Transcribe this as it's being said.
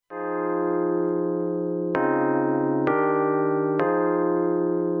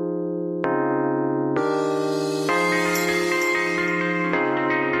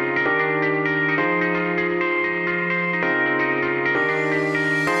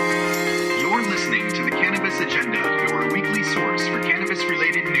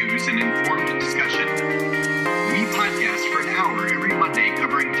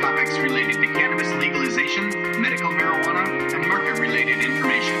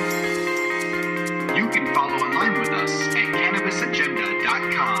follow online with us at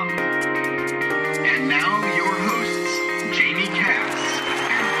cannabisagenda.com. And now your hosts, Jamie Cass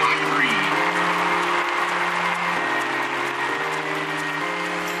and Pot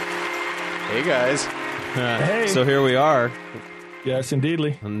Reed. Hey guys. Hey. So here we are. Yes,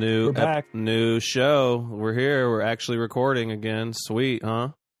 indeedly. We're back. New show. We're here. We're actually recording again. Sweet, huh?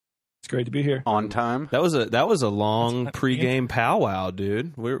 It's great to be here. On time. That was a long pregame powwow,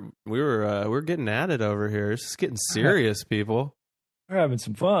 dude. We're getting at it over here. It's just getting serious, people. We're having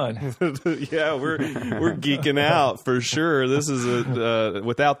some fun. Yeah, we're geeking out for sure. This is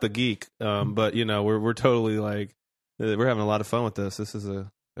without the geek, but you know we're totally like we're having a lot of fun with this. This is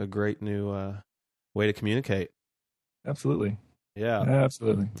a great new way to communicate. Absolutely. Yeah.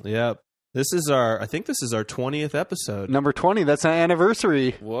 Absolutely. Yep. I think this is our 20th episode. Number 20. That's an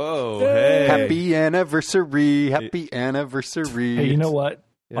anniversary. Whoa. Yay. Hey. Happy anniversary. Happy anniversary. Hey, you know what?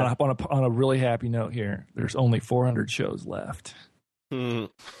 Yeah. On a really happy note here, there's only 400 shows left. Hmm.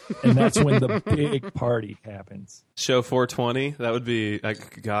 And that's when the big party happens. Show 420? That would be,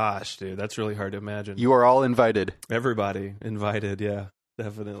 like, gosh, dude, that's really hard to imagine. You are all invited. Everybody invited, yeah,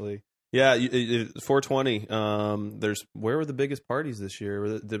 definitely. Yeah, 420. Where were the biggest parties this year?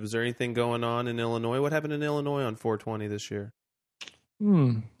 Was there anything going on in Illinois? What happened in Illinois on 420 this year?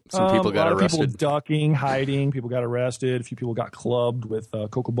 Some people got a lot arrested. Of people ducking, hiding. People got arrested. A few people got clubbed with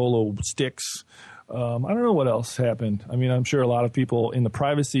Coca-Cola sticks. I don't know what else happened. I mean, I'm sure a lot of people in the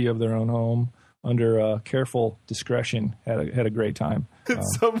privacy of their own home, under careful discretion, had a great time. Did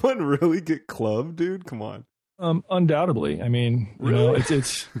someone really get clubbed, dude? Come on. Undoubtedly. I mean, you know,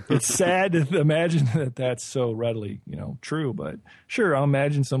 it's sad to imagine that that's so readily, true. But sure, I'll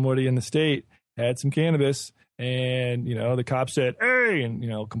imagine somebody in the state had some cannabis, and the cops said, "Hey,"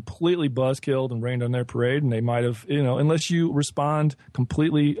 and completely buzzkilled and rained on their parade, and they might have, unless you respond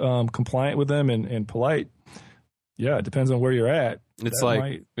completely compliant with them and polite. Yeah, it depends on where you're at. It's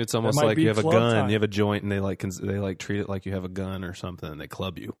almost like you have a gun, you have a joint, and they treat it like you have a gun or something, and they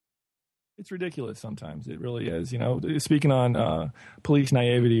club you. It's ridiculous sometimes. It really is. Speaking on police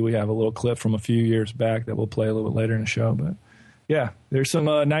naivety, we have a little clip from a few years back that we'll play a little bit later in the show. But yeah, there's some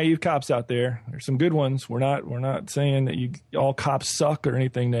naive cops out there. There's some good ones. We're not saying that all cops suck or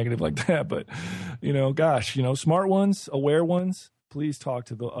anything negative like that. But smart ones, aware ones. Please talk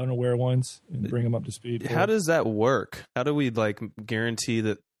to the unaware ones and bring them up to speed. How does that work? How do we guarantee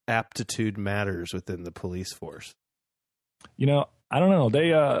that aptitude matters within the police force? I don't know.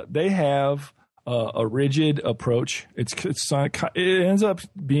 They have a rigid approach. It ends up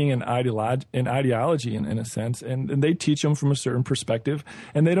being an ideology in a sense, and they teach them from a certain perspective,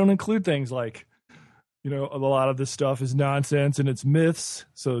 and they don't include things like, a lot of this stuff is nonsense and it's myths.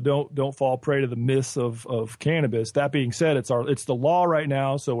 So don't fall prey to the myths of cannabis. That being said, it's the law right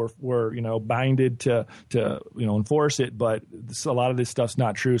now, so we're binded to enforce it. But a lot of this stuff's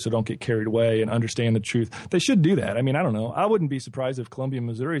not true, so don't get carried away and understand the truth. They should do that. I mean, I don't know. I wouldn't be surprised if Columbia,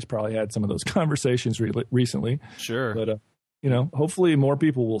 Missouri's probably had some of those conversations recently. Sure, but hopefully more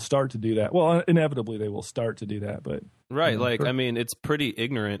people will start to do that. Well, inevitably they will start to do that, but. Right. I mean, it's pretty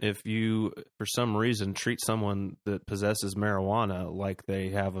ignorant if you, for some reason, treat someone that possesses marijuana like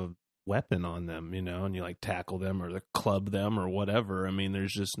they have a weapon on them, and you tackle them or club them or whatever. I mean,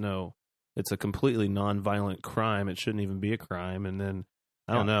 there's just it's a completely nonviolent crime. It shouldn't even be a crime. And then,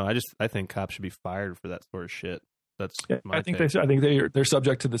 I don't know. I think cops should be fired for that sort of shit. That's I think they're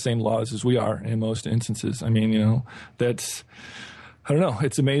subject to the same laws as we are in most instances. I mean, I don't know.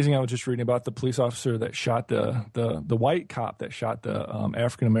 It's amazing. I was just reading about the police officer that shot the white cop that shot the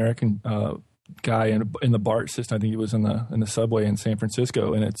African American guy in the BART system. I think he was in the subway in San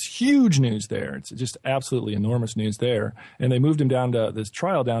Francisco, and it's huge news there. It's just absolutely enormous news there. And they moved him down to this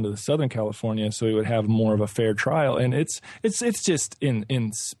trial down to the Southern California, so he would have more of a fair trial. And it's just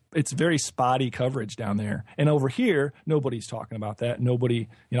it's very spotty coverage down there. And over here, nobody's talking about that. Nobody,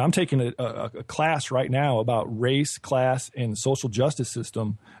 I'm taking a class right now about race, class, and the social justice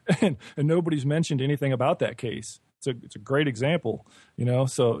system, and nobody's mentioned anything about that case. It's a great example,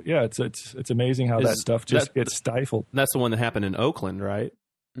 So yeah, it's amazing how that stuff just gets stifled. That's the one that happened in Oakland, right?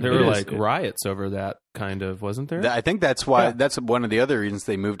 There were riots over that, kind of, wasn't there? I think that's why. Yeah. That's one of the other reasons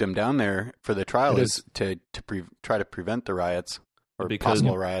they moved him down there for the trial is to try to prevent the riots or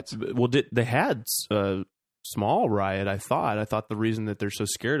possible riots. Well, they had a small riot. I thought the reason that they're so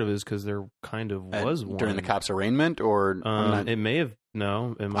scared of it is because there kind of was one during the cops' arraignment, or it may have.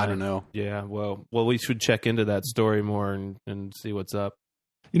 No, I don't know. Yeah, well, we should check into that story more and see what's up.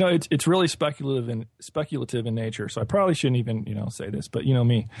 It's really speculative in nature, so I probably shouldn't even say this, but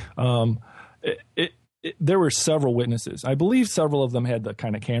me, there were several witnesses. I believe several of them had the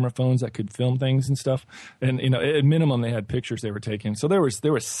kind of camera phones that could film things and stuff. And, at minimum, they had pictures they were taking. So there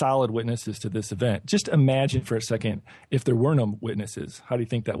were solid witnesses to this event. Just imagine for a second, if there were no witnesses, how do you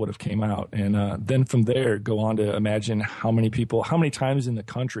think that would have came out? And then from there, go on to imagine how many times in the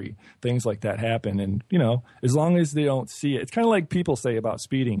country things like that happen. And, as long as they don't see it, it's kind of like people say about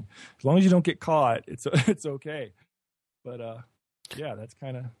speeding. As long as you don't get caught, it's okay. But, yeah, that's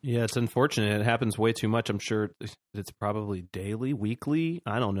kind of... Yeah, it's unfortunate. It happens way too much. I'm sure it's probably daily, weekly.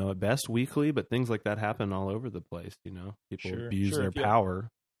 I don't know, at best weekly, but things like that happen all over the place, People abuse their power.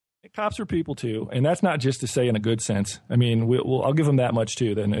 Cops are people too, and that's not just to say in a good sense. I mean, I'll give them that much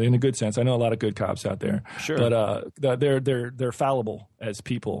too. Then, in a good sense, I know a lot of good cops out there. Sure, but they're fallible as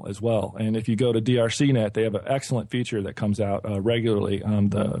people as well. And if you go to DRCnet, they have an excellent feature that comes out regularly on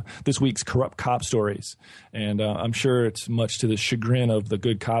this week's corrupt cop stories. And I'm sure it's much to the chagrin of the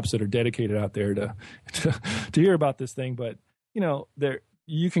good cops that are dedicated out there to hear about this thing. But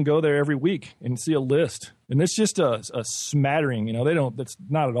you can go there every week and see a list, and it's just a smattering. That's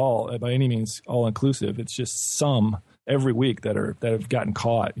not at all by any means all inclusive. It's just some every week that have gotten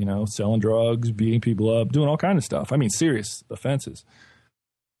caught, selling drugs, beating people up, doing all kinds of stuff. I mean, serious offenses.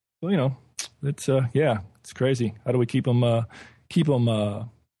 So it's crazy. How do we keep them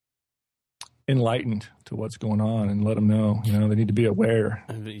enlightened to what's going on and let them know, they need to be aware.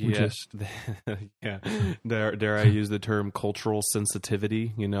 Yeah. Dare I use the term cultural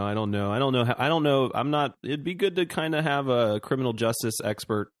sensitivity? I don't know. It'd be good to kind of have a criminal justice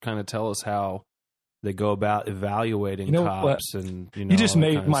expert kind of tell us how they go about evaluating cops. And, you just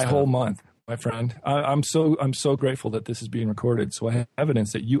made my whole month, my friend. I'm so grateful that this is being recorded. So I have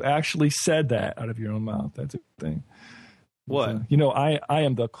evidence that you actually said that out of your own mouth. That's a good thing. What? I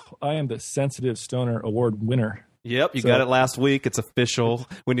am the Sensitive Stoner Award winner. Yep, you got it last week. It's official.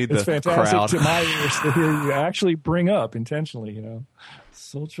 We need the fantastic crowd. To my ears to hear you actually bring up intentionally.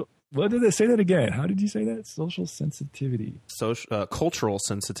 Social. What did they say that again? How did you say that? Social sensitivity. Cultural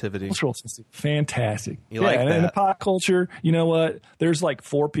sensitivity. Cultural sensitivity. Fantastic. You like that? And in the pot culture, you know what? There's like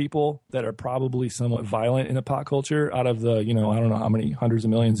 4 people that are probably somewhat violent in the pot culture out of the, I don't know how many hundreds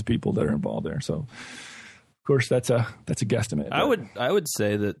of millions of people that are involved there. So. Of course, that's a guesstimate. I would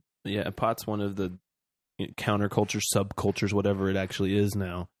say that pot's one of the counterculture subcultures, whatever it actually is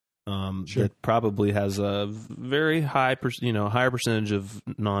now. Sure. That probably has a very high, higher percentage of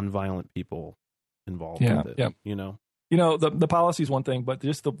nonviolent people involved with it. Yeah. The policy is one thing, but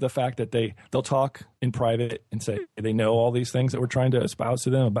just the fact that they'll talk in private and say they know all these things that we're trying to espouse to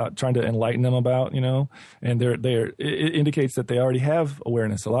them about, trying to enlighten them about, and it indicates that they already have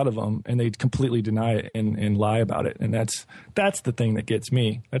awareness, a lot of them, and they completely deny it and lie about it. And that's the thing that gets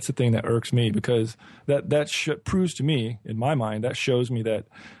me. That's the thing that irks me, because that proves to me, in my mind, that shows me that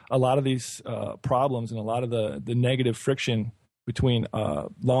a lot of these problems and a lot of the negative friction between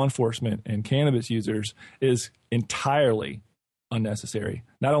law enforcement and cannabis users is entirely unnecessary.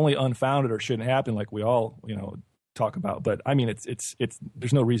 Not only unfounded or shouldn't happen, like we all talk about, but I mean it's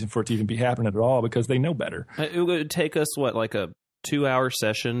there's no reason for it to even be happening at all, because they know better. It would take us like a 2-hour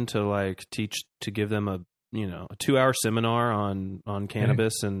session to give them a 2-hour seminar on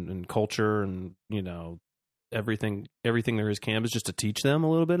cannabis and culture and everything there is cannabis, just to teach them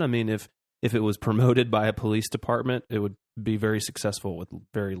a little bit. I mean, if it was promoted by a police department, it would be very successful with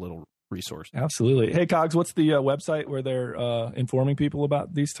very little resource. Absolutely. Hey, Cogs, what's the website where they're informing people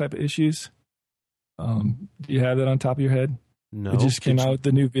about these type of issues? Do you have that on top of your head? No. It just came out with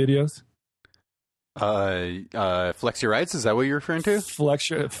the new videos. Flex Your Rights, is that what you're referring to? Yep,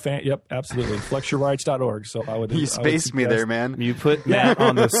 absolutely. FlexYourRights.org. So you spaced me there, man. You put Matt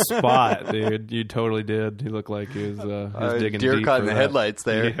on the spot, dude. You totally did. He looked like he was digging deep. Deer caught in the headlights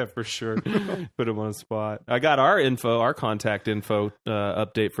there. Yeah, for sure. Put him on the spot. I got our contact info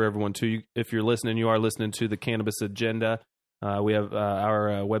update for everyone too. If you're listening, you are listening to the Cannabis Agenda. We have our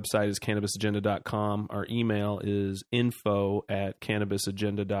website is cannabisagenda.com. Our email is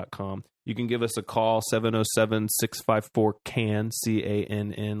info@cannabisagenda.com. You can give us a call, 707-654-CAN,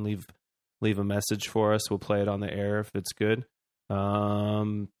 CANN. Leave a message for us. We'll play it on the air if it's good.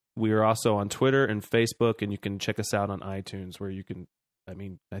 We are also on Twitter and Facebook, and you can check us out on iTunes, where you can, I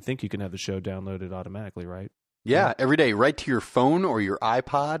think you can have the show downloaded automatically, right? Yeah, every day, right to your phone or your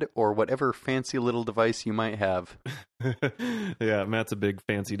iPod or whatever fancy little device you might have. Yeah, Matt's a big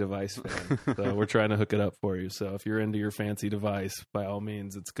fancy device fan, so we're trying to hook it up for you. So if you're into your fancy device, by all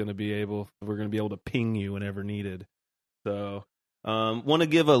means, we're going to be able to ping you whenever needed. So, want to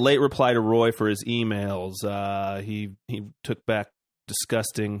give a late reply to Roy for his emails. He took back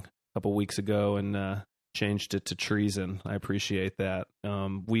disgusting a couple weeks ago and changed it to treason. I appreciate that.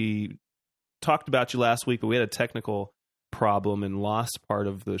 We talked about you last week, but we had a technical problem and lost part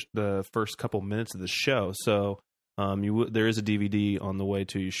of the first couple minutes of the show. So there is a DVD on the way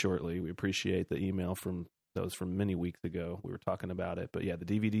to you shortly. We appreciate the email from many weeks ago. We were talking about it, but yeah, the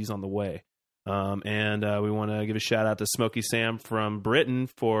DVD's on the way. And we want to give a shout out to Smokey Sam from Britain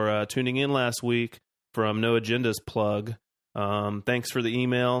for tuning in last week from No Agenda's plug. Thanks for the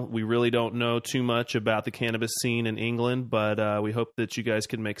email. We really don't know too much about the cannabis scene in England, but we hope that you guys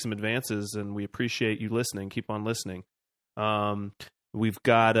can make some advances, and we appreciate you listening. Keep on listening. We're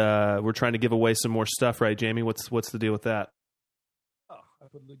trying to give away some more stuff, right, Jamie? What's the deal with that? I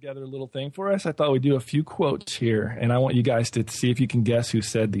put together a little thing for us. I thought we'd do a few quotes here, and I want you guys to see if you can guess who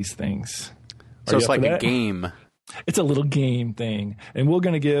said these things. So it's like a game. It's a little game thing, and we're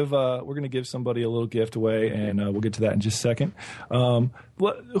gonna give somebody a little gift away, and we'll get to that in just a second.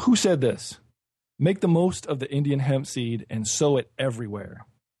 Who said this? Make the most of the Indian hemp seed and sow it everywhere.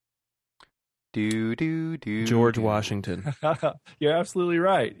 George Washington. You're absolutely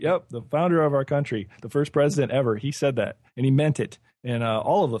right. Yep, the founder of our country, the first president ever. He said that, and he meant it. And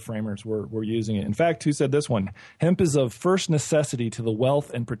all of the framers were using it. In fact, who said this one? Hemp is of first necessity to the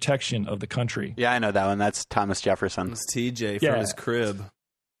wealth and protection of the country. Yeah, I know that one. That's Thomas Jefferson. It's TJ from his crib.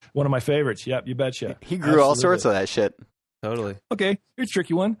 One of my favorites. Yep, you betcha. He grew all sorts of that shit. Totally. Okay, here's a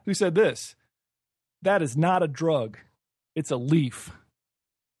tricky one. Who said this? That is not a drug. It's a leaf.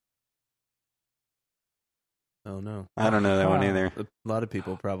 Oh, no. I don't know that one either. A lot of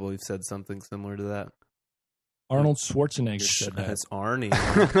people probably said something similar to that. Arnold Schwarzenegger said that. That's Arnie.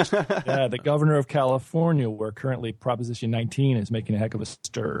 Yeah, the governor of California, where currently Proposition 19 is making a heck of a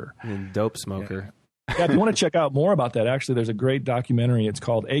stir. And dope smoker. Yeah. Yeah, if you want to check out more about that, actually, there's a great documentary. It's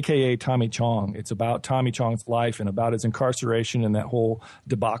called AKA Tommy Chong. It's about Tommy Chong's life and about his incarceration and that whole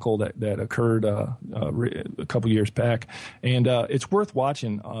debacle that occurred a couple years back. And it's worth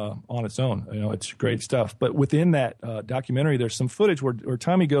watching on its own. You know, it's great stuff. But within that documentary, there's some footage where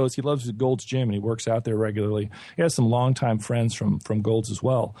Tommy goes. He loves Gold's Gym and he works out there regularly. He has some longtime friends from Gold's as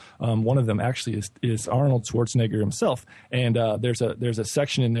well. One of them actually is Arnold Schwarzenegger himself. And there's a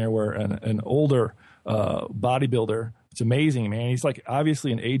section in there where an older bodybuilder. It's amazing, man. He's like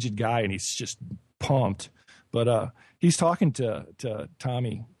obviously an aged guy and he's just pumped. But he's talking to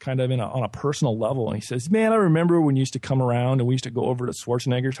Tommy kind of on a personal level. And he says, man, I remember when you used to come around and we used to go over to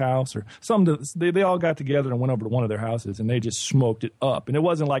Schwarzenegger's house or something. They all got together and went over to one of their houses and they just smoked it up. And it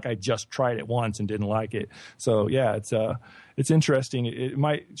wasn't like I just tried it once and didn't like it. So yeah, it's interesting. It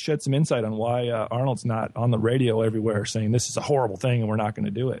might shed some insight on why Arnold's not on the radio everywhere saying this is a horrible thing and we're not going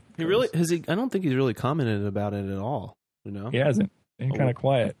to do it. He really has. I don't think he's really commented about it at all. You know, he hasn't. Been kind of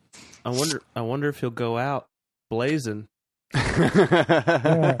quiet. I wonder if he'll go out blazing.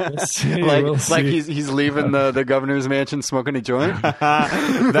 Yeah, we'll see. Like he's leaving the governor's mansion smoking a joint.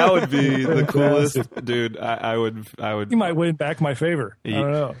 That would be the coolest, dude. I would. He might win back my favor. I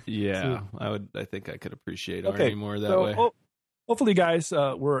don't know. Yeah, I think I could appreciate Arnie more that way. Hopefully, guys,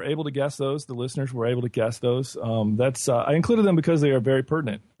 were able to guess those. The listeners were able to guess those. I included them because they are very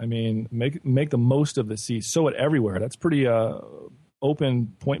pertinent. I mean, make the most of the seed. Sow it everywhere. That's pretty open,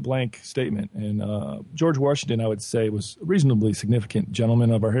 point-blank statement. And George Washington, I would say, was a reasonably significant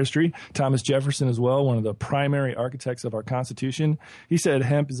gentleman of our history. Thomas Jefferson as well, one of the primary architects of our Constitution. He said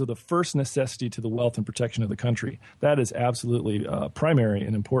hemp is of the first necessity to the wealth and protection of the country. That is absolutely primary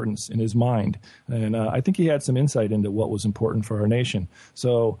in importance in his mind. And I think he had some insight into what was important for our nation.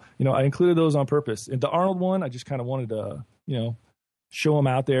 So, I included those on purpose. And the Arnold one, I just kind of wanted to, show him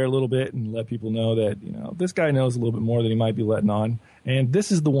out there a little bit and let people know that, this guy knows a little bit more than he might be letting on. And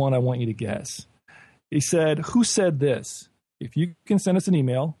this is the one I want you to guess. He said, who said this? If you can send us an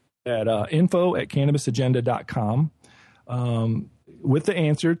email at info@cannabisagenda.com with the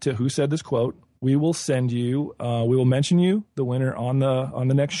answer to who said this quote, we will send you, we will mention you, the winner, on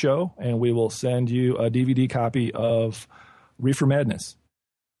the next show, and we will send you a DVD copy of Reefer Madness.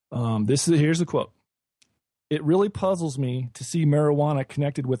 Here's the quote. It really puzzles me to see marijuana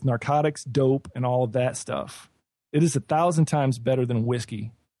connected with narcotics, dope, and all of that stuff. It is 1,000 times better than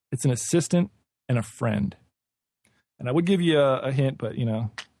whiskey. It's an assistant and a friend. And I would give you a hint, but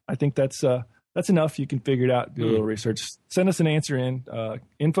I think that's enough. You can figure it out. Do a little research. Send us an answer in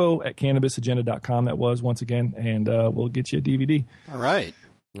info@cannabisagenda.com. That was once again, and we'll get you a DVD. All right.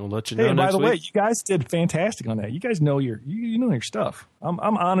 We'll let you know. Hey, and by the way, week. you guys did fantastic on that. You guys know you know your stuff. I'm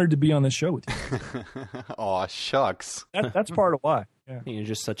honored to be on this show with you. Aw, shucks. That's part of why. Yeah. You're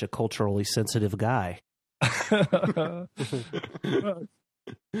just such a culturally sensitive guy.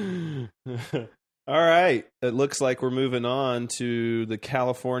 All All right. It looks like we're moving on to the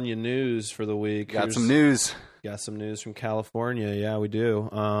California news for the week. Got some news. Got some news from California. Yeah, we do.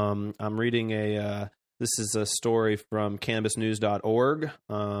 I'm reading this is a story from cannabisnews.org.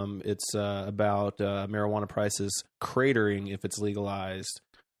 It's about marijuana prices cratering if it's legalized.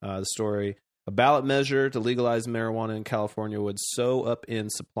 The story, a ballot measure to legalize marijuana in California would so upend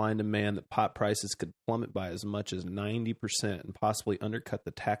supply and demand that pot prices could plummet by as much as 90% and possibly undercut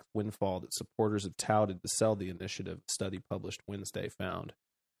the tax windfall that supporters have touted to sell the initiative, a study published Wednesday found.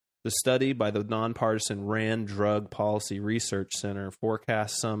 The study by the nonpartisan RAND Drug Policy Research Center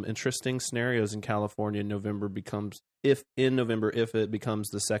forecasts some interesting scenarios in California if it becomes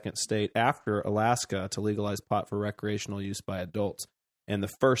the second state after Alaska to legalize pot for recreational use by adults and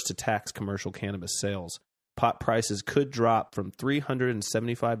the first to tax commercial cannabis sales. Pot prices could drop from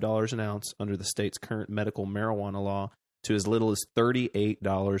 $375 an ounce under the state's current medical marijuana law to as little as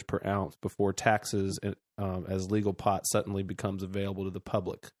 $38 per ounce before taxes as legal pot suddenly becomes available to the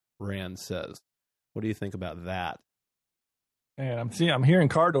public, Rand says. What do you think about that? Man, I'm hearing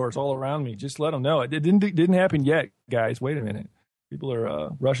car doors all around me. Just let them know. It didn't happen yet, guys. Wait a minute. People are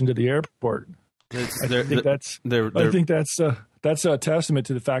rushing to the airport. I think that's a testament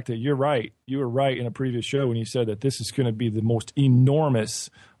to the fact that you're right. You were right in a previous show when you said that this is going to be the most enormous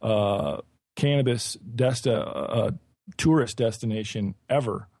cannabis tourist destination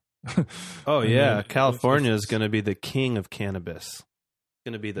ever. Oh yeah, California is going to be the king of cannabis. It's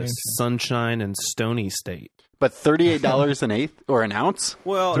going to be the sunshine and stony state. But $38 an eighth or an ounce?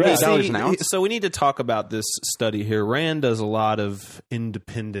 Well, $38 an ounce. So we need to talk about this study here. RAND does a lot of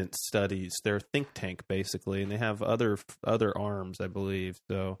independent studies. They're a think tank basically, and they have other arms, I believe.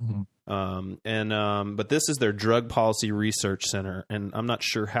 So, but this is their Drug Policy Research Center, and I'm not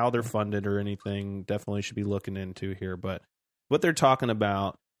sure how they're funded or anything. Definitely should be looking into here. But what they're talking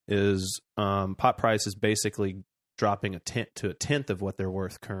about is pot prices basically dropping a tenth of what they're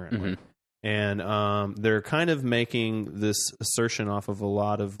worth currently. Mm-hmm. And they're kind of making this assertion off of a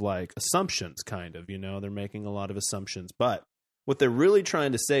lot of like assumptions, kind of, they're making a lot of assumptions. But what they're really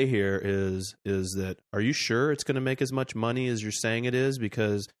trying to say here is that, are you sure it's going to make as much money as you're saying it is?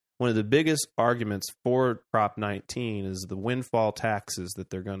 Because one of the biggest arguments for Prop 19 is the windfall taxes that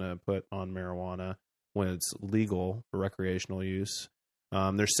they're going to put on marijuana when it's legal for recreational use.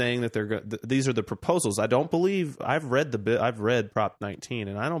 They're saying that these are the proposals. I don't believe I've read Prop 19,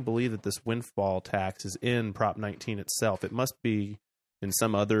 and I don't believe that this windfall tax is in Prop 19 itself. It must be in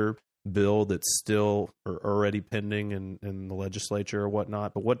some other bill that's still already pending in the legislature or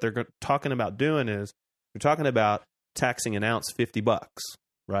whatnot. But what they're talking about doing is they're talking about taxing an ounce $50,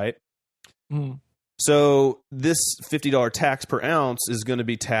 right? Mm. So this $50 tax per ounce is going to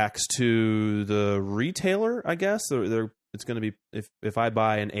be taxed to the retailer, I guess. It's going to be if I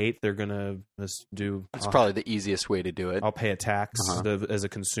buy an eighth, they're going to do. That's probably the easiest way to do it. I'll pay a tax as a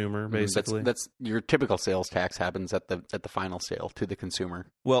consumer, basically. That's your typical sales tax happens at the final sale to the consumer.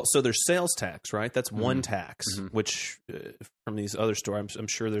 Well, so there's sales tax, right? That's one tax, which from these other stores, I'm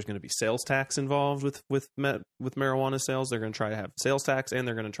sure there's going to be sales tax involved with marijuana sales. They're going to try to have sales tax, and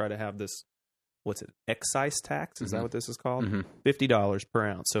they're going to try to have this. What's it? Excise tax? Is that what this is called? $50 per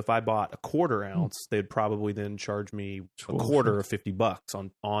ounce. So if I bought a quarter ounce, they'd probably then charge me a quarter of $50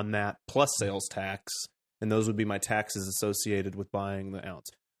 on that plus sales tax, and those would be my taxes associated with buying the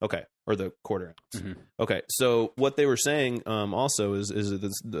ounce. Okay, or the quarter ounce. Okay, so what they were saying also is that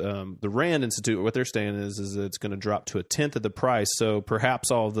the Rand Institute, what they're saying is that it's going to drop to a tenth of the price. So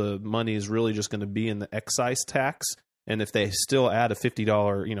perhaps all the money is really just going to be in the excise tax. And if they still add a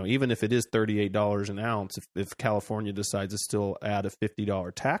 $50, even if it is $38 an ounce, if California decides to still add a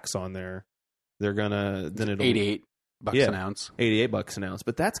 $50 tax on there, they're gonna then it'll $88 an ounce. $88 an ounce.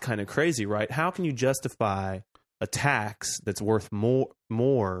 But that's kind of crazy, right? How can you justify a tax that's worth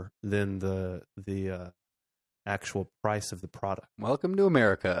more than the actual price of the product? Welcome to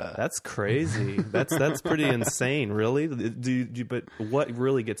America. That's crazy. That's pretty insane, really. But what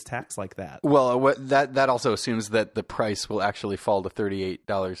really gets taxed like that? Well, that also assumes that the price will actually fall to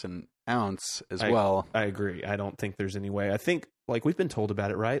 $38 an ounce as well. I agree. I don't think there's any way. I think, like we've been told about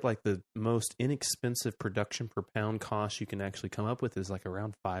it, right? Like the most inexpensive production per pound cost you can actually come up with is like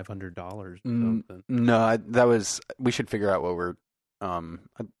around $500 or something. No, we should figure out what we're. I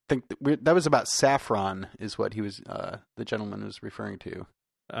think that was about saffron, is what he was. The gentleman was referring to.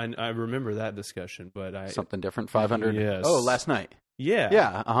 I remember that discussion, but something different. 500. Yes. Oh, last night. Yeah.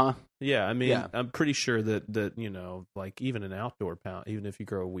 Yeah. Yeah. I mean, I'm pretty sure that like even an outdoor pound, even if you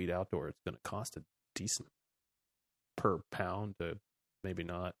grow weed outdoor, it's going to cost a decent per pound. Maybe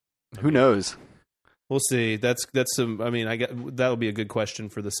not. Who knows? We'll see. That's some. I mean, I get that'll be a good question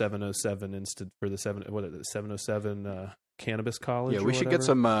for the 707 for the 707 Cannabis College. Yeah, we should get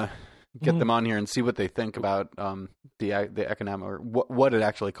some get them on here and see what they think about the economic or what it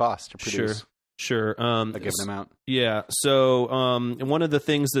actually costs to produce. Sure. A given amount. Yeah. So one of the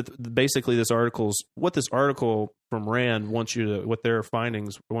things that basically this article from Rand what their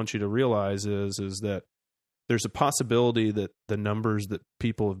findings want you to realize is that there's a possibility that the numbers that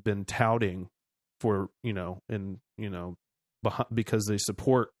people have been touting for, because they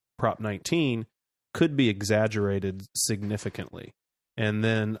support Prop 19 could be exaggerated significantly. And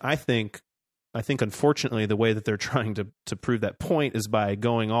then I think unfortunately the way that they're trying to prove that point is by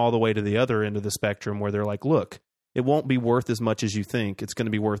going all the way to the other end of the spectrum where they're like, look, it won't be worth as much as you think. It's going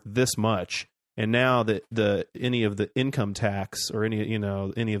to be worth this much. And now that any of the income tax or any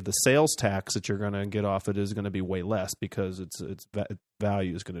of the sales tax that you're going to get off it is going to be way less because its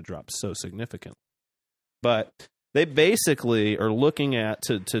value is going to drop so significantly. But they basically are looking at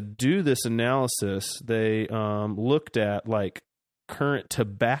to do this analysis. They looked at like current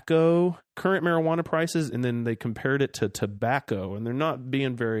marijuana prices, and then they compared it to tobacco, and they're not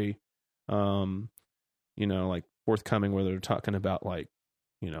being very, like forthcoming where they're talking about like,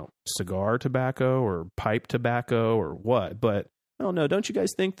 cigar tobacco or pipe tobacco or what. But I don't know. Don't you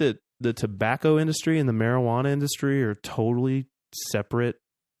guys think that the tobacco industry and the marijuana industry are totally separate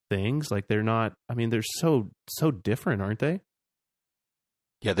things? Like they're not, I mean, they're so different, aren't they?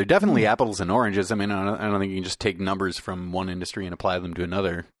 Yeah, they're definitely apples and oranges. I mean, I don't think you can just take numbers from one industry and apply them to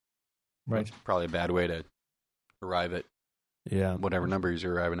another. Right. That's probably a bad way to arrive at whatever numbers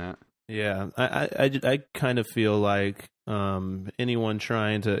you're arriving at. Yeah, I kind of feel like anyone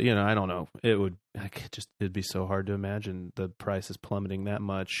trying to, I don't know, it'd be so hard to imagine the prices plummeting that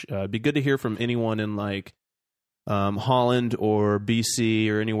much. It'd be good to hear from anyone in like Holland or BC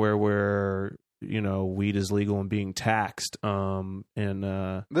or anywhere where weed is legal and being taxed.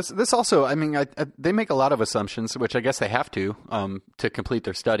 This also, I mean, they make a lot of assumptions, which I guess they have to complete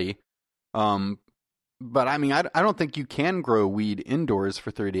their study. But I mean, I don't think you can grow weed indoors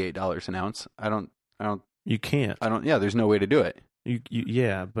for $38 an ounce. I don't. You can't. Yeah, there's no way to do it.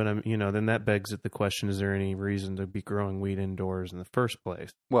 Yeah, but then that begs the question: is there any reason to be growing weed indoors in the first place?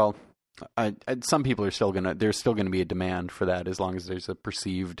 Well, some people there's still gonna be a demand for that as long as there's a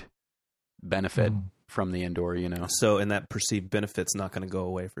perceived benefit from the indoor. So, and that perceived benefit's not going to go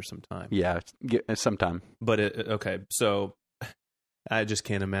away for some time. Yeah, sometime. But okay, so. I just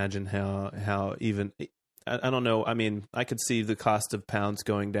can't imagine how even I don't know. I mean, I could see the cost of pounds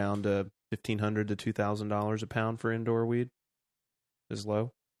going down to $1,500 to $2,000 a pound for indoor weed. Is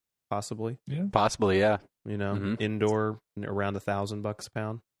low, possibly. Yeah, possibly. Yeah. Indoor around $1,000 a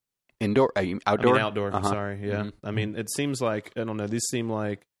pound. Indoor, outdoor. Outdoor. Uh-huh. Sorry. Yeah. Mm-hmm. I mean, it seems like I don't know. These seem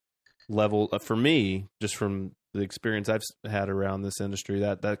like level for me, just from the experience I've had around this industry.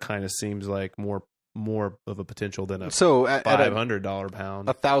 That kind of seems like more of a potential than a $500 pound.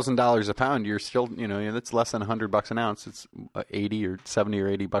 $1,000 a pound, you're still, that's less than $100 an ounce. It's 80 or 70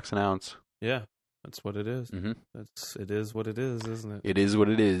 or $80 an ounce. Yeah, that's what it is. Mm-hmm. It is what it is, isn't it? It is what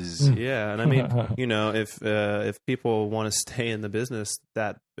it is. Yeah, and I mean, if people want to stay in the business,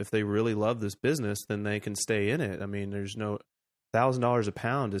 that if they really love this business, then they can stay in it. I mean, there's no $1,000 a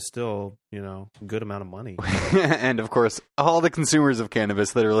pound is still, a good amount of money. And of course, all the consumers of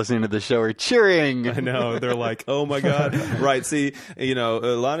cannabis that are listening to the show are cheering. I know. They're like, oh my God. Right. See, a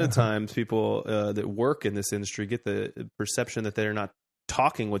lot of times people that work in this industry get the perception that they're not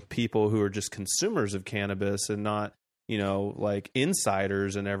talking with people who are just consumers of cannabis and not, like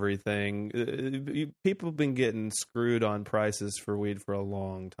insiders and everything. People have been getting screwed on prices for weed for a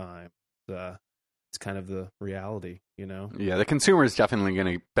long time. It's kind of the reality, Yeah, the consumer is definitely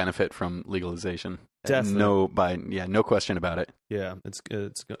going to benefit from legalization. Definitely. No question about it. Yeah,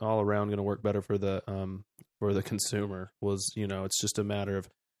 it's all around going to work better for the consumer. It's just a matter of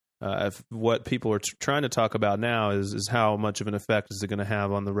if what people are trying to talk about now is how much of an effect is it going to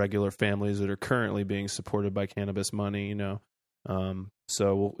have on the regular families that are currently being supported by cannabis money,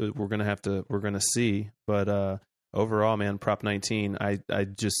 So we're going to see, but. Overall, man, Prop 19, I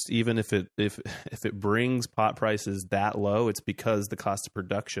just, even if it brings pot prices that low, it's because the cost of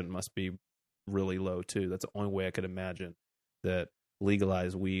production must be really low too. That's the only way I could imagine that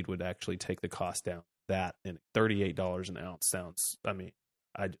legalized weed would actually take the cost down. That and $38 an ounce sounds, I mean,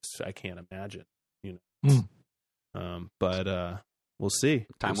 I can't imagine, but we'll see.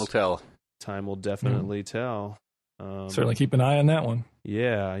 Time will tell. Time will definitely tell. Certainly keep an eye on that one.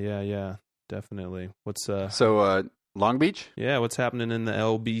 Yeah. Definitely. What's Long Beach? Yeah, what's happening in the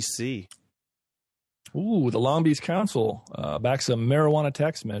LBC? Ooh, the Long Beach Council backs a marijuana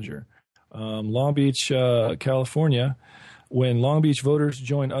tax measure. Long Beach, California. When Long Beach voters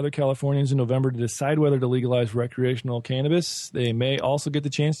join other Californians in November to decide whether to legalize recreational cannabis, they may also get the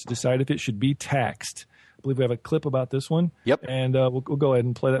chance to decide if it should be taxed. I believe we have a clip about this one. Yep. And we'll go ahead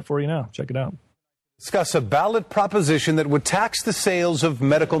and play that for you now. Check it out. Discuss a ballot proposition that would tax the sales of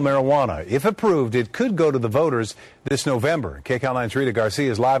medical marijuana. If approved, it could go to the voters this November. KCAL9's Rita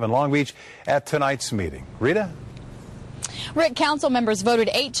Garcia is live in Long Beach at tonight's meeting. Rita? Rick, council members voted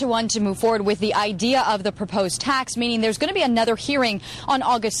 8-1 to move forward with the idea of the proposed tax, meaning there's going to be another hearing on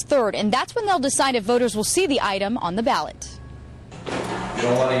August 3rd, and that's when they'll decide if voters will see the item on the ballot. You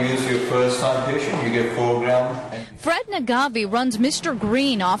don't want to use your first-time patient, you get 4 grams. Fred Nagavi runs Mr.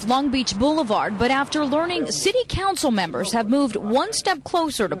 Green off Long Beach Boulevard, but after learning city council members have moved one step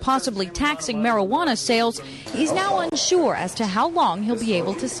closer to possibly taxing marijuana sales, he's now unsure as to how long he'll be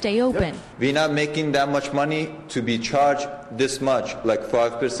able to stay open. We're not making that much money to be charged this much, like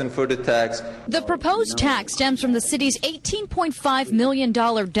 5% for the tax. The proposed tax stems from the city's $18.5 million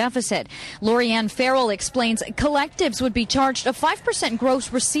deficit. Lorianne Farrell explains collectives would be charged a 5%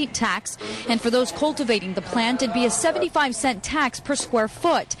 gross receipt tax, and for those cultivating the plant, it'd be a 75-cent tax per square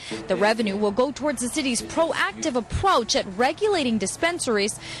foot. The revenue will go towards the city's proactive approach at regulating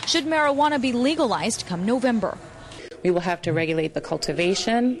dispensaries should marijuana be legalized come November. We will have to regulate the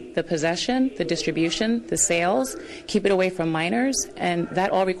cultivation, the possession, the distribution, the sales, keep it away from minors, and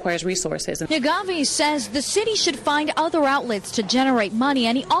that all requires resources. Nagavi says the city should find other outlets to generate money,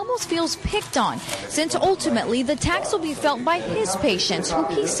 and he almost feels picked on, since ultimately the tax will be felt by his patients, who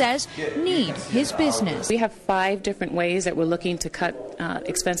he says need his business. We have 5 different ways that we're looking to cut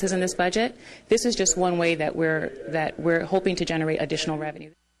expenses in this budget. This is just one way that we're hoping to generate additional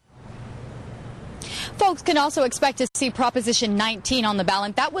revenue. Folks can also expect to see Proposition 19 on the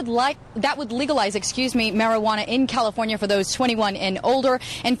ballot. That would legalize, marijuana in California for those 21 and older.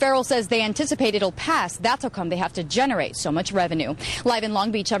 And Farrell says they anticipate it'll pass. That's how come they have to generate so much revenue. Live in Long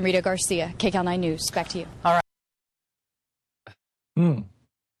Beach, I'm Rita Garcia, KCAL9 News. Back to you. All right.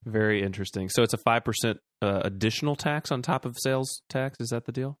 Very interesting. So it's a 5% additional tax on top of sales tax. Is that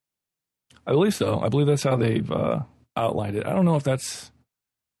the deal? I believe so. I believe that's how they've outlined it. I don't know.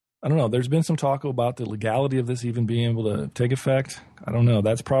 There's been some talk about the legality of this even being able to take effect. I don't know.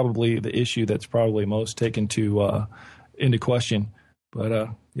 That's probably the issue that's probably most taken into question. But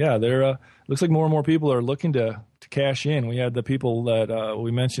there looks like more and more people are looking to cash in. We had the people that we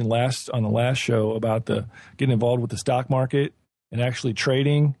mentioned on the last show about getting involved with the stock market and actually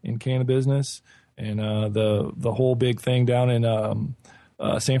trading in cannabis business, and the whole big thing down in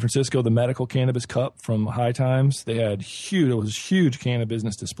San Francisco, the medical cannabis cup from High Times. They had huge cannabis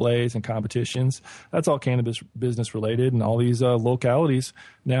business displays and competitions. That's all cannabis business related, and all these localities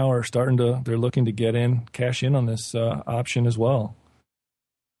now are they're looking to cash in on this option as well.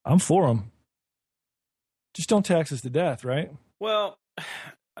 I'm for them. Just don't tax us to death, right? Well,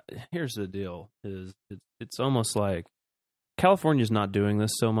 here's the deal: it's almost like California's not doing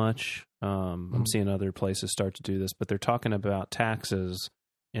this so much. I'm seeing other places start to do this, but they're talking about taxes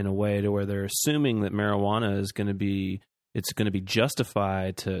in a way to where they're assuming that marijuana is going to be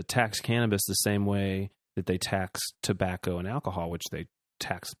justified to tax cannabis the same way that they tax tobacco and alcohol, which they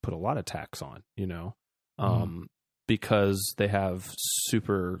put a lot of tax on, because they have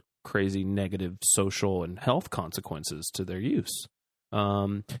super crazy negative social and health consequences to their use.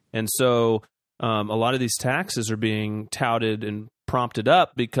 And so a lot of these taxes are being touted and prompted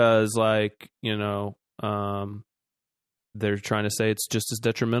up because, they're trying to say it's just as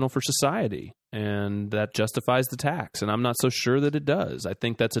detrimental for society, and that justifies the tax. And I'm not so sure that it does. I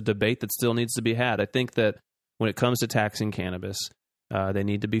think that's a debate that still needs to be had. I think that when it comes to taxing cannabis, they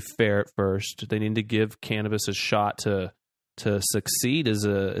need to be fair at first. They need to give cannabis a shot to succeed as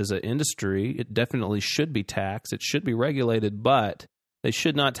an industry. It definitely should be taxed. It should be regulated, but they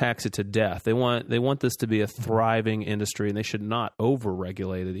should not tax it to death. They want this to be a thriving industry, and they should not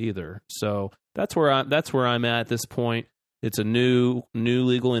over-regulate it either. So that's where I'm at this point. It's a new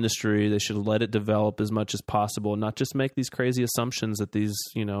legal industry. They should let it develop as much as possible, and not just make these crazy assumptions that these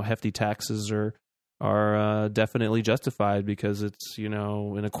hefty taxes are definitely justified because it's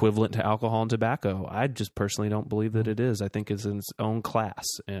an equivalent to alcohol and tobacco. I just personally don't believe that it is. I think it's in its own class,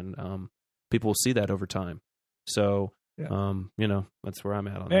 and people will see that over time. So That's where I'm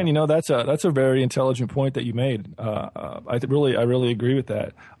at on that. And that's a very intelligent point that you made. I really agree with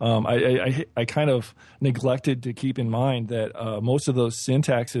that. I kind of neglected to keep in mind that most of those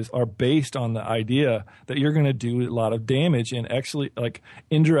syntaxes are based on the idea that you're going to do a lot of damage, and actually like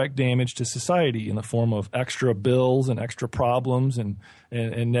indirect damage to society in the form of extra bills and extra problems and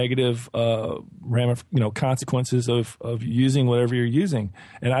negative consequences of using whatever you're using.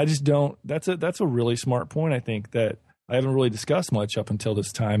 And I just don't. That's a really smart point. I think that I haven't really discussed much up until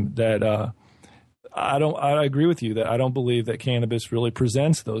this time. That I agree with you that I don't believe that cannabis really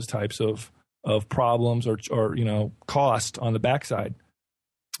presents those types of problems or cost on the backside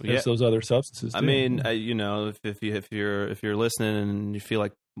as those other substances do. I mean, if you're listening and you feel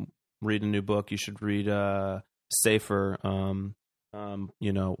like reading a new book, you should read Safer.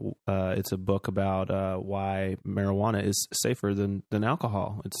 It's a book about why marijuana is safer than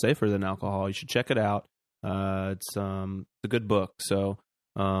alcohol. It's safer than alcohol. You should check it out. It's a good book. So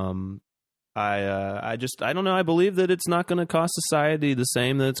I don't know. I believe that it's not going to cost society the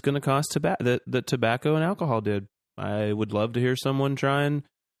same that it's going to cost that tobacco and alcohol did. I would love to hear someone try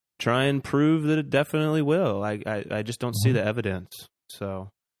and prove that it definitely will. I just don't see the evidence. So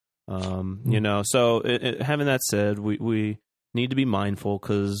having that said, we need to be mindful,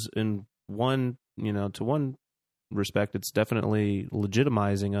 because in one respect, it's definitely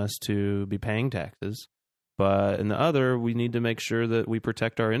legitimizing us to be paying taxes. But in the other, we need to make sure that we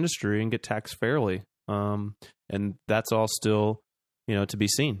protect our industry and get taxed fairly. And that's all still, to be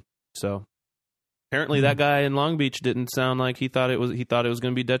seen. So apparently that guy in Long Beach didn't sound like he thought it was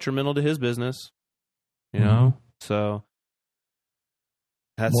going to be detrimental to his business, so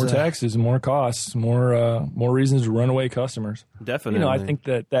that's more taxes, more costs, more reasons to run away customers. Definitely. I think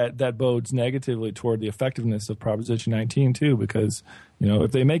that bodes negatively toward the effectiveness of Proposition 19 too, because,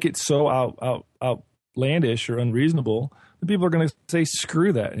 if they make it so outlandish or unreasonable, the people are going to say,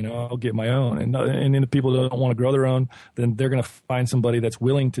 screw that, I'll get my own. And then if people don't want to grow their own, then they're going to find somebody that's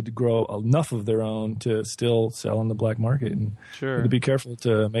willing to grow enough of their own to still sell in the black market. And to be careful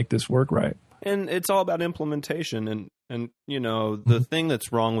to make this work right. And it's all about implementation. And the thing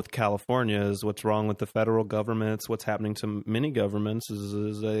that's wrong with California is what's wrong with the federal government. It's what's happening to many governments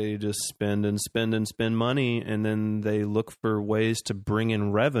is they just spend and spend and spend money, and then they look for ways to bring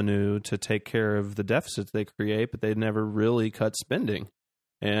in revenue to take care of the deficits they create, but they never really cut spending.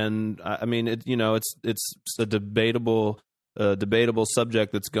 And I mean, it's a debatable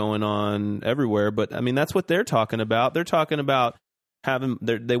subject that's going on everywhere. But I mean, that's what they're talking about. They're talking about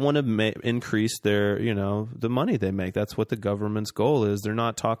they want to increase their, the money they make. That's what the government's goal is. They're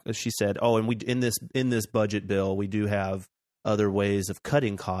not she said, and we in this budget bill, we do have other ways of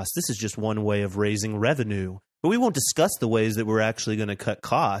cutting costs. This is just one way of raising revenue, but we won't discuss the ways that we're actually going to cut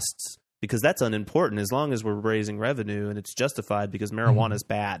costs, because that's unimportant as long as we're raising revenue and it's justified, because marijuana is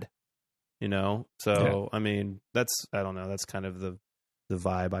bad, So, yeah. I mean, I don't know. That's kind of the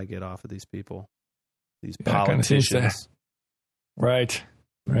vibe I get off of these people, these politicians. Right.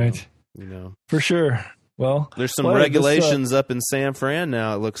 For sure. Well, there's some regulations up in San Fran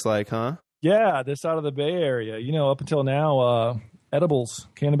now, it looks like, huh? Yeah, this out of the Bay Area. Up until now,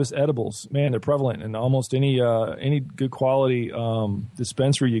 cannabis edibles, man, they're prevalent in almost any good quality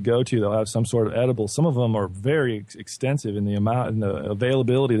dispensary you go to. They'll have some sort of edibles. Some of them are very extensive in the amount and the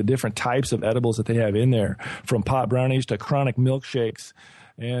availability, the different types of edibles that they have in there, from pot brownies to chronic milkshakes.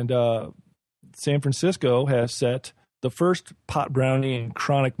 And San Francisco has set the first pot brownie and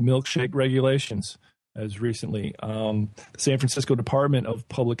chronic milkshake regulations as recently. The San Francisco Department of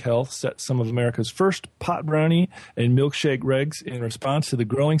Public Health set some of America's first pot brownie and milkshake regs in response to the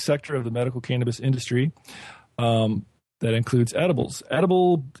growing sector of the medical cannabis industry. That includes edibles,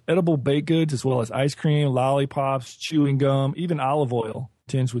 edible baked goods, as well as ice cream, lollipops, chewing gum, even olive oil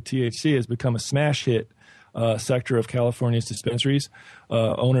tinged with THC has become a smash hit sector of California's dispensaries,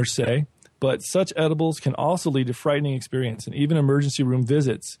 owners say. But such edibles can also lead to frightening experience and even emergency room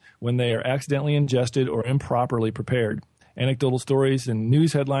visits when they are accidentally ingested or improperly prepared. Anecdotal stories and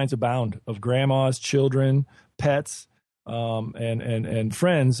news headlines abound of grandmas, children, pets, and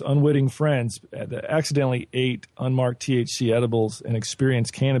friends, unwitting friends that accidentally ate unmarked THC edibles and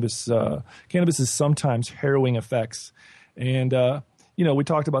experienced cannabis's sometimes harrowing effects. And we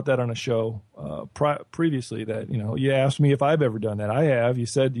talked about that on a show previously that, you asked me if I've ever done that. I have. You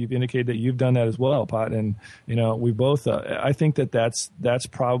said you've indicated that you've done that as well, Pot. And, we both, I think that's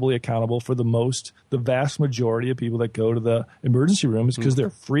probably accountable for the vast majority of people that go to the emergency rooms, because they're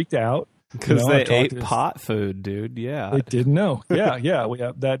freaked out. Because they ate pot food, dude. Yeah, they didn't know. Yeah. We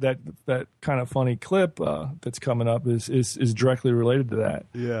have that kind of funny clip that's coming up is directly related to that.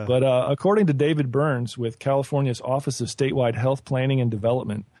 Yeah. But according to David Burns with California's Office of Statewide Health Planning and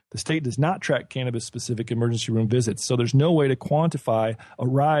Development, the state does not track cannabis-specific emergency room visits, so there's no way to quantify a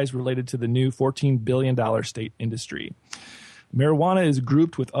rise related to the new $14 billion state industry. Marijuana is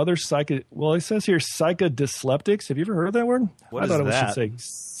grouped with other it says here psychodyspeptics. Have you ever heard of that word? What I thought is it that? should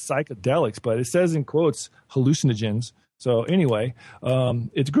say psychedelics, but it says in quotes hallucinogens. So anyway,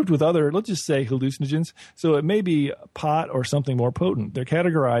 it's grouped with other, let's just say hallucinogens. So it may be pot or something more potent. They're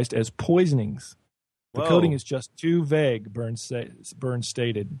categorized as poisonings. The coding is just too vague, Burns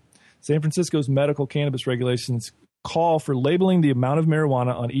stated. San Francisco's medical cannabis regulations call for labeling the amount of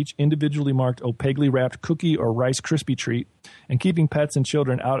marijuana on each individually marked opaquely wrapped cookie or Rice Krispie treat and keeping pets and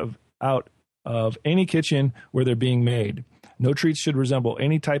children out of any kitchen where they're being made. No treats should resemble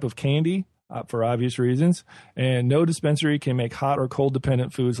any type of candy for obvious reasons, and no dispensary can make hot or cold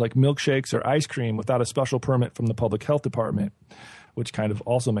dependent foods like milkshakes or ice cream without a special permit from the public health department, which kind of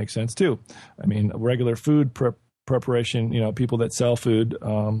also makes sense too. I mean, regular food preparation, people that sell food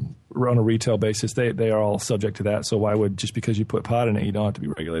on a retail basis, they are all subject to that. So why would, just because you put pot in it, you don't have to be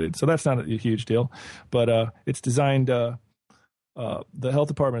regulated? So that's not a huge deal. But it's designed, the health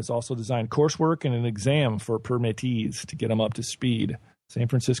department has also designed coursework and an exam for permittees to get them up to speed. San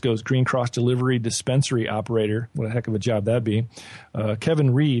Francisco's Green Cross Delivery dispensary operator, what a heck of a job that'd be,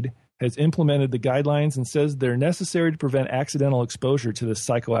 Kevin Reed, has implemented the guidelines and says they're necessary to prevent accidental exposure to this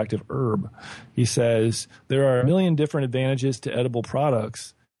psychoactive herb. He says there are a million different advantages to edible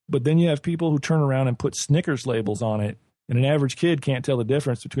products, but then you have people who turn around and put Snickers labels on it, and an average kid can't tell the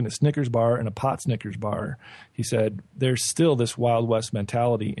difference between a Snickers bar and a pot Snickers bar. He said there's still this Wild West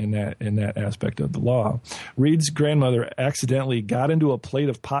mentality in that aspect of the law. Reed's grandmother accidentally got into a plate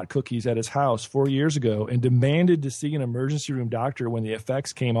of pot cookies at his house 4 years ago and demanded to see an emergency room doctor when the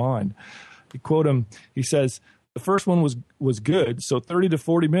effects came on. To quote him, he says, the first one was good, so 30 to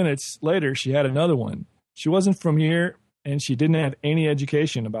 40 minutes later, she had another one. She wasn't from here, and she didn't have any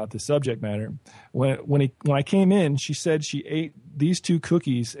education about the subject matter. When I came in, she said she ate these 2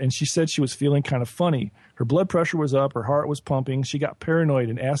 cookies, and she said she was feeling kind of funny. Her blood pressure was up, her heart was pumping. She got paranoid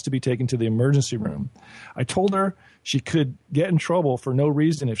and asked to be taken to the emergency room. I told her she could get in trouble for no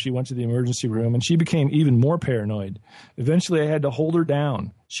reason if she went to the emergency room, and she became even more paranoid. Eventually, I had to hold her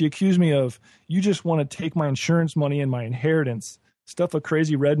down. She accused me of, you just want to take my insurance money and my inheritance, stuff a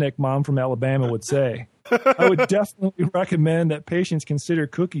crazy redneck mom from Alabama would say. I would definitely recommend that patients consider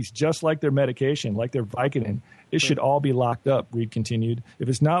cookies just like their medication, like their Vicodin. It should all be locked up, Reed continued. If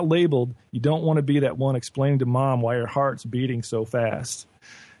it's not labeled, you don't want to be that one explaining to mom why her heart's beating so fast.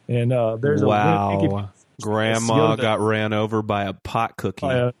 And there's wow. Grandma got ran over by a pot cookie.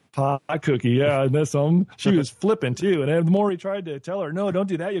 By a pot cookie, yeah. And that's she was flipping too. And the more he tried to tell her, no, don't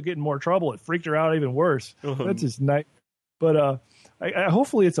do that, you'll get in more trouble. It freaked her out even worse. That's just nice. But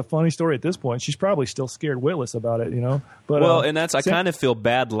hopefully it's a funny story at this point. She's probably still scared witless about it, But and that's I kind of feel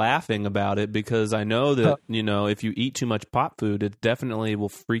bad laughing about it because I know that if you eat too much pot food, it definitely will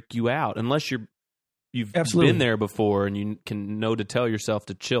freak you out unless you've been there before and you can know to tell yourself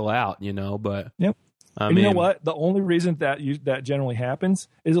to chill out, But yep. I mean, you know what? The only reason that generally happens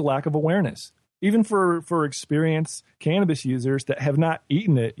is a lack of awareness. Even for experienced cannabis users that have not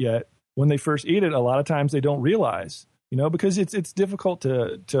eaten it yet, when they first eat it, a lot of times they don't realize. Because it's difficult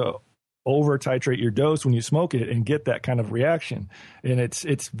to over titrate your dose when you smoke it and get that kind of reaction, and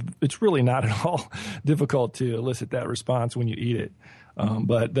it's really not at all difficult to elicit that response when you eat it.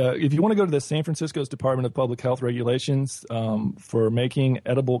 But if you want to go to the San Francisco's Department of Public Health regulations for making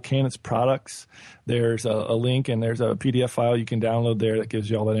edible cannabis products, there's a link and there's a PDF file you can download there that gives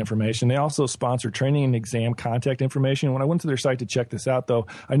you all that information. They also sponsor training and exam contact information. When I went to their site to check this out, though,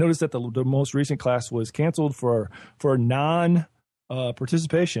 I noticed that the most recent class was canceled for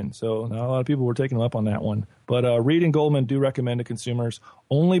participation. So not a lot of people were taking them up on that one. But Reed and Goldman do recommend to consumers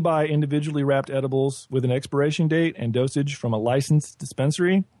only buy individually wrapped edibles with an expiration date and dosage from a licensed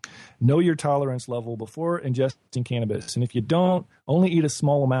dispensary. Know your tolerance level before ingesting cannabis. And if you don't, only eat a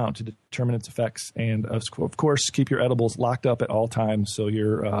small amount to determine its effects. And of course, keep your edibles locked up at all times so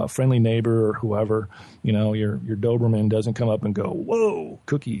your friendly neighbor or whoever, your Doberman doesn't come up and go, whoa,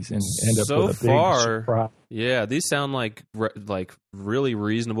 cookies, and end up with a big surprise. Yeah, these sound like really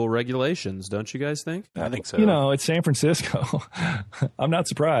reasonable regulations, don't you guys think? I think so. It's San Francisco. I'm not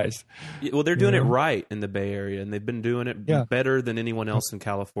surprised. Well, they're doing it right in the Bay Area, and they've been doing it better than anyone else in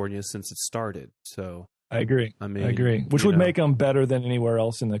California since it started. So I agree. I agree. Which would make them better than anywhere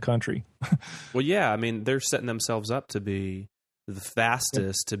else in the country. Well, yeah. I mean, they're setting themselves up to be the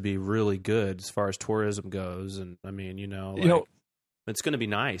fastest to be really good as far as tourism goes. And I mean, it's going to be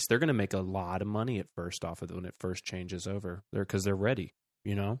nice. They're going to make a lot of money at first off of it when it first changes over there because they're ready.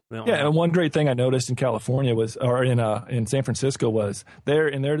 And one great thing I noticed in California in San Francisco was there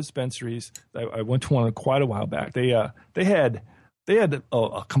in their dispensaries. I went to one quite a while back. They had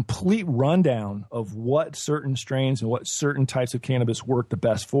a complete rundown of what certain strains and what certain types of cannabis work the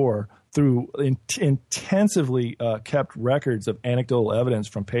best for through intensively kept records of anecdotal evidence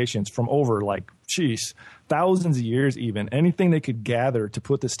from patients from over thousands of years even. Anything they could gather to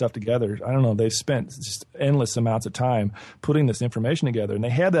put this stuff together. I don't know. They've spent just endless amounts of time putting this information together, and they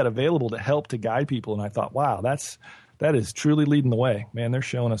had that available to help to guide people. And I thought, wow, that is truly leading the way. Man, they're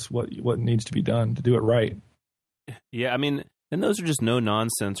showing us what needs to be done to do it right. Yeah, I mean, and those are just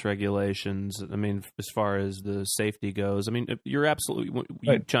no-nonsense regulations. I mean, as far as the safety goes, I mean, you're absolutely –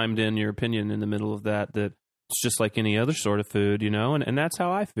 you chimed in your opinion in the middle of that it's just like any other sort of food, and that's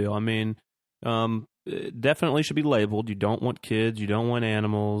how I feel. I mean, it definitely should be labeled. You don't want kids. You don't want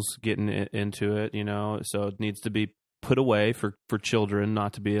animals getting into it, so it needs to be put away for children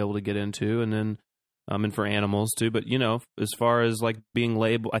not to be able to get into, and then and for animals too. But, as far as like being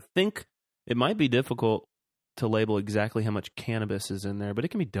labeled, I think it might be difficult to label exactly how much cannabis is in there, but it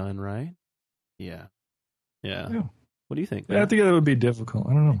can be done, right? Yeah. What do you think? Yeah, I think it would be difficult.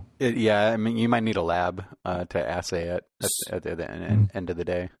 I don't know. I mean, you might need a lab to assay it at the end of the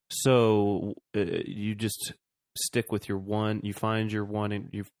day. So you just stick with your one. You find your one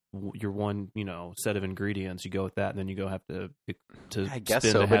set of ingredients. You go with that, and then you go have to I guess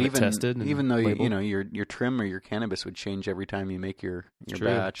spin so. to But have it tested. even though your trim or your cannabis would change every time you make your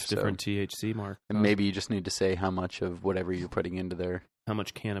batch, it's different THC mark. And maybe you just need to say how much of whatever you're putting into there. How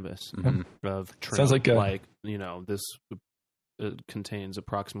much cannabis of trim? Sounds like this contains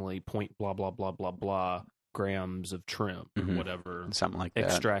approximately point blah blah blah blah blah grams of trim or whatever, something like that,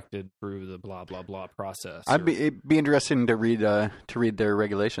 extracted through the blah blah blah process. It'd be interesting to read their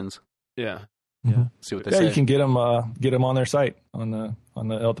regulations. Yeah. Mm-hmm. See what they say. You can get them on their site, on the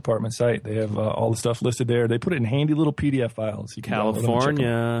health department site. They have all the stuff listed there. They put it in handy little PDF files. You can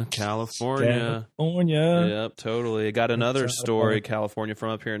California. Yep, totally. I got another story, California,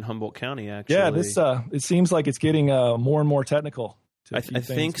 from up here in Humboldt County, actually. Yeah, this it seems like it's getting more and more technical. I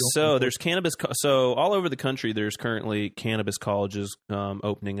think so. There's cannabis. So all over the country, there's currently cannabis colleges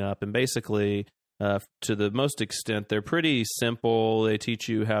opening up, and basically, to the most extent, they're pretty simple. They teach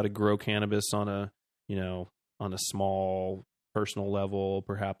you how to grow cannabis on a small personal level,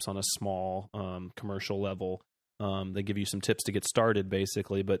 perhaps on a small commercial level. They give you some tips to get started,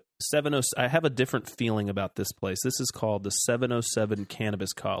 basically. But I have a different feeling about this place. This is called the 707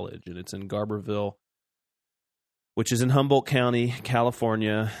 Cannabis College, and it's in Garberville, which is in Humboldt County,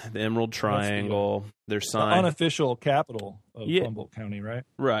 California, the Emerald Triangle. Their sign, the unofficial capital of Humboldt County, right?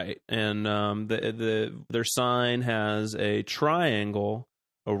 Right, and their sign has a triangle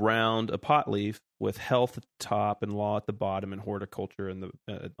around a pot leaf with health at the top and law at the bottom and horticulture on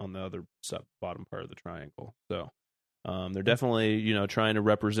the other bottom part of the triangle. So they're definitely trying to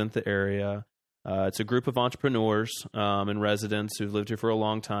represent the area. It's a group of entrepreneurs and residents who've lived here for a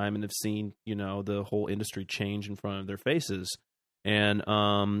long time and have seen, the whole industry change in front of their faces. And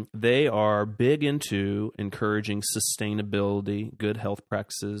they are big into encouraging sustainability, good health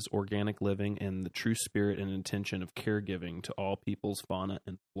practices, organic living, and the true spirit and intention of caregiving to all people's fauna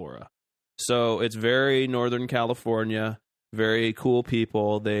and flora. So it's very Northern California. Very cool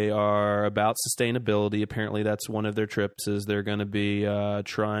people. They are about sustainability. Apparently, that's one of their trips. Is they're going to be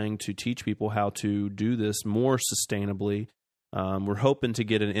trying to teach people how to do this more sustainably. We're hoping to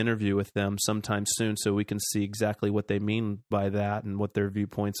get an interview with them sometime soon, so we can see exactly what they mean by that and what their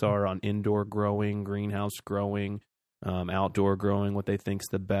viewpoints are on indoor growing, greenhouse growing, outdoor growing. What they think's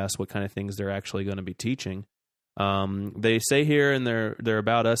the best. What kind of things they're actually going to be teaching. They say here in their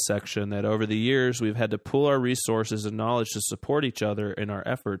About Us section that over the years we've had to pool our resources and knowledge to support each other in our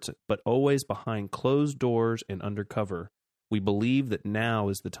efforts, but always behind closed doors and undercover. We believe that now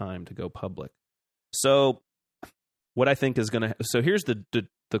is the time to go public. So what I think is going to... So here's the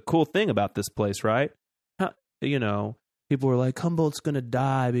cool thing about this place, right? People are like, Humboldt's going to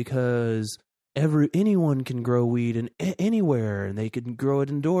die because... anyone can grow weed in anywhere, and they can grow it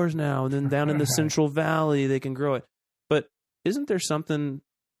indoors now, and then down in the Central Valley they can grow it. But isn't there something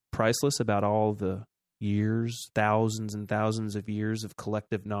priceless about all the years, thousands and thousands of years of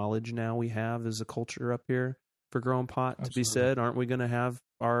collective knowledge now we have as a culture up here for growing pot? Absolutely. To be said, aren't we going to have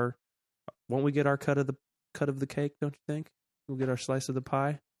won't we get our cut of the cake? Don't you think we'll get our slice of the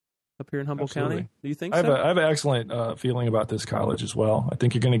pie up here in Humboldt Absolutely. County? Do you think I so? have an excellent feeling about this college as well. I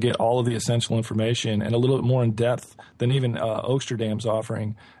think you're going to get all of the essential information and a little bit more in depth than even Oaksterdam's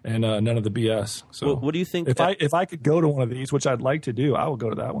offering, and none of the BS. So, what do you think? If I could go to one of these, which I'd like to do, I would go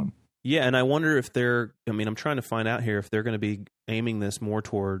to that one. Yeah, and I wonder if I'm trying to find out here if they're going to be aiming this more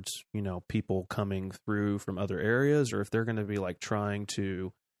towards, people coming through from other areas, or if they're going to be like trying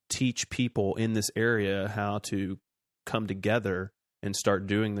to teach people in this area how to come together and start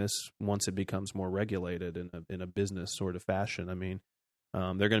doing this once it becomes more regulated in a business sort of fashion. I mean,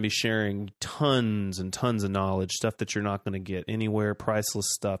 they're going to be sharing tons and tons of knowledge, stuff that you're not going to get anywhere,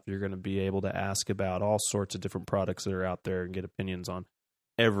 priceless stuff. You're going to be able to ask about all sorts of different products that are out there and get opinions on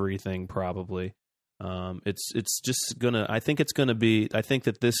everything probably. It's just gonna, I think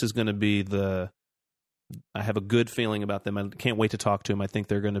that this is going to be I have a good feeling about them. I can't wait to talk to them. I think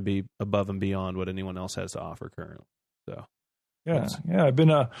they're going to be above and beyond what anyone else has to offer currently. So yeah. I've been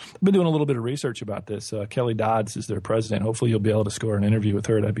doing a little bit of research about this. Kelly Dodds is their president. Hopefully, you'll be able to score an interview with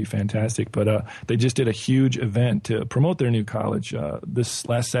her. That'd be fantastic. But they just did a huge event to promote their new college this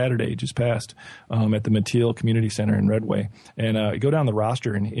last Saturday, just passed, at the Mateel Community Center in Redway. And go down the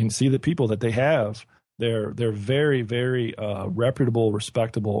roster and see the people that they have. They're very, very reputable,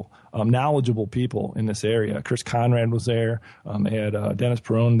 respectable, knowledgeable people in this area. Chris Conrad was there. They had Dennis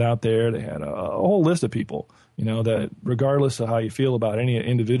Perone out there. They had a whole list of people, that regardless of how you feel about any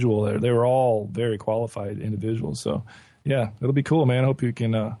individual there, they were all very qualified individuals. So, yeah, it'll be cool, man. I hope you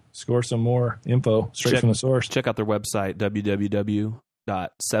can score some more info straight from the source. Check out their website,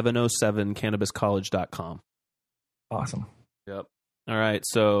 www.707cannabiscollege.com. Awesome. Yep. All right,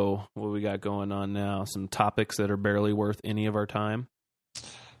 so what we got going on now? Some topics that are barely worth any of our time.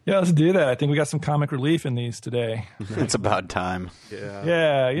 Yeah, let's do that. I think we got some comic relief in these today. It's about time.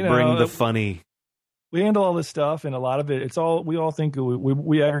 Yeah. Bring the funny. We handle all this stuff, and a lot of it, we all think,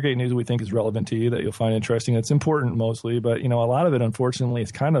 we aggregate news we think is relevant to you, that you'll find interesting. It's important mostly, but, a lot of it, unfortunately,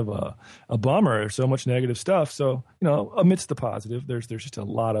 is kind of a bummer. There's so much negative stuff. So, amidst the positive, there's just a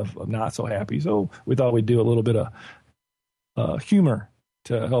lot of not so happy. So we thought we'd do a little bit of humor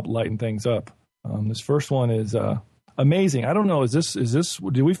to help lighten things up. This first one is amazing. I don't know. Is this?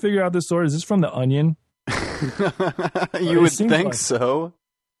 Did we figure out this story? Is this from The Onion? You would think so.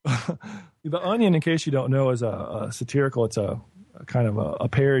 The Onion, in case you don't know, is a satirical. It's a kind of a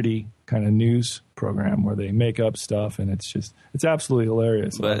parody kind of news program where they make up stuff, and it's absolutely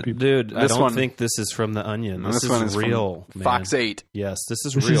hilarious. But dude, I don't think this is from The Onion. This is real. From Fox 8. Yes, this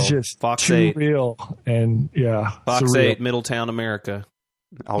is this real. Is just Fox too 8, real, and yeah, Fox surreal. 8, Middletown, America.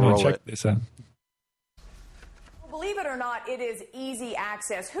 I'll roll check it. this out. Believe it or not, it is easy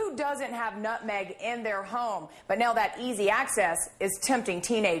access. Who doesn't have nutmeg in their home? But now that easy access is tempting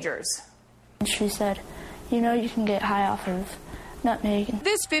teenagers. She said, you can get high off of nutmeg.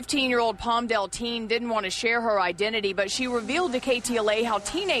 This 15-year-old Palmdale teen didn't want to share her identity, but she revealed to KTLA how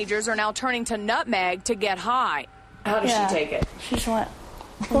teenagers are now turning to nutmeg to get high. How does she take it? She just went,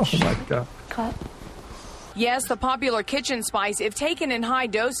 Oh my God. cut. Yes, the popular kitchen spice, if taken in high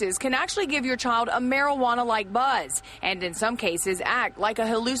doses, can actually give your child a marijuana-like buzz, and in some cases act like a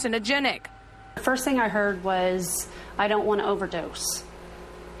hallucinogenic. The first thing I heard was, I don't want to overdose.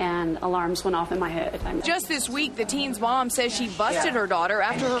 And alarms went off in my head. Just this week, the teen's mom says she busted her daughter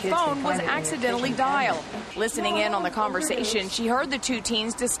after her phone was accidentally dialed. Listening in on the conversation, she heard the two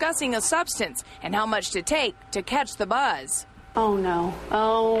teens discussing a substance and how much to take to catch the buzz. Oh no.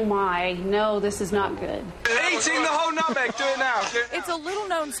 Oh my. No, this is not good. Eating the whole nutmeg. Do it now. It's a little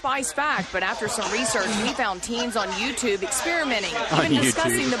known spice fact, but after some research, we found teens on YouTube experimenting, even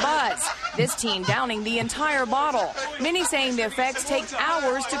discussing the buzz. This teen downing the entire bottle. Many saying the effects take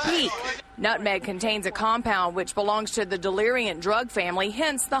hours to peak. Nutmeg contains a compound which belongs to the deliriant drug family,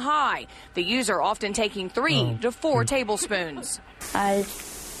 hence the high. The user often taking 3 to 4 tablespoons. I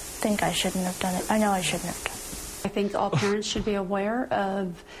think I shouldn't have done it. I know I shouldn't have done it. I think all parents should be aware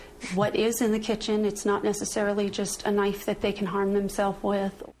of what is in the kitchen. It's not necessarily just a knife that they can harm themselves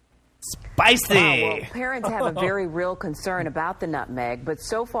with. Spicy! Wow, well, parents have a very real concern about the nutmeg, but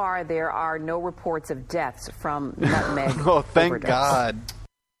so far there are no reports of deaths from nutmeg. Oh, thank overdose. God.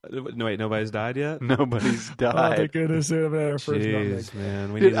 No, wait, nobody's died yet? Nobody's Oh, died. thank goodness. Our first nutmeg. Jeez,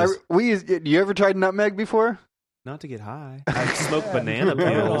 man. You ever tried nutmeg before? Not to get high. I smoked banana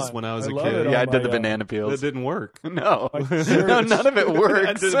peels when I was a kid. Yeah, I did the banana peels. That didn't work. No. No, none of it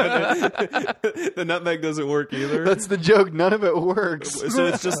works. The nutmeg doesn't work either. That's the joke. None of it works. So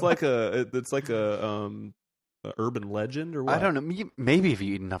it's just like a urban legend or what? I don't know. Maybe if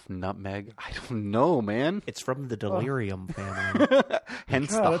you eat enough nutmeg. I don't know, man. It's from the delirium family.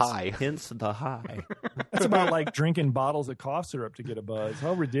 Hence the high. Hence the high. That's about like drinking bottles of cough syrup to get a buzz.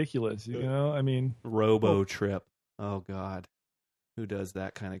 How ridiculous, you know? I mean, Robo trip. Oh God, who does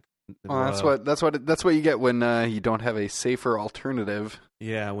that kind of? Well, that's what you get when you don't have a safer alternative.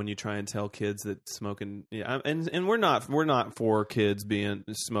 Yeah, when you try and tell kids that smoking, and we're not for kids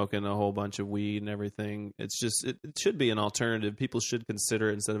smoking a whole bunch of weed and everything. It's just it should be an alternative. People should consider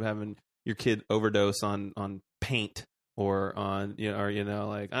it instead of having your kid overdose on paint or on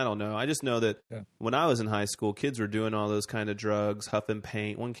like I don't know. I just know that when I was in high school, kids were doing all those kind of drugs, huffing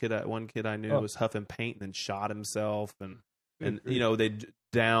paint. One kid I knew was huffing paint and then shot himself, and they'd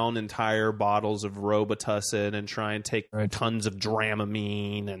down entire bottles of Robitussin and try and take tons of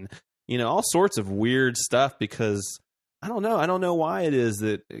Dramamine and all sorts of weird stuff because I don't know why it is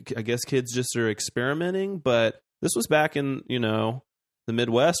that I guess kids just are experimenting, but this was back in the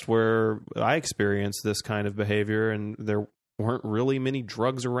Midwest where I experienced this kind of behavior, and there weren't really many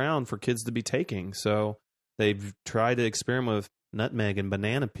drugs around for kids to be taking, so they've tried to experiment with nutmeg and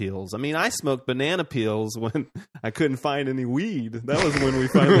banana peels. I mean, I smoked banana peels when I couldn't find any weed. That was when we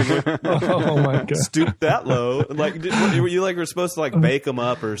finally stooped that low. Like, were supposed to bake them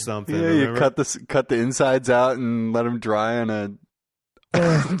up or something. Yeah, remember? You cut the insides out and let them dry on a.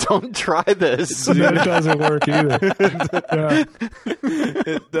 Don't try this. It doesn't work either.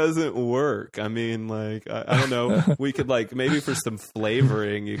 It doesn't work. I mean, I don't know. We could maybe for some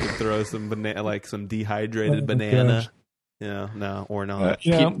flavoring, you could throw some banana, some dehydrated banana. Yeah, no, or not.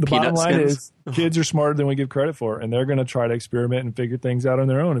 The bottom line is kids are smarter than we give credit for, and they're going to try to experiment and figure things out on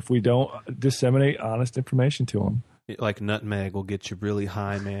their own if we don't disseminate honest information to them. Like nutmeg will get you really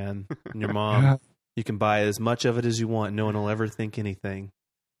high, man. And your mom, you can buy as much of it as you want. No one will ever think anything.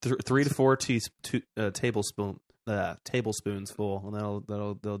 3 to 4 tablespoons full, and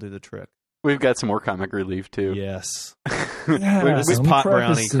that'll do the trick. We've got some more comic relief too. Yes. This is pot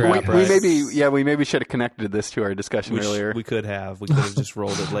brownie crap, right? We maybe should have connected this to our discussion earlier. We could have. We could have just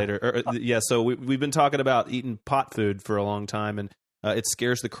rolled it later. So we've been talking about eating pot food for a long time, and it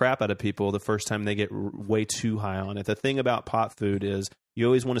scares the crap out of people the first time they get way too high on it. The thing about pot food is you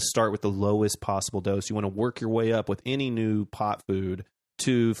always want to start with the lowest possible dose. You want to work your way up with any new pot food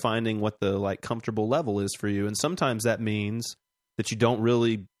to finding what the comfortable level is for you. And sometimes that means that you don't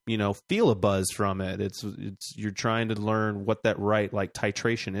really feel a buzz from it. It's you're trying to learn what that right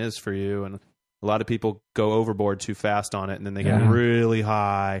titration is for you, and a lot of people go overboard too fast on it, and then they get really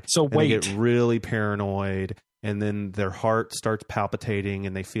high. So they get really paranoid, and then their heart starts palpitating,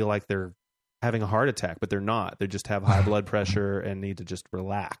 and they feel like they're having a heart attack, but they're not. They just have high blood pressure and need to just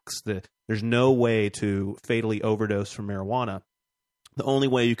relax. There's no way to fatally overdose from marijuana. The only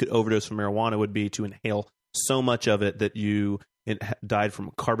way you could overdose from marijuana would be to inhale so much of it that you died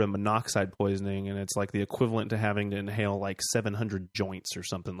from carbon monoxide poisoning, and it's like the equivalent to having to inhale 700 joints or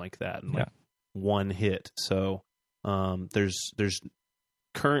something like that in one hit. So there's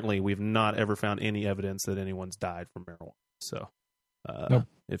currently we've not ever found any evidence that anyone's died from marijuana. So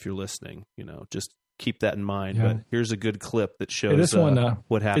if you're listening, just keep that in mind. But here's a good clip that shows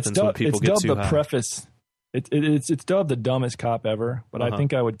what happens when people get too high. Preface. It's dubbed the dumbest cop ever, but I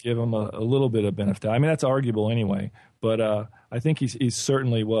think I would give him a little bit of benefit. I mean, that's arguable anyway, but I think he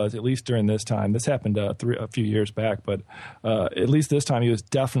certainly was, at least during this time. This happened a few years back, but at least this time he was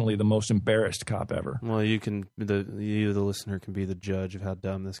definitely the most embarrassed cop ever. Well, the listener, can be the judge of how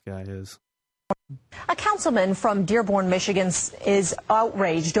dumb this guy is. A councilman from Dearborn, Michigan is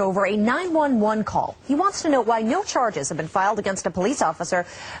outraged over a 911 call. He wants to know why no charges have been filed against a police officer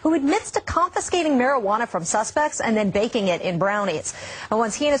who admits to confiscating marijuana from suspects and then baking it in brownies. And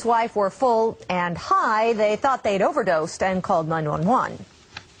once he and his wife were full and high, they thought they'd overdosed and called 911.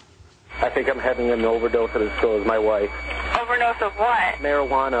 I think I'm having an overdose at the store with my wife. Overdose of what?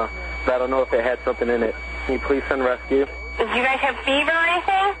 Marijuana. I don't know if it had something in it. Can you please send rescue? Did you guys have fever or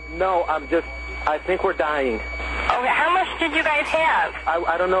anything? No, I think we're dying. Okay, how much did you guys have?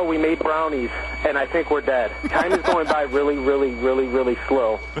 I don't know. We made brownies, and I think we're dead. Time is going by really, really, really, really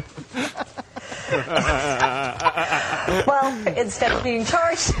slow. Well, instead of being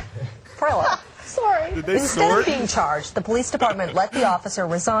charged, sorry. Instead of being charged, the police department let the officer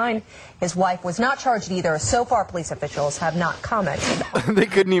resign. His wife was not charged either. So far, police officials have not commented. They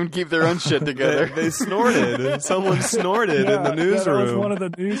couldn't even keep their own shit together. They snorted. Someone snorted in the newsroom. That was one of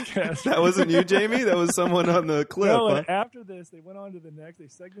the newscasts. That wasn't you, Jamie? That was someone on the clip. No, and after this, they went on to the next. They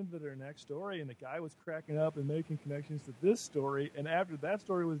segmented their next story, and the guy was cracking up and making connections to this story. And after that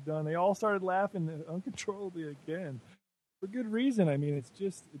story was done, they all started laughing uncontrollably again. For good reason. I mean, it's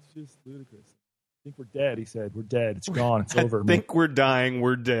just ludicrous. I think we're dead, he said. We're dead. It's gone. It's over. I think we're dying.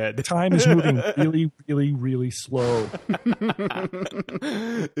 We're dead. Time is moving really, really, really slow.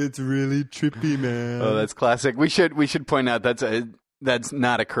 It's really trippy, man. Oh, that's classic. We should point out that's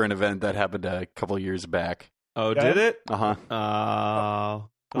not a current event. That happened a couple years back. Oh, did it? Uh-huh.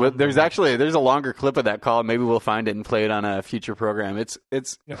 Well, there's a longer clip of that call. Maybe we'll find it and play it on a future program. It's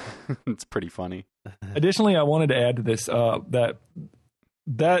it's pretty funny. Additionally, I wanted to add to this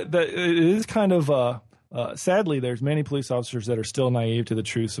that it is kind of sadly, there's many police officers that are still naive to the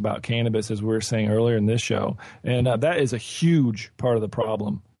truths about cannabis, as we were saying earlier in this show, and that is a huge part of the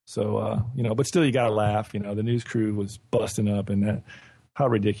problem. So but still, you got to laugh. The news crew was busting up, and that how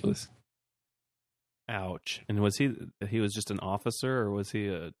ridiculous. Ouch! And was he was just an officer, or was he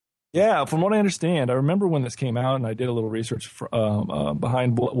a? Yeah, from what I understand, I remember when this came out, and I did a little research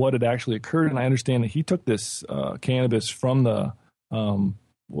behind what had actually occurred, and I understand that he took this cannabis from the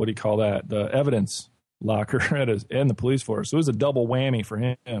what do you call that? The evidence locker in the police force. So it was a double whammy for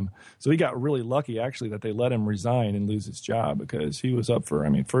him. So he got really lucky, actually, that they let him resign and lose his job because he was up for,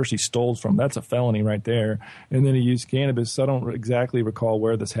 first he stole that's a felony right there. And then he used cannabis. So I don't exactly recall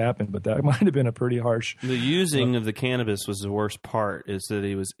where this happened, but that might have been a pretty harsh. The using of the cannabis was the worst part, is that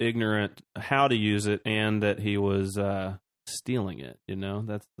he was ignorant how to use it and that he was stealing it.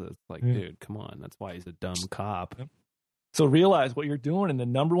 That's dude, come on. That's why he's a dumb cop. Yep. So realize what you're doing, and the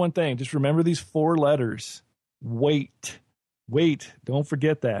number one thing, just remember these 4 letters. Wait. Don't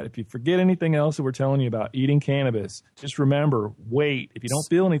forget that. If you forget anything else that we're telling you about eating cannabis, just remember, wait. If you don't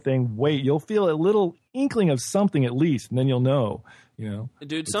feel anything, wait. You'll feel a little inkling of something at least, and then you'll know.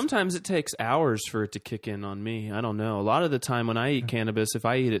 Dude, sometimes it takes hours for it to kick in on me. I don't know. A lot of the time when I eat cannabis, if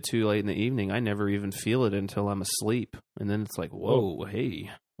I eat it too late in the evening, I never even feel it until I'm asleep. And then it's like, whoa,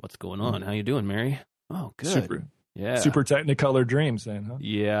 hey, what's going on? How you doing, Mary? Oh, good. Super. Yeah. Super Technicolor dreams then, huh?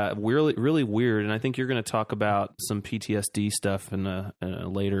 Yeah, really, really weird. And I think you're going to talk about some PTSD stuff in a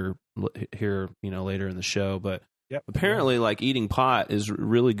later here, later in the show. But apparently, eating pot is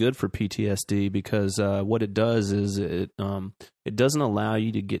really good for PTSD because what it does is it doesn't allow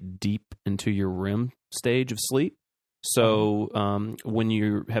you to get deep into your REM stage of sleep. So when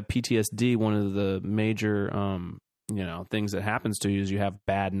you have PTSD, one of the major things that happens to you is you have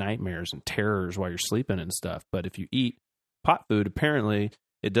bad nightmares and terrors while you're sleeping and stuff. But if you eat pot food, apparently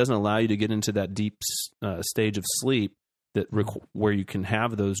it doesn't allow you to get into that deep stage of sleep where you can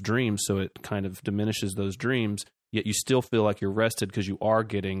have those dreams. So it kind of diminishes those dreams, yet you still feel like you're rested because you are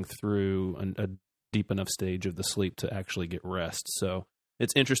getting through a deep enough stage of the sleep to actually get rest. So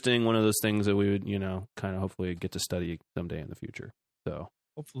it's interesting. One of those things that we would, kind of hopefully get to study someday in the future. So.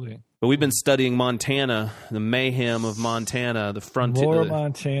 Hopefully. But we've been studying Montana, the mayhem of Montana, the frontier. More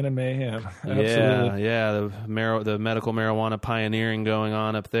Montana mayhem. Absolutely. Yeah. The medical marijuana pioneering going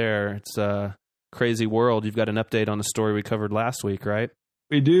on up there. It's a crazy world. You've got an update on the story we covered last week, right?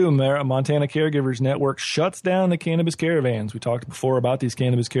 We do. Montana Caregivers Network shuts down the cannabis caravans. We talked before about these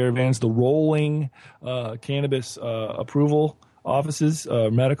cannabis caravans, the rolling cannabis approval offices,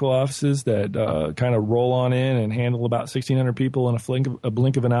 medical offices that kind of roll on in and handle about 1,600 people in a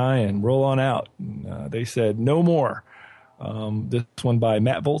blink of an eye and roll on out. They said no more. This one by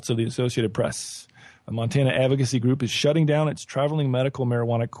Matt Volz of the Associated Press. A Montana advocacy group is shutting down its traveling medical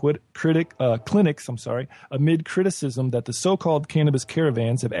marijuana clinics amid criticism that the so-called cannabis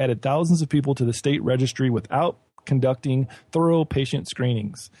caravans have added thousands of people to the state registry without conducting thorough patient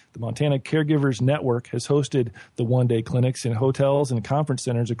screenings. The Montana Caregivers Network has hosted the one-day clinics in hotels and conference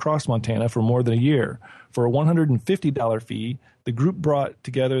centers across Montana for more than a year. For a $150 fee, the group brought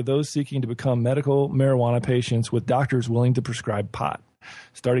together those seeking to become medical marijuana patients with doctors willing to prescribe pot.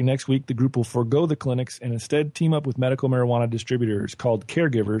 Starting next week, the group will forego the clinics and instead team up with medical marijuana distributors called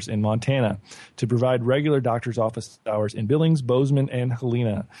Caregivers in Montana to provide regular doctor's office hours in Billings, Bozeman, and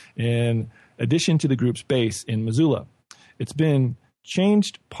Helena, in addition to the group's base in Missoula. It's been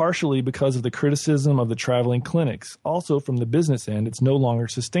changed partially because of the criticism of the traveling clinics. Also, from the business end, it's no longer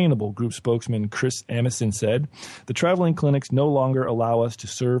sustainable, group spokesman Chris Amison said. The traveling clinics no longer allow us to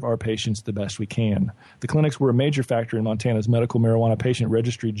serve our patients the best we can. The clinics were a major factor in Montana's medical marijuana patient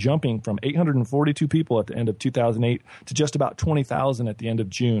registry, jumping from 842 people at the end of 2008 to just about 20,000 at the end of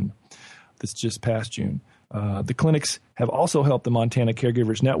June. This just past June. The clinics have also helped the Montana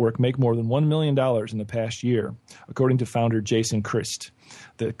Caregivers Network make more than $1 million in the past year, according to founder Jason Christ.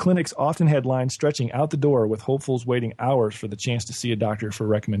 The clinics often had lines stretching out the door with hopefuls waiting hours for the chance to see a doctor for a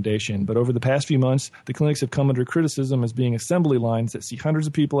recommendation. But over the past few months, the clinics have come under criticism as being assembly lines that see hundreds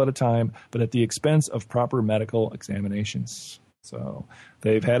of people at a time, but at the expense of proper medical examinations. So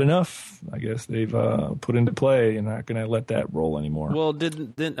they've had enough. I guess they've put into play and not going to let that roll anymore. Well,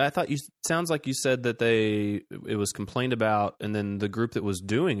 didn't I thought sounds like you said that it was complained about, and then the group that was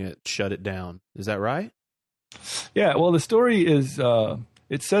doing it shut it down. Is that right? Yeah. Well, the story is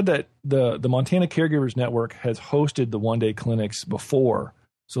it said that the Montana Caregivers Network has hosted the one-day clinics before.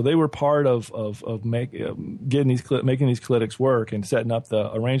 So they were part of making these clinics work and setting up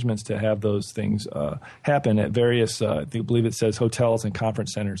the arrangements to have those things happen at various, I believe it says hotels and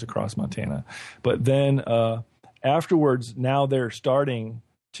conference centers across Montana. But then afterwards, now they're starting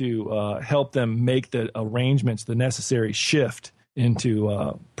to help them make the arrangements, the necessary shift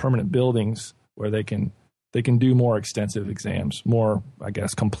into permanent buildings where they can do more extensive exams, more, I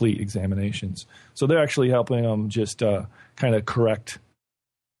guess, complete examinations. So they're actually helping them just kind of correct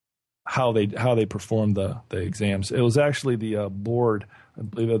how they perform the exams. It was actually the board, I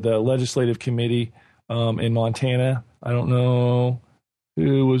believe, the legislative committee in Montana. I don't know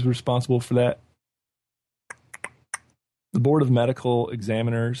who was responsible for that. The Board of Medical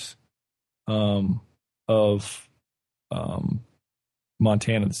Examiners of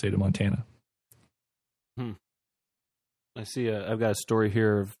Montana, the state of Montana. I see. I've got a story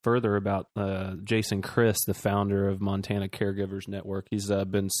here further about Jason Christ, the founder of Montana Caregivers Network. He's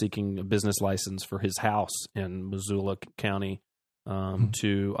been seeking a business license for his house in Missoula County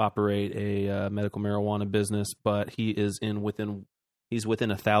to operate a medical marijuana business, but he is he's within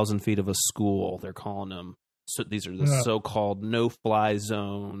 1,000 feet of a school. They're calling them. So these are the so-called no-fly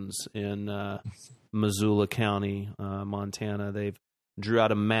zones in Missoula County, Montana. They've drew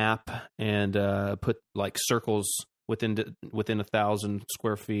out a map and put like circles within 1,000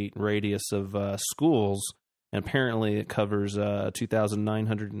 square feet radius of schools, and apparently it covers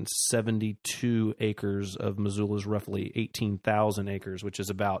 2,972 acres of Missoula's roughly 18,000 acres, which is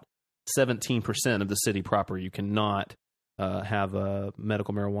about 17% of the city proper. You cannot have a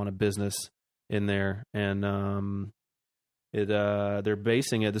medical marijuana business in there, and they're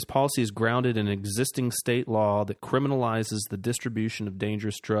basing it. This policy is grounded in existing state law that criminalizes the distribution of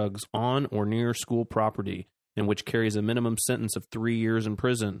dangerous drugs on or near school property, and which carries a minimum sentence of 3 years in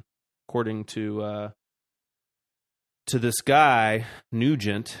prison, according to this guy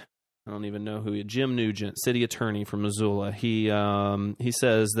Nugent. I don't even know who Jim Nugent, city attorney from Missoula. He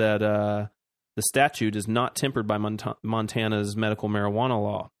says that the statute is not tempered by Montana's medical marijuana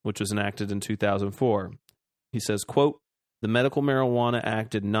law, which was enacted in 2004. He says, quote, "The Medical Marijuana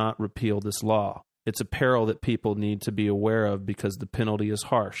Act did not repeal this law. It's a peril that people need to be aware of because the penalty is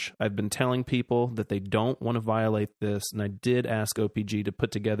harsh. I've been telling people that they don't want to violate this, and I did ask OPG to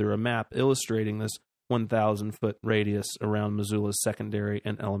put together a map illustrating this 1,000-foot radius around Missoula's secondary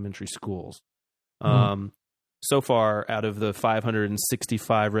and elementary schools." So far, out of the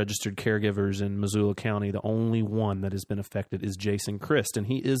 565 registered caregivers in Missoula County, the only one that has been affected is Jason Christ, and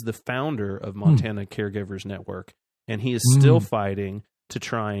he is the founder of Montana Caregivers Network, and he is still fighting to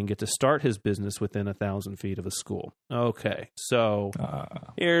try and get to start his business within 1,000 feet of a school. Okay, so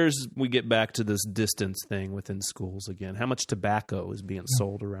we get back to this distance thing within schools again. How much tobacco is being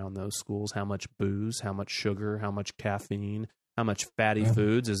sold around those schools? How much booze? How much sugar? How much caffeine? How much fatty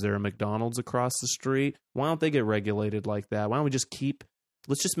foods? Is there a McDonald's across the street? Why don't they get regulated like that? Why don't we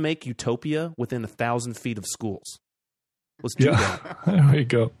let's just make utopia within 1,000 feet of schools. Let's do that. There you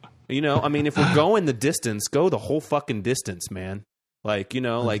go. You know, I mean, if we're going the distance, go the whole fucking distance, man. Like, you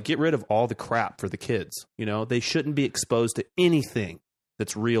know, like get rid of all the crap for the kids. You know, they shouldn't be exposed to anything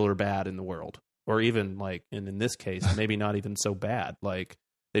that's real or bad in the world. Or even like, and in this case, maybe not even so bad. Like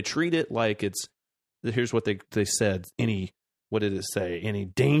they treat it like here's what they said. What did it say? Any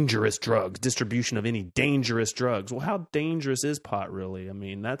dangerous drugs, distribution of any dangerous drugs. Well, how dangerous is pot really? I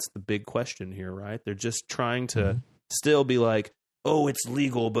mean, that's the big question here, right? They're just trying to still be like, oh, it's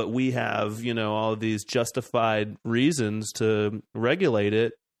legal, but we have, you know, all of these justified reasons to regulate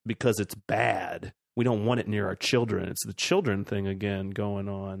it because it's bad. We don't want it near our children. It's the children thing again going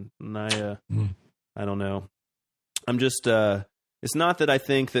on. And I don't know. I'm just, it's not that I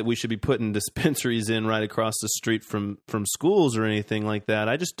think that we should be putting dispensaries in right across the street from schools or anything like that.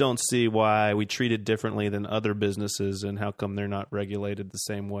 I just don't see why we treat it differently than other businesses and how come they're not regulated the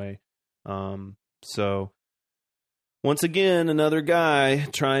same way. So once again, another guy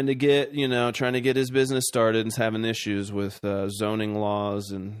trying to get his business started and is having issues with zoning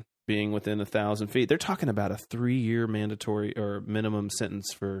laws and being within 1,000 feet. They're talking about a 3-year mandatory or minimum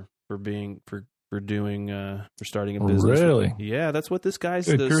sentence for starting a business. Really? Yeah, that's what this guy's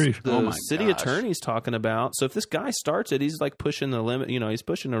the city attorney's talking about. So if this guy starts it, he's like pushing the limit. You know, he's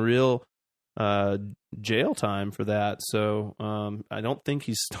pushing a real jail time for that. So I don't think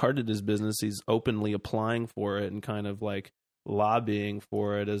he's started his business. He's openly applying for it and kind of like lobbying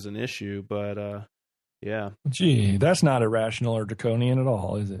for it as an issue, but yeah. Gee, that's not irrational or draconian at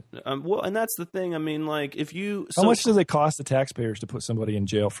all, is it? Well, and that's the thing. I mean, like, if you... How much does it cost the taxpayers to put somebody in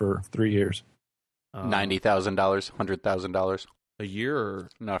jail for 3 years? $90,000, $100,000 a year, or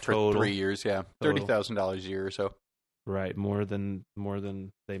not for total? 3 years. Yeah, $30,000 a year or so. Right, more than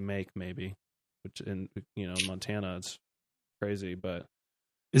they make, maybe. Which in Montana, it's crazy. But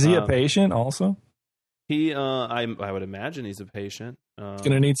is he a patient also? He, I would imagine he's a patient. He's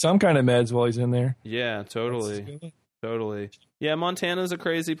gonna need some kind of meds while he's in there. Yeah, totally. Yeah, Montana's a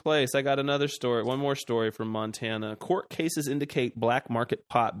crazy place. I got one more story from Montana. Court cases indicate black market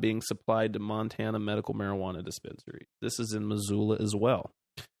pot being supplied to Montana medical marijuana dispensary. This is in Missoula as well.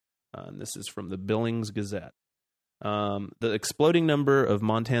 And this is from the Billings Gazette. The exploding number of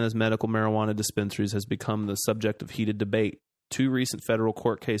Montana's medical marijuana dispensaries has become the subject of heated debate. 2 recent federal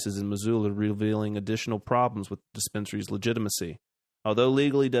court cases in Missoula revealing additional problems with the dispensary's legitimacy. Although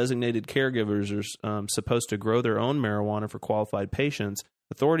legally designated caregivers are supposed to grow their own marijuana for qualified patients,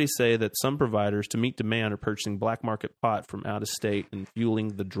 authorities say that some providers, to meet demand, are purchasing black market pot from out of state and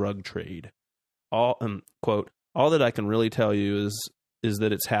fueling the drug trade. Quote, all that I can really tell you is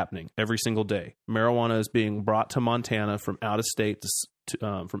that it's happening every single day. Marijuana is being brought to Montana from out of state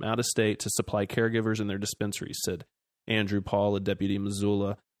to supply caregivers in their dispensaries, said Andrew Paul, a deputy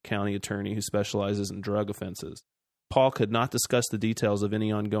Missoula county attorney who specializes in drug offenses. Paul could not discuss the details of any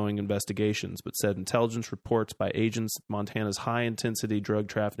ongoing investigations, but said intelligence reports by agents at Montana's high-intensity drug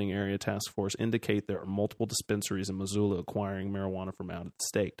trafficking area task force indicate there are multiple dispensaries in Missoula acquiring marijuana from out of the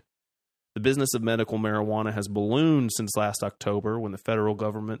state. The business of medical marijuana has ballooned since last October, when the federal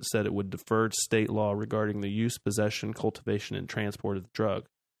government said it would defer to state law regarding the use, possession, cultivation, and transport of the drug.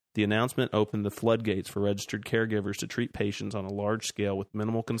 The announcement opened the floodgates for registered caregivers to treat patients on a large scale with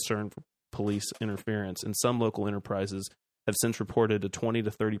minimal concern for police interference, and some local enterprises have since reported a 20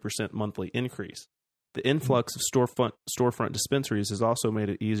 to 30% monthly increase. The influx of storefront dispensaries has also made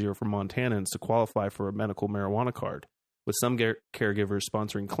it easier for Montanans to qualify for a medical marijuana card, with some caregivers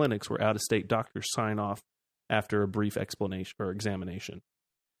sponsoring clinics where out-of-state doctors sign off after a brief explanation or examination.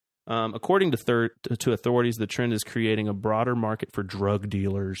 According to authorities, the trend is creating a broader market for drug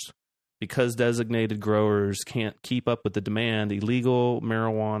dealers. Because designated growers can't keep up with the demand, illegal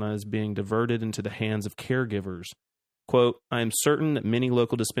marijuana is being diverted into the hands of caregivers. Quote, I am certain that many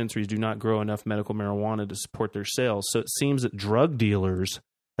local dispensaries do not grow enough medical marijuana to support their sales, so it seems that drug dealers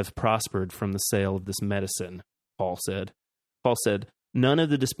have prospered from the sale of this medicine, Paul said. Paul said, none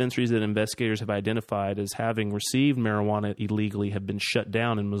of the dispensaries that investigators have identified as having received marijuana illegally have been shut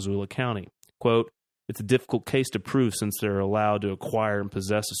down in Missoula County. Quote, it's a difficult case to prove since they're allowed to acquire and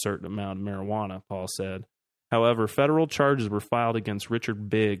possess a certain amount of marijuana, Paul said. However, federal charges were filed against Richard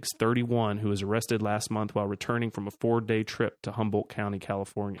Biggs, 31, who was arrested last month while returning from a 4-day trip to Humboldt County,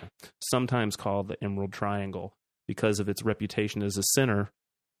 California, sometimes called the Emerald Triangle, because of its reputation as a center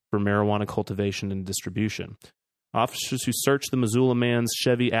for marijuana cultivation and distribution. Officers who searched the Missoula man's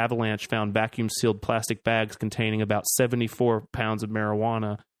Chevy Avalanche found vacuum-sealed plastic bags containing about 74 pounds of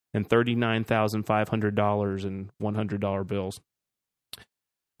marijuana and $39,500 in $100 bills.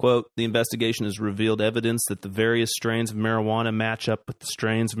 Quote, the investigation has revealed evidence that the various strains of marijuana match up with the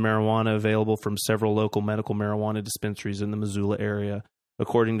strains of marijuana available from several local medical marijuana dispensaries in the Missoula area,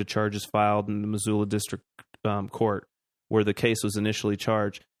 according to charges filed in the Missoula District Court, where the case was initially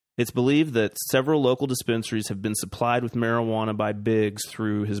charged. It's believed that several local dispensaries have been supplied with marijuana by Biggs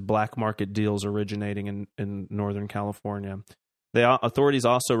through his black market deals originating in Northern California. The authorities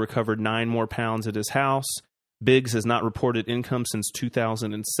also recovered 9 more pounds at his house. Biggs has not reported income since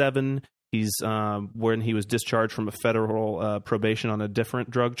 2007. He's when he was discharged from a federal probation on a different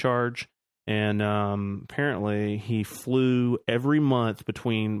drug charge. And apparently he flew every month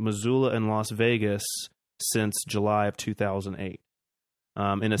between Missoula and Las Vegas since July of 2008.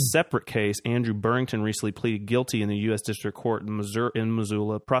 In a separate case, Andrew Burrington recently pleaded guilty in the U.S. District Court in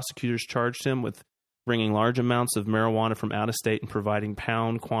Missoula. Prosecutors charged him with bringing large amounts of marijuana from out of state and providing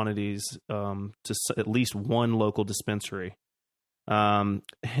pound quantities to at least one local dispensary. And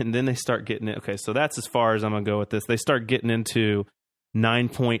then they start getting it. Okay, so that's as far as I'm going to go with this. They start getting into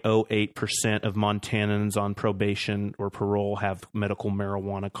 9.08% of Montanans on probation or parole have medical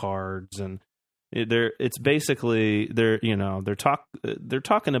marijuana cards, and it's basically they're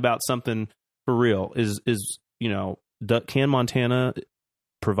talking about something for real. Can Montana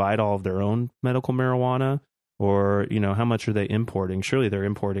provide all of their own medical marijuana, or how much are they importing? Surely they're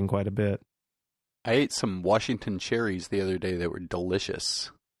importing quite a bit. I ate some Washington cherries the other day that were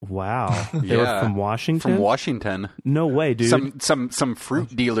delicious. Wow. They were from Washington? From Washington. No way, dude. Some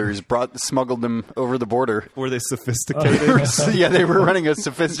fruit dealers smuggled them over the border. Were they sophisticated? Yeah, they were running a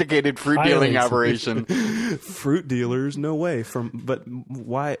sophisticated fruit dealing operation. Fruit dealers? No way. But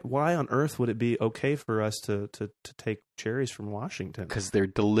why on earth would it be okay for us to take cherries from Washington? Because they're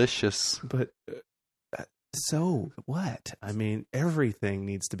delicious. But so what? I mean, everything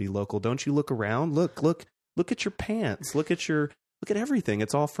needs to be local. Don't you look around? Look at your pants. Look at everything.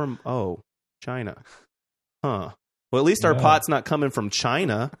 It's all from China. Huh. Well, at least our pot's not coming from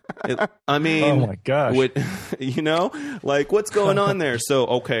China. I mean, oh my gosh. What's going on there? So,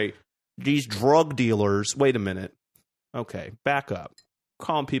 okay, these drug dealers, wait a minute. Okay, back up.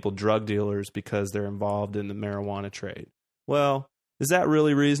 Calling people drug dealers because they're involved in the marijuana trade. Well, is that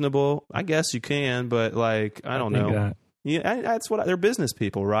really reasonable? I guess you can, but I don't know. Yeah, that's what they're business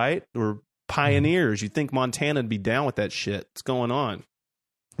people, right? Or pioneers. You'd think Montana'd be down with that shit. What's going on?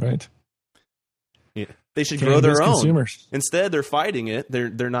 Right. Yeah. They should grow their own. Consumers. Instead, they're fighting it.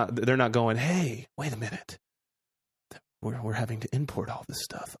 They're not going, hey, wait a minute. We're having to import all this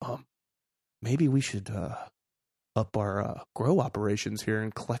stuff. Maybe we should up our grow operations here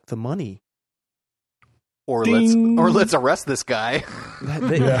and collect the money. Or let's arrest this guy.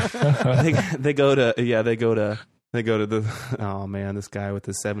 They go to the, oh man, this guy with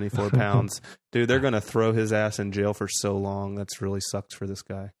the 74 pounds. Dude, they're going to throw his ass in jail for so long. That's really sucks for this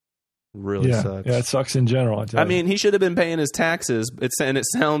guy. Really sucks. Yeah, it sucks in general. I mean, he should have been paying his taxes. It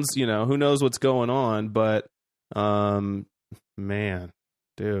sounds, who knows what's going on, but, man,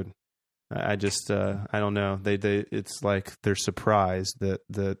 dude, I just, I don't know. It's like they're surprised that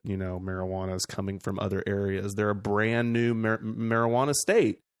marijuana is coming from other areas. They're a brand new marijuana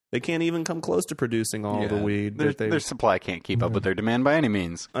state. They can't even come close to producing all the weed. Their supply can't keep up with their demand by any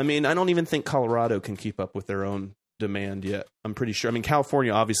means. I mean, I don't even think Colorado can keep up with their own demand yet. I'm pretty sure. I mean,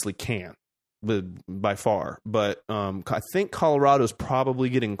 California obviously can, by far. But I think Colorado's probably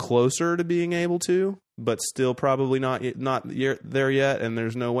getting closer to being able to, but still probably not there yet. And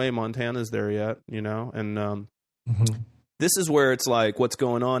there's no way Montana's there yet, And this is where it's like what's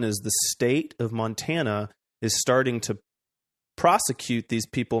going on is the state of Montana is starting to prosecute these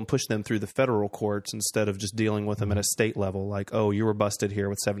people and push them through the federal courts instead of just dealing with them at a state level. Like, oh, you were busted here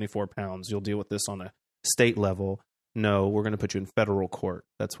with 74 pounds. You'll deal with this on a state level. No, we're going to put you in federal court.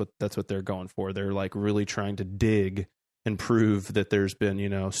 That's what they're going for. They're like really trying to dig and prove that there's been,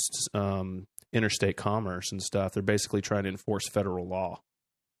 interstate commerce and stuff. They're basically trying to enforce federal law.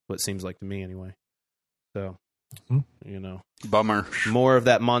 What it seems like to me anyway. So, bummer. More of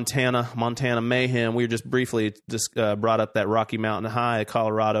that Montana mayhem. We just briefly brought up that Rocky Mountain High,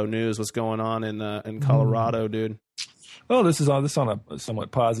 Colorado news. What's going on in Colorado, dude? Well, this is on a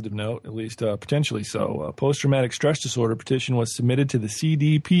somewhat positive note, at least potentially so. Post-traumatic stress disorder petition was submitted to the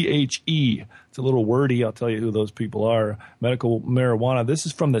CDPHE. It's a little wordy. I'll tell you who those people are. Medical marijuana. This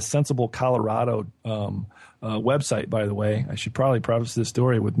is from the Sensible Colorado website, by the way. I should probably preface this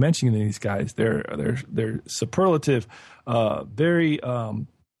story with mentioning these guys. They're superlative, very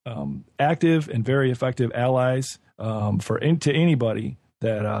active and very effective allies to anybody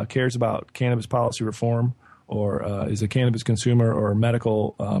that cares about cannabis policy reform or is a cannabis consumer or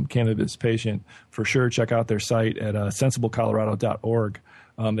medical cannabis patient. For sure, check out their site at sensiblecolorado.org.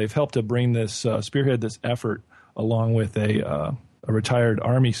 They've helped to bring this, spearhead this effort along with a retired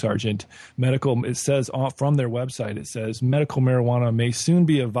Army sergeant. It says from their website, it says medical marijuana may soon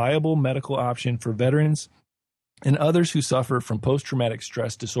be a viable medical option for veterans and others who suffer from post-traumatic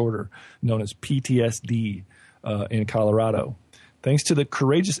stress disorder, known as PTSD, in Colorado. Thanks to the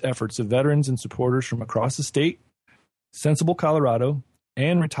courageous efforts of veterans and supporters from across the state, Sensible Colorado,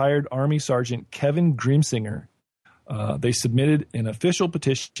 and retired Army Sergeant Kevin Grimsinger, they submitted an official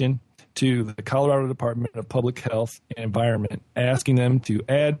petition to the Colorado Department of Public Health and Environment, asking them to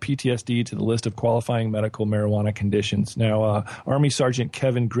add PTSD to the list of qualifying medical marijuana conditions. Now, Army Sergeant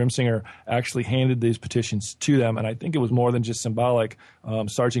Kevin Grimsinger actually handed these petitions to them, and I think it was more than just symbolic.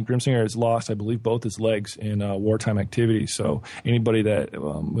 Sergeant Grimsinger has lost, I believe, both his legs in wartime activities. So anybody that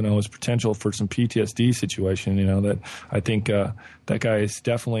is potential for some PTSD situation, that I think that guy is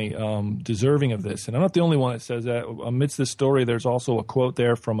definitely deserving of this. And I'm not the only one that says that. Amidst this story, there's also a quote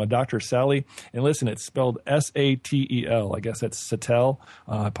there from a Dr. Sally. And listen, it's spelled Satel. I guess that's Satel.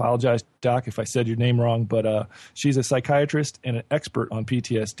 I apologize, Doc, if I said your name wrong, but she's a psychiatrist and an expert on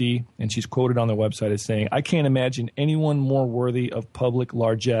PTSD, and she's quoted on their website as saying, "I can't imagine anyone more worthy of public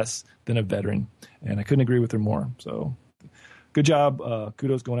largesse than a veteran." And I couldn't agree with her more. So good job.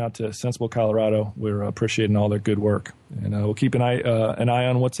 Kudos going out to Sensible Colorado. We're appreciating all their good work. And we'll keep an eye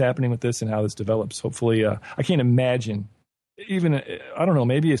on what's happening with this and how this develops. Hopefully, I can't imagine even, I don't know,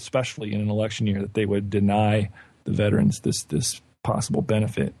 maybe especially in an election year, that they would deny the veterans this possible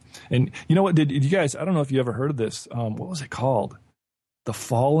benefit. And you know what? Did you guys? I don't know if you ever heard of this. What was it called? The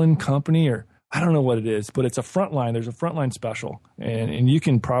Fallen Company, or I don't know what it is, but it's a Frontline. There's a Frontline special, and you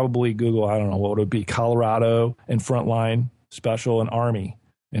can probably Google. I don't know what it would be. Colorado and Frontline special and Army,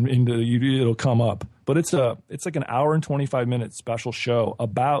 and it'll come up. But it's like an hour and 25-minute special show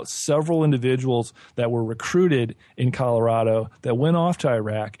about several individuals that were recruited in Colorado that went off to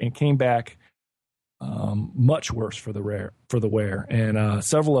Iraq and came back much worse for the wear. And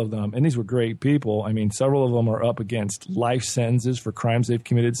several of them, and these were great people. I mean, several of them are up against life sentences for crimes they've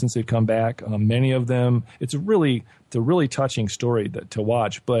committed since they've come back. Many of them, it's a really touching story to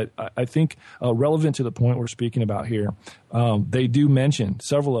watch. But I think relevant to the point we're speaking about here, they do mention,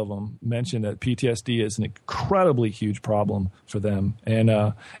 several of them mention that PTSD is an incredibly huge problem for them. And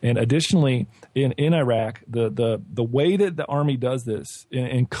additionally, in Iraq, the way that the Army does this,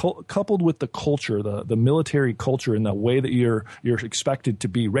 and coupled with the culture, the military culture, and the way that you're expected to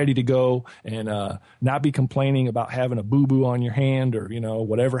be ready to go and not be complaining about having a boo-boo on your hand, or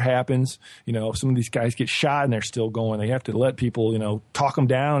whatever happens. Some of these guys get shot and they're still going. They have to let people talk them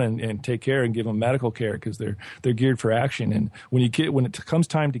down and take care and give them medical care because they're geared for action. And when it comes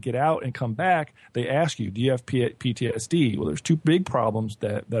time to get out and come back, they ask you, do you have PTSD? Well, there's two big problems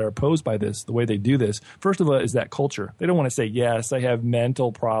that are posed by this, the way they do this. First of all is that culture. They don't want to say, yes, I have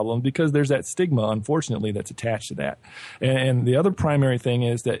mental problems, because there's that stigma, unfortunately, that's attached to that. And the other primary thing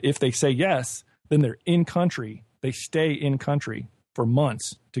is that if they say yes, then they're in country. They stay in country for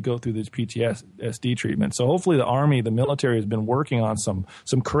months to go through this PTSD treatment. So hopefully the Army, the military, has been working on some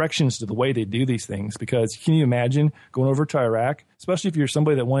corrections to the way they do these things. Because can you imagine going over to Iraq, especially if you're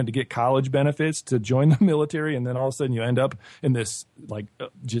somebody that wanted to get college benefits to join the military, and then all of a sudden you end up in this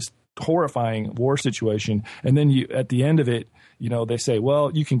just horrifying war situation. And then at the end of it, they say,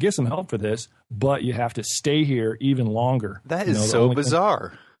 well, you can get some help for this, but you have to stay here even longer. That is so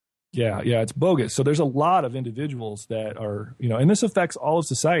bizarre. Yeah, it's bogus. So there's a lot of individuals that are, and this affects all of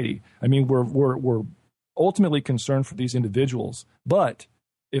society. I mean, we're ultimately concerned for these individuals, but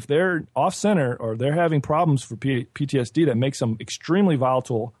if they're off center or they're having problems for PTSD that makes them extremely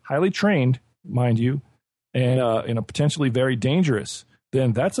volatile, highly trained, mind you, and potentially very dangerous,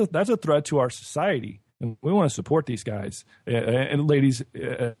 then that's a threat to our society. And we want to support these guys and ladies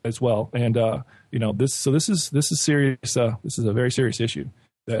as well. And this is serious. This is a very serious issue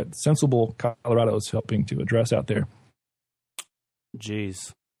that Sensible Colorado is helping to address out there.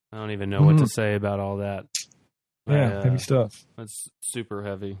 Jeez, I don't even know what to say about all that. Yeah, heavy stuff. That's super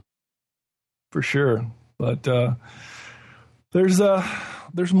heavy, for sure. But there's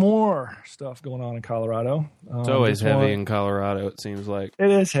more stuff going on in Colorado. It's always heavy in Colorado, it seems like.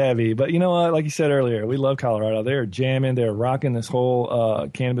 It is heavy, but you know what? Like you said earlier, we love Colorado. They're jamming, they're rocking this whole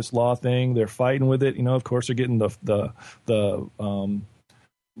cannabis law thing. They're fighting with it. Of course, they're getting the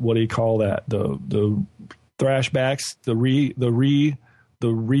what do you call that? The thrashbacks,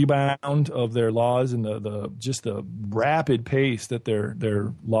 the rebound of their laws, and the rapid pace that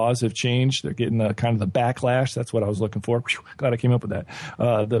their laws have changed. They're getting kind of the backlash. That's what I was looking for. Glad I came up with that.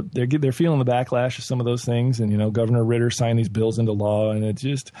 They're feeling the backlash of some of those things, and Governor Ritter signed these bills into law, and it's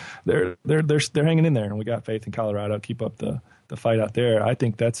just they're hanging in there. And we got faith in Colorado. Keep up the fight out there. I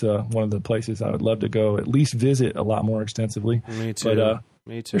think that's one of the places I would love to go, at least visit a lot more extensively. Me too. But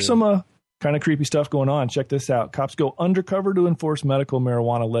Me too. There's some kind of creepy stuff going on. Check this out. Cops go undercover to enforce medical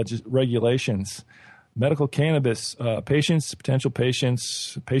marijuana regulations. Medical cannabis patients, potential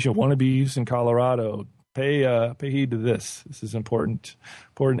patients, patient wannabes in Colorado. Pay heed to this. This is important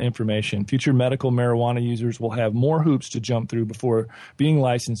information. Future medical marijuana users will have more hoops to jump through before being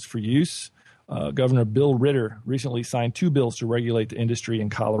licensed for use. Governor Bill Ritter recently signed 2 bills to regulate the industry in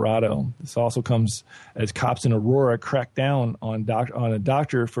Colorado. This also comes as cops in Aurora crack down on a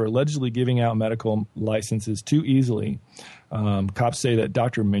doctor for allegedly giving out medical licenses too easily. Cops say that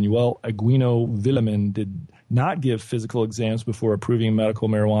Dr. Manuel Aguino Villamin did not give physical exams before approving medical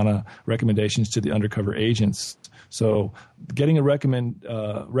marijuana recommendations to the undercover agents. So getting a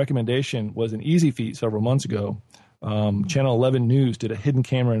recommendation was an easy feat several months ago. Channel 11 News did a hidden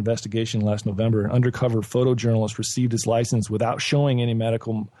camera investigation last November. An undercover photojournalist received his license without showing any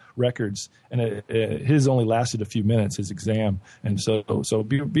medical records, and his only lasted a few minutes, his exam. And so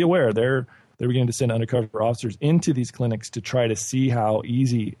be aware, they're beginning to send undercover officers into these clinics to try to see how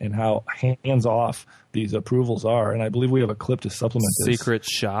easy and how hands-off these approvals are. And I believe we have a clip to supplement this. Secret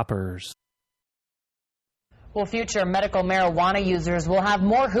shoppers. Well, future medical marijuana users will have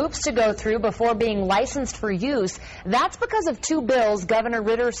more hoops to go through before being licensed for use. That's because of 2 bills Governor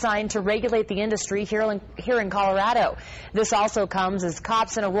Ritter signed to regulate the industry here in Colorado. This also comes as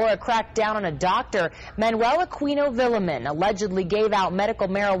cops in Aurora cracked down on a doctor, Manuel Aquino Villamin, allegedly gave out medical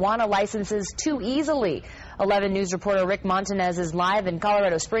marijuana licenses too easily. 11 News reporter Rick Montanez is live in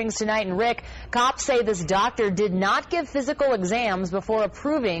Colorado Springs tonight. And Rick, cops say this doctor did not give physical exams before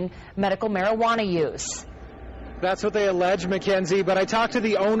approving medical marijuana use. That's what they allege, Mackenzie, but I talked to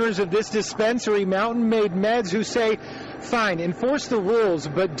the owners of this dispensary, Mountain Made Meds, who say, fine, enforce the rules,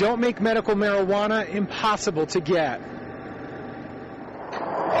 but don't make medical marijuana impossible to get.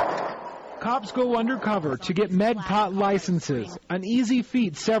 Cops go undercover to get med pot licenses, an easy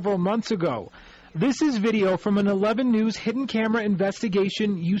feat several months ago. This is video from an 11 News hidden camera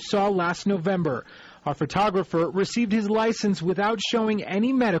investigation you saw last November. Our photographer received his license without showing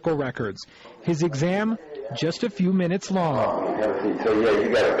any medical records. His exam, just a few minutes long.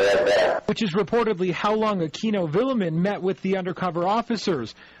 Which is reportedly how long Aquino Villamin met with the undercover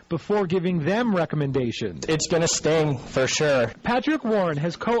officers before giving them recommendations. It's going to sting, for sure. Patrick Warren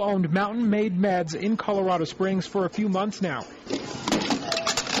has co-owned Mountain Made Meds in Colorado Springs for a few months now.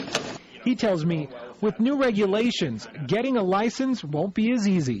 He tells me, with new regulations, getting a license won't be as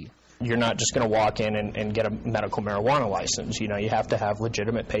easy. You're not just going to walk in and get a medical marijuana license. You know, you have to have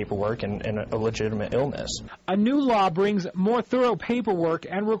legitimate paperwork and a legitimate illness. A new law brings more thorough paperwork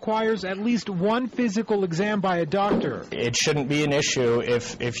and requires at least one physical exam by a doctor. It shouldn't be an issue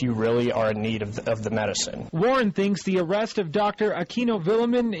if you really are in need of the medicine. Warren thinks the arrest of Dr. Aquino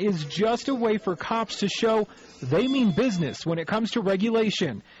Villamin is just a way for cops to show they mean business when it comes to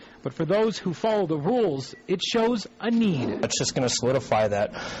regulation. But for those who follow the rules, it shows a need. It's just going to solidify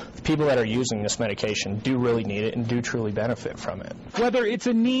that the people that are using this medication do really need it and do truly benefit from it. Whether it's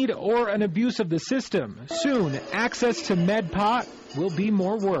a need or an abuse of the system, soon access to med pot will be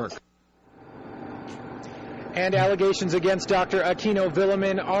more work. And allegations against Dr. Aquino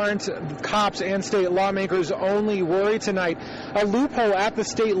Villamin aren't cops and state lawmakers' only worry tonight. A loophole at the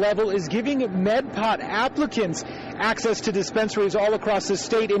state level is giving MedPot applicants access to dispensaries all across the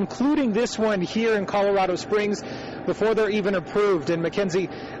state, including this one here in Colorado Springs, before they're even approved. And Mackenzie,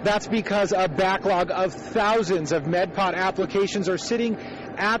 that's because a backlog of thousands of MedPot applications are sitting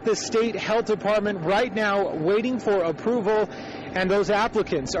at the state health department right now waiting for approval. And those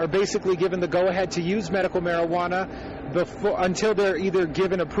applicants are basically given the go-ahead to use medical marijuana until they're either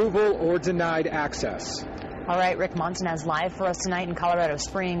given approval or denied access. All right, Rick Montanez live for us tonight in Colorado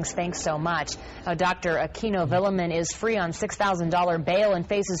Springs. Thanks so much. Dr. Aquino Villamin is free on $6,000 bail and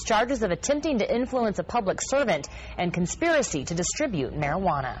faces charges of attempting to influence a public servant and conspiracy to distribute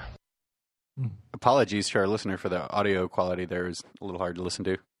marijuana. Apologies to our listener for the audio quality there. It was a little hard to listen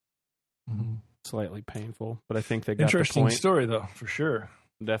to. Mm-hmm. Slightly painful, but I think they got interesting the point. Story though, for sure.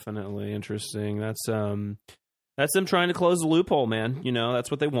 Definitely interesting. That's them trying to close the loophole, man. You know, that's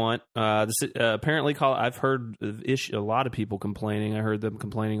what they want. Apparently, I've heard a lot of people complaining. I heard them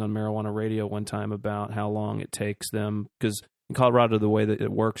complaining on marijuana radio one time about how long it takes them, because in Colorado, the way that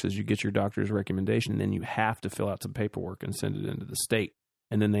it works is you get your doctor's recommendation, and then you have to fill out some paperwork and send it into the state,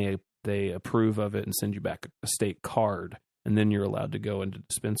 and then they approve of it and send you back a state card. And then you're allowed to go into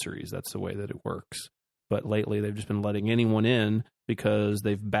dispensaries. That's the way that it works. But lately, they've just been letting anyone in because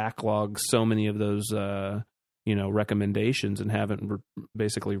they've backlogged so many of those, recommendations and haven't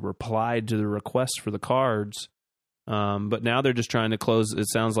basically replied to the requests for the cards. But now they're just trying to close.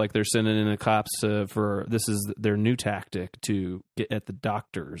 It sounds like they're sending in the cops for this is their new tactic to get at the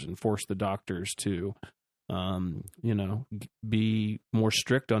doctors and force the doctors to, be more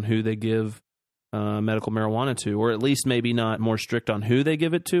strict on who they give medical marijuana to, or at least maybe not more strict on who they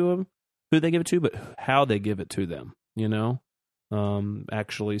give it to, but how they give it to them.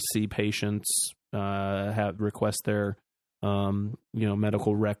 Actually see patients, request their,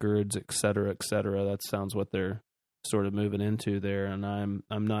 medical records, et cetera, et cetera. That sounds what they're sort of moving into there. And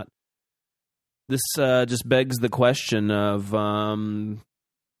I'm not. This just begs the question of,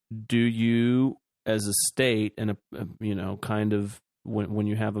 do you, as a state, and kind of when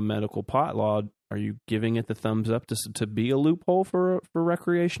you have a medical pot law, are you giving it the thumbs up to be a loophole for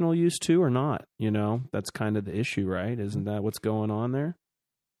recreational use too, or not? That's kind of the issue, right? Isn't that what's going on there?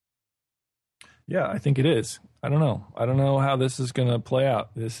 Yeah, I think it is. I don't know how this is going to play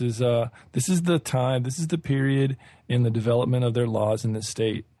out. This is the time. This is the period in the development of their laws in the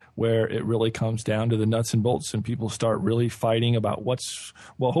state where it really comes down to the nuts and bolts, and people start really fighting about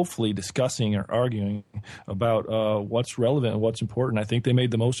hopefully discussing or arguing about what's relevant and what's important. I think they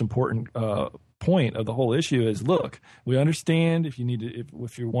made the most important point of the whole issue is, look, we understand if you need to,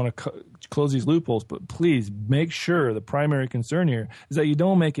 if you want to close these loopholes, but please make sure the primary concern here is that you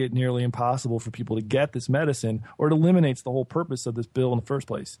don't make it nearly impossible for people to get this medicine, or it eliminates the whole purpose of this bill in the first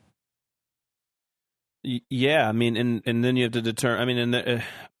place. Yeah, I mean, and then you have to determine. I mean,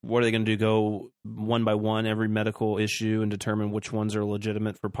 what are they going to do? Go one by one every medical issue and determine which ones are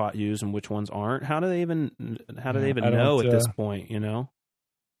legitimate for pot use and which ones aren't? How do they even know at this point? You know.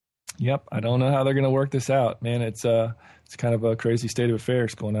 Yep, I don't know how they're going to work this out, man. It's kind of a crazy state of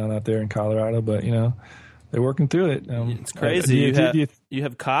affairs going on out there in Colorado, but they're working through it. It's crazy. You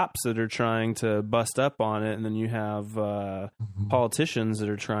have cops that are trying to bust up on it, and then you have politicians that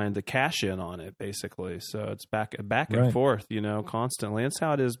are trying to cash in on it, basically. So it's back and forth, constantly. That's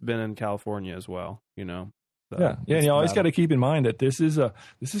how it has been in California as well, So yeah. And you always got to keep in mind that this is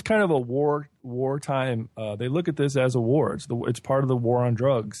kind of a wartime. They look at this as a war. It's part of the war on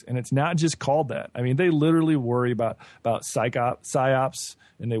drugs, and it's not just called that. I mean, they literally worry about psyops,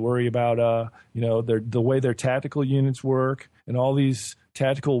 and they worry about the way their tactical units work and all these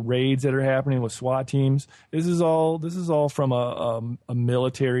tactical raids that are happening with SWAT teams. This is all from a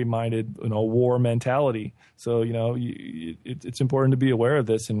military minded war mentality. So it's important to be aware of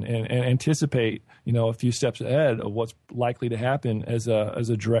this and anticipate a few steps ahead of what's likely to happen as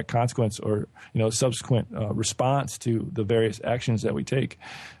a direct consequence or subsequent response to the various actions that we take.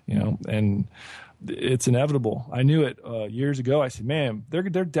 And it's inevitable. I knew it years ago. I said, man, they're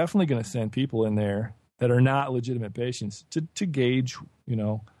definitely going to send people in there that are not legitimate patients to gauge,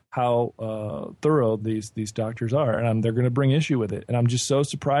 how thorough these doctors are, and they're going to bring issue with it. And I'm just so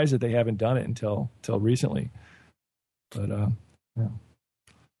surprised that they haven't done it until recently. But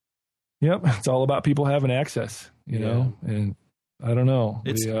yep, it's all about people having access, know, and I don't know.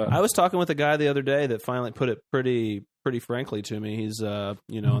 I was talking with a guy the other day that finally put it pretty frankly to me. He's on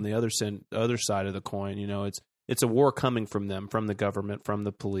the other side of the coin. It's a war coming from them, from the government, from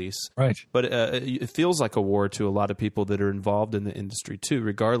the police. Right. But it feels like a war to a lot of people that are involved in the industry too,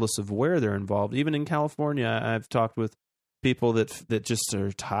 regardless of where they're involved. Even in California, I've talked with people that just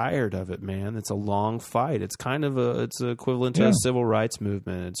are tired of it, man. It's a long fight. It's kind of it's equivalent to a civil rights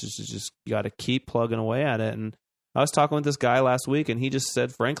movement. It's just you got to keep plugging away at it. And I was talking with this guy last week, and he just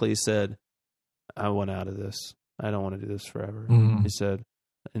said, frankly, he said, I want out of this. I don't want to do this forever. Mm-hmm. He said,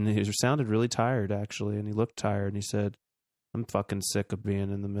 and he sounded really tired, actually, and he looked tired, and he said, I'm fucking sick of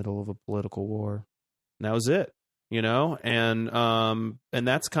being in the middle of a political war. And that was it, and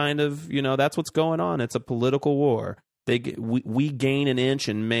that's kind of, that's what's going on. It's a political war. We gain an inch,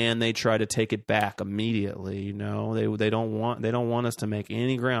 and man, they try to take it back immediately. They don't want us to make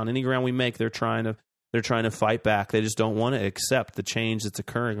any ground. Any ground we make, they're trying to fight back. They just don't want to accept the change that's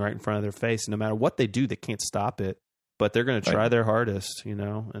occurring right in front of their face. And no matter what they do, they can't stop it. But they're going to try their hardest,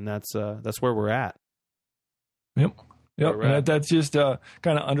 and that's where we're at. Yep. And that just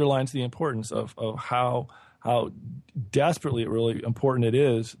kind of underlines the importance of how desperately really important it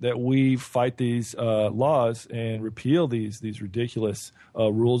is that we fight these laws and repeal these ridiculous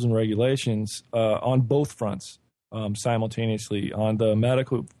rules and regulations on both fronts simultaneously, on the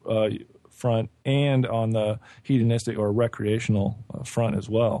medical front and on the hedonistic or recreational front as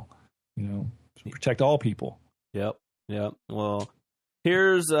well. To protect all people. Yep. Well,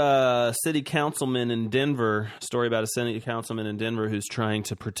 here's a city councilman in Denver. Story about a city councilman in Denver who's trying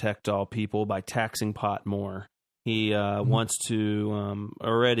to protect all people by taxing pot more. He wants to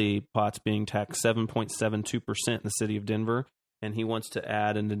already pot's being taxed 7.72% in the city of Denver, and he wants to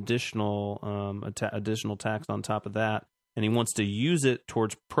add an additional tax on top of that. And he wants to use it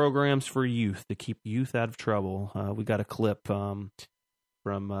towards programs for youth to keep youth out of trouble. We got a clip from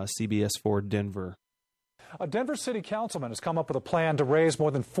CBS 4 Denver. A Denver city councilman has come up with a plan to raise more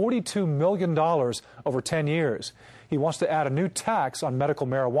than $42 million over 10 years. He wants to add a new tax on medical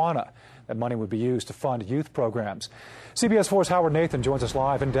marijuana. That money would be used to fund youth programs. CBS 4's Howard Nathan joins us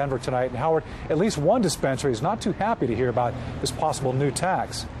live in Denver tonight. And Howard, at least one dispensary is not too happy to hear about this possible new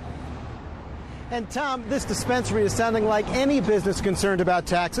tax. And Tom, this dispensary is sounding like any business concerned about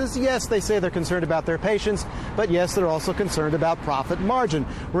taxes. Yes, they say they're concerned about their patients, but yes, they're also concerned about profit margin.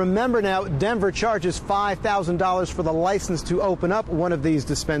 Remember now, Denver charges $5,000 for the license to open up one of these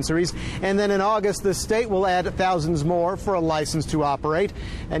dispensaries. And then in August, the state will add thousands more for a license to operate.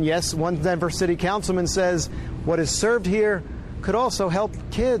 And yes, one Denver city councilman says what is served here could also help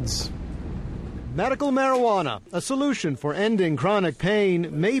kids. Medical marijuana, a solution for ending chronic pain,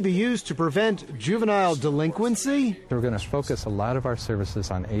 may be used to prevent juvenile delinquency. We're going to focus a lot of our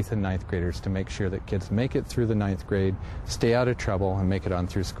services on 8th and 9th graders to make sure that kids make it through the 9th grade, stay out of trouble, and make it on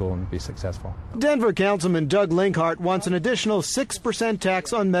through school and be successful. Denver Councilman Doug Linkhart wants an additional 6%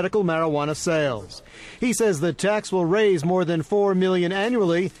 tax on medical marijuana sales. He says the tax will raise more than $4 million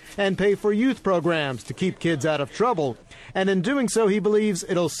annually and pay for youth programs to keep kids out of trouble. And in doing so, he believes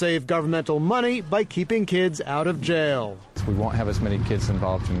it'll save governmental money by keeping kids out of jail. We won't have as many kids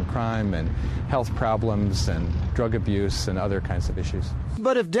involved in crime and health problems and drug abuse and other kinds of issues.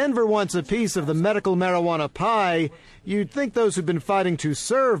 But if Denver wants a piece of the medical marijuana pie, you'd think those who've been fighting to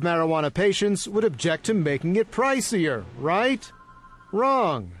serve marijuana patients would object to making it pricier, right?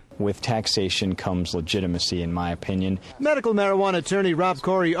 Wrong. With taxation comes legitimacy, in my opinion. Medical marijuana attorney Rob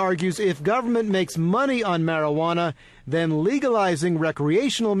Corey argues if government makes money on marijuana, then legalizing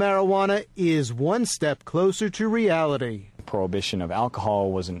recreational marijuana is one step closer to reality. Prohibition of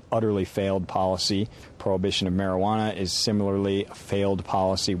alcohol was an utterly failed policy. Prohibition of marijuana is similarly a failed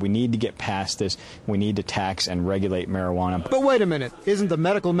policy. We need to get past this. We need to tax and regulate marijuana. But wait a minute. Isn't the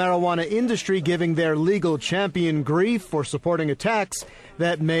medical marijuana industry giving their legal champion grief for supporting a tax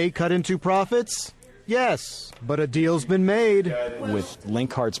that may cut into profits? Yes, but a deal's been made. With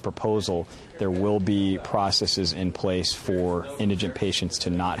Linkhart's proposal, there will be processes in place for indigent patients to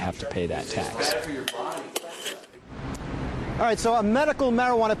not have to pay that tax. All right, so a medical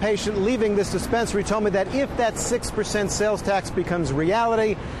marijuana patient leaving this dispensary told me that if that 6% sales tax becomes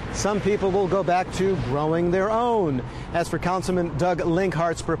reality, some people will go back to growing their own. As for Councilman Doug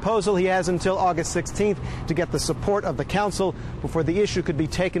Linkhart's proposal, he has until August 16th to get the support of the council before the issue could be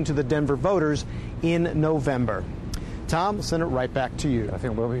taken to the Denver voters in November. Tom, we'll send it right back to you. I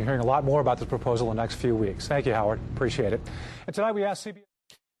think we'll be hearing a lot more about this proposal in the next few weeks. Thank you, Howard. Appreciate it. And tonight we asked CBS.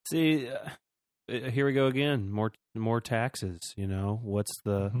 See, here we go again. More taxes. You know, what's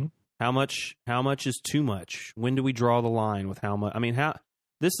the how much is too much? When do we draw the line with how much? I mean,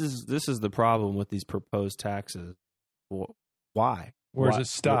 this is the problem with these proposed taxes. Why? Where does it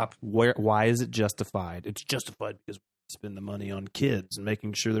stop? Why is it justified? It's justified because we spend the money on kids and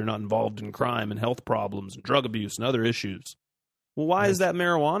making sure they're not involved in crime and health problems and drug abuse and other issues. Well, why is that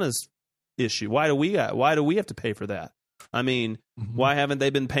marijuana's issue? Why do we have to pay for that? I mean, why haven't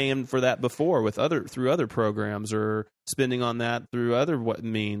they been paying for that before through other programs or spending on that through other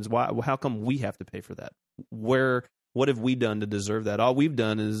means? How come we have to pay for that? What have we done to deserve that? All we've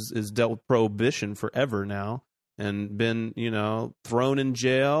done is dealt with prohibition forever now and been, thrown in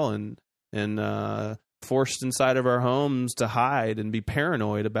jail and forced inside of our homes to hide and be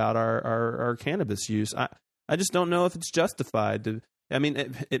paranoid about our cannabis use. I just don't know if it's justified.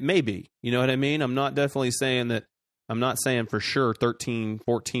 It may be. You know what I mean? I'm not saying for sure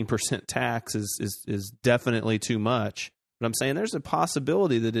 13-14% tax is definitely too much, but I'm saying there's a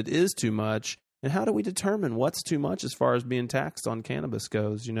possibility that it is too much. And how do we determine what's too much as far as being taxed on cannabis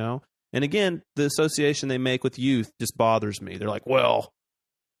goes, And again, the association they make with youth just bothers me. They're like, well,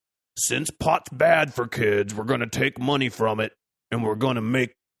 since pot's bad for kids, we're going to take money from it and we're going to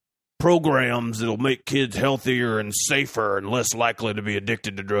make programs that'll make kids healthier and safer and less likely to be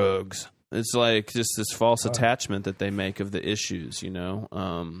addicted to drugs. It's like just this false attachment that they make of the issues,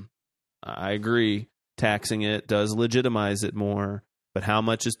 I agree. Taxing it does legitimize it more, but how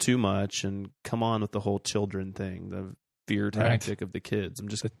much is too much? And come on with the whole children thing, the fear tactic of the kids. I'm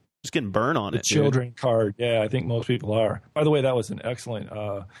just getting burned on it. The children card. Yeah, I think most people are. By the way, that was an excellent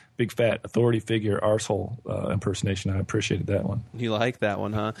big fat authority figure arsehole impersonation. I appreciated that one. You like that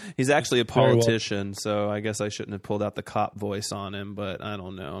one, huh? He's actually a politician, so I guess I shouldn't have pulled out the cop voice on him, but I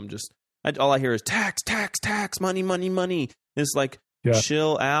don't know. All I hear is tax, tax, tax, money, money, money. It's like,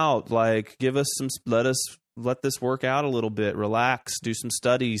 chill out. Like, let this work out a little bit. Relax, do some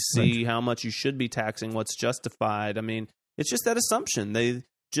studies, see how much you should be taxing, what's justified. I mean, it's just that assumption. They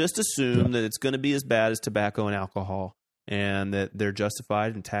just assume that it's going to be as bad as tobacco and alcohol and that they're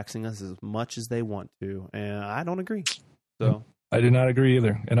justified in taxing us as much as they want to. And I don't agree. So I do not agree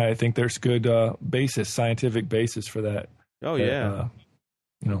either. And I think there's good scientific basis for that. Oh, yeah.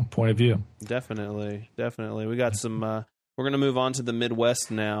 Point of view. Definitely. We got some, we're going to move on to the Midwest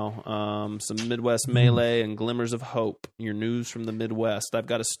now. Some Midwest melee and glimmers of hope. Your news from the Midwest. I've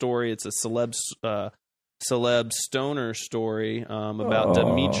got a story. It's a celeb stoner story about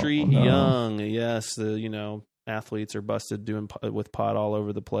Dimitri Young. Yes, athletes are busted with pot all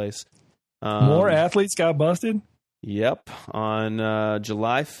over the place. More athletes got busted? Yep. On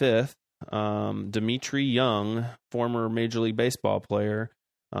July 5th, Dimitri Young, former Major League Baseball player,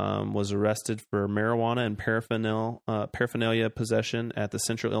 was arrested for marijuana and paraphernalia possession at the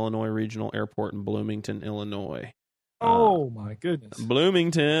Central Illinois Regional Airport in Bloomington, Illinois. Oh, my goodness.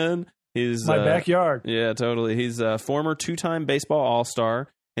 Bloomington. He's my backyard. Yeah, totally. He's a former 2-time baseball all-star,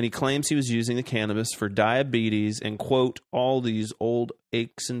 and he claims he was using the cannabis for diabetes and, quote, all these old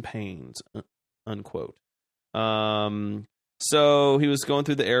aches and pains, unquote. So he was going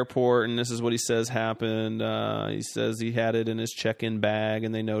through the airport, and this is what he says happened. He says he had it in his check-in bag,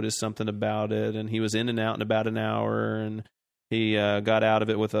 and they noticed something about it, and he was in and out in about an hour, and he got out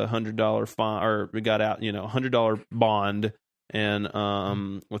of it with $100 fine, or got out, $100 bond,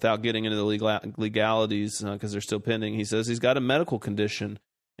 and without getting into the legalities because they're still pending. He says he's got a medical condition,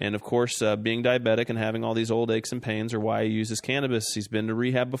 and of course, being diabetic and having all these old aches and pains are why he uses cannabis. He's been to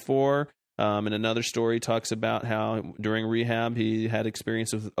rehab before. And another story talks about how during rehab he had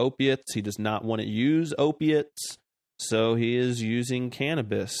experience with opiates. He does not want to use opiates, so he is using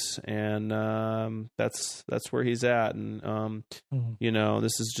cannabis, and that's where he's at. And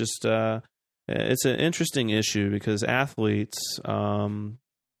this is just it's an interesting issue because athletes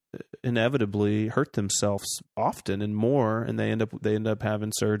inevitably hurt themselves often and more, and they end up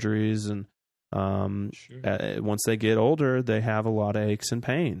having surgeries and. Once they get older, they have a lot of aches and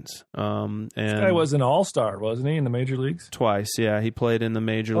pains. And this guy was an all-star, wasn't he, in the major leagues? Twice, yeah. He played in the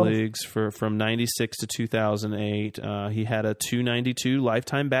major leagues from 96 to 2008. He had a .292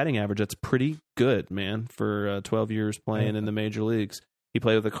 lifetime batting average. That's pretty good, man, for 12 years playing in the major leagues. He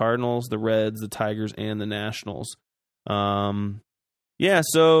played with the Cardinals, the Reds, the Tigers, and the Nationals. Yeah,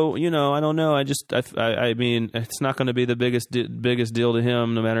 so, I don't know. I mean, it's not going to be the biggest deal to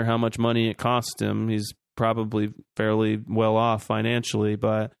him, no matter how much money it costs him. He's probably fairly well off financially,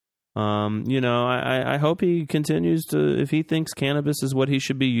 but, I hope he continues to, if he thinks cannabis is what he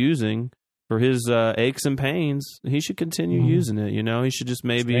should be using for his aches and pains, he should continue using it, He should just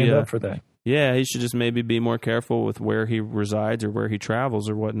maybe... Stand up for that. Yeah, he should just maybe be more careful with where he resides or where he travels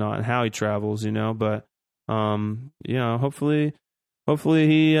or whatnot and how he travels, but, Hopefully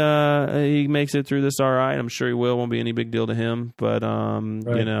he makes it through this all right. I'm sure he will. Won't be any big deal to him. But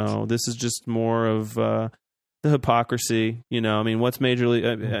this is just more of the hypocrisy. I mean, what's Major League?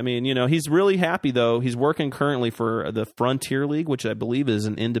 I mean, he's really happy though. He's working currently for the Frontier League, which I believe is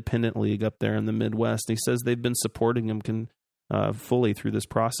an independent league up there in the Midwest. He says they've been supporting him fully through this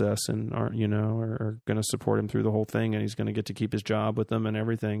process and are going to support him through the whole thing, and he's going to get to keep his job with them and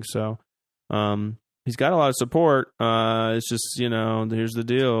everything. So. He's got a lot of support. It's just, here's the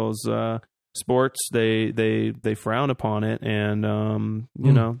deal. Sports, they frown upon it, and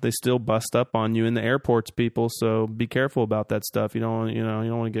they still bust up on you in the airports, people. So be careful about that stuff. You don't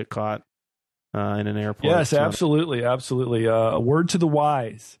want to get caught in an airport. Yes, absolutely. A word to the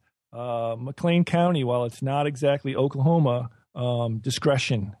wise. McLean County, while it's not exactly Oklahoma,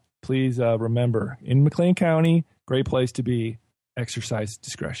 discretion. Please remember, in McLean County, great place to be. Exercise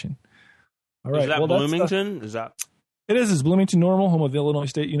discretion. All right. Is that Bloomington? Is that? It is. It's Bloomington Normal, home of Illinois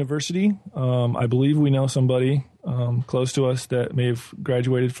State University. I believe we know somebody close to us that may have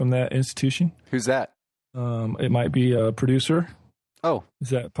graduated from that institution. Who's that? It might be a producer. Oh. Is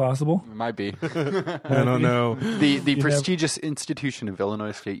that possible? It might be. I don't know. The prestigious institution of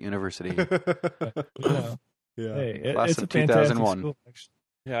Illinois State University. Yeah. Hey, Class it's of a fantastic 2001. school, actually.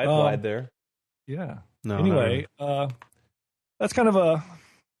 Yeah, I applied there. Yeah. No. Anyway, that's kind of a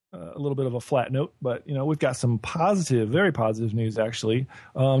little bit of a flat note, but we've got some positive, very positive news actually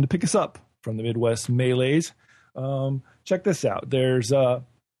to pick us up from the Midwest melees. Check this out. There's a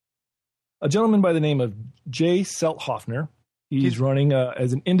gentleman by the name of Jay Selthoffner. He's running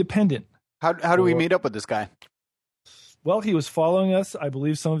as an independent. How do we meet up with this guy? Well, he was following us. I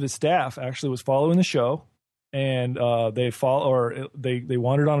believe some of his staff actually was following the show, and they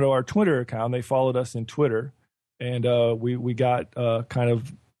wandered onto our Twitter account. They followed us in Twitter, and we got kind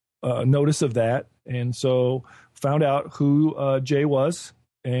of notice of that, and so found out who Jay was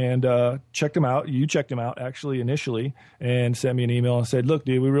and checked him out. You checked him out actually initially and sent me an email and said, look,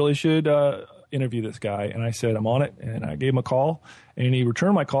 dude, we really should interview this guy. And I said, I'm on it. And I gave him a call, and he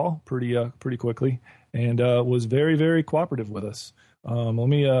returned my call pretty quickly and was very, very cooperative with us. Let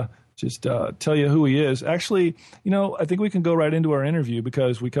me just tell you who he is. Actually, I think we can go right into our interview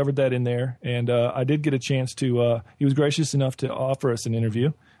because we covered that in there. And I did get a chance to, he was gracious enough to offer us an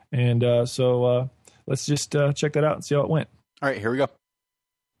interview. And so let's just check that out and see how it went. All right, here we go.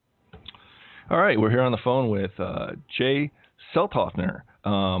 All right, we're here on the phone with Jay Selthoffner.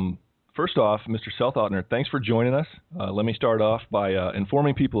 First off, Mr. Selthoffner, thanks for joining us. Let me start off by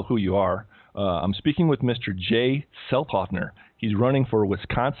informing people who you are. I'm speaking with Mr. Jay Selthoffner. He's running for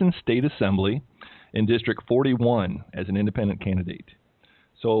Wisconsin State Assembly in District 41 as an independent candidate.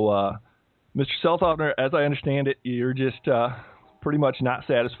 So, Mr. Selthoffner, as I understand it, you're just pretty much not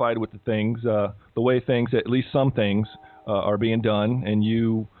satisfied with the way things, at least some things, are being done, and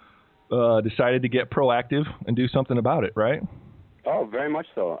you decided to get proactive and do something about it, right? Oh, very much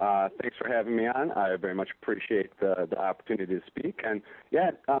so. Thanks for having me on. I very much appreciate the opportunity to speak. And yeah,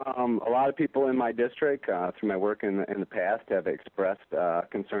 a lot of people in my district, through my work in the past, have expressed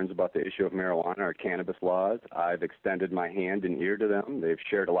concerns about the issue of marijuana or cannabis laws. I've extended my hand and ear to them. They've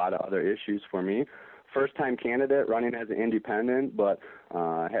shared a lot of other issues for me. First-time candidate running as an independent, but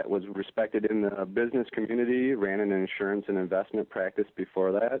was respected in the business community, ran an insurance and investment practice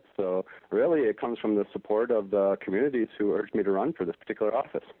before that. So really it comes from the support of the communities who urged me to run for this particular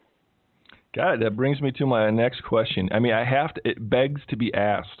office. Got it. That brings me to my next question. I mean, it begs to be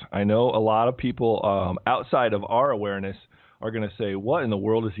asked. I know a lot of people outside of our awareness are going to say, what in the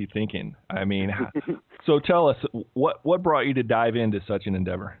world is he thinking? I mean, so tell us, what brought you to dive into such an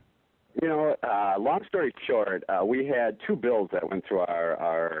endeavor? You know, long story short, we had two bills that went through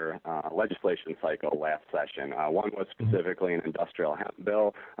our legislation cycle last session. One was specifically an industrial hemp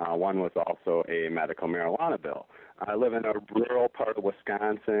bill. One was also a medical marijuana bill. I live in a rural part of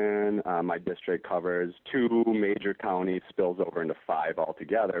Wisconsin. My district covers 2 major counties, spills over into 5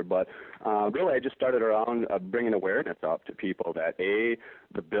 altogether. But really, I just started around bringing awareness up to people that, A,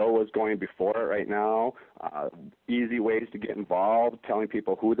 the bill was going before it right now, easy ways to get involved, telling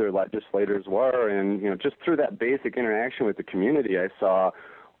people who their legislators were. And, you know, just through that basic interaction with the community, I saw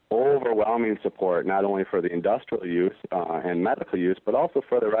overwhelming support, not only for the industrial use and medical use, but also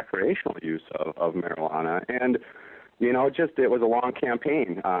for the recreational use of marijuana. And you know, it was a long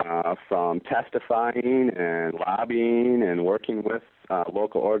campaign from testifying and lobbying and working with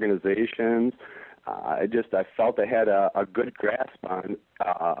local organizations. I felt I had a good grasp on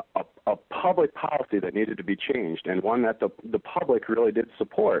a public policy that needed to be changed, and one that the public really did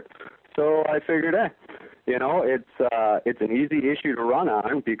support. So I figured, you know, it's an easy issue to run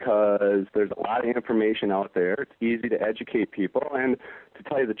on because there's a lot of information out there. It's easy to educate people, and to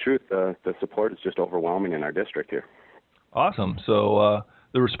tell you the truth, the support is just overwhelming in our district here. Awesome. So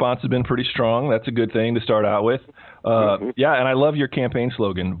the response has been pretty strong. That's a good thing to start out with. Yeah, and I love your campaign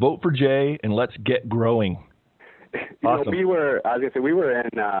slogan: "Vote for Jay and let's get growing." Awesome. You know, we were in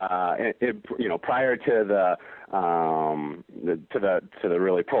you know, prior to the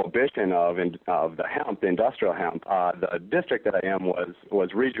really prohibition of the hemp, the industrial hemp. The district that I am was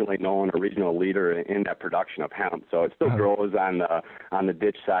regionally known, a regional leader in that production of hemp. So it still grows on the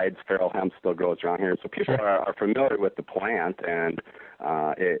ditch sides. Feral hemp still grows around here. So people are familiar with the plant, and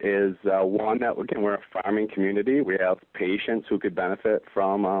it is one that, again, we're a farming community. We have patients who could benefit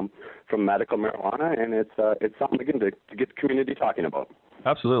from medical marijuana, and it's something, again, to get the community talking about.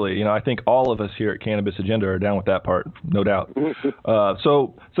 Absolutely. You know, I think all of us here at Cannabis Agenda are down with that part, no doubt.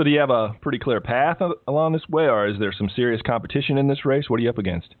 So do you have a pretty clear path along this way, or is there some serious competition in this race? What are you up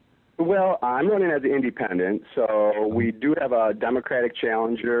against? Well, I'm running as an independent, so we do have a Democratic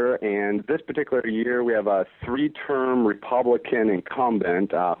challenger, and this particular year we have a 3-term Republican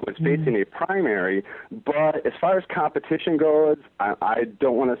incumbent who is facing a primary. But as far as competition goes, I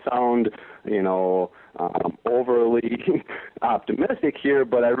don't want to sound, you know, overly optimistic here,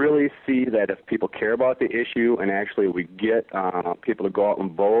 but I really see that if people care about the issue and actually we get people to go out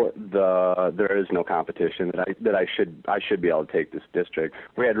and vote, there is no competition that I should be able to take this district.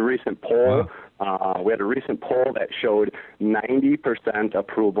 We had a recent poll. That showed 90%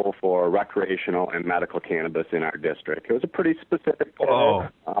 approval for recreational and medical cannabis in our district. It was a pretty specific poll.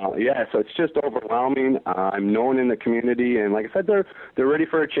 Yeah, so it's just overwhelming. I'm known in the community, and like I said, they're ready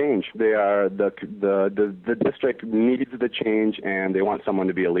for a change. They are the district needs the change, and they want someone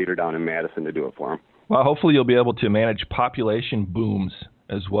to be a leader down in Madison to do it for them. Well, hopefully you'll be able to manage population booms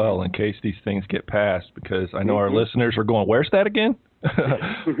as well in case these things get passed, because I know our listeners are going, where's that again?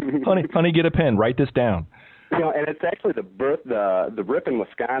 honey, get a pen. Write this down. You know, and it's actually the Ripon,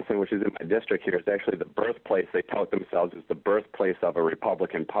 Wisconsin, which is in my district here, is actually the birthplace. They tout themselves as the birthplace of the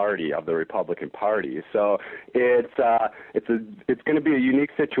Republican Party. So it's going to be a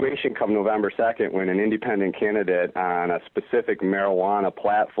unique situation come November 2nd when an independent candidate on a specific marijuana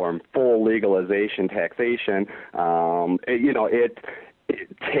platform, full legalization, taxation,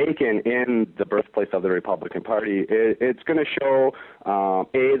 taken in the birthplace of the Republican Party, it's going to show,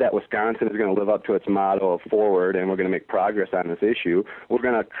 that Wisconsin is going to live up to its motto of forward, and we're going to make progress on this issue. We're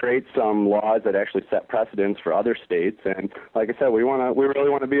going to create some laws that actually set precedents for other states, and like I said, we really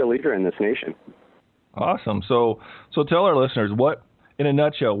want to be a leader in this nation. Awesome. So tell our listeners, in a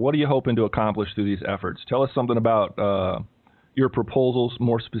nutshell, what are you hoping to accomplish through these efforts? Tell us something about your proposals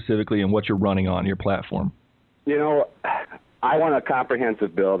more specifically and what you're running on your platform. You know, I want a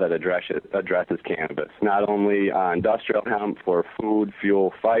comprehensive bill that addresses cannabis, not only industrial hemp for food,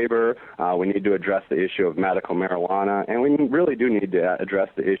 fuel, fiber. We need to address the issue of medical marijuana, and we really do need to address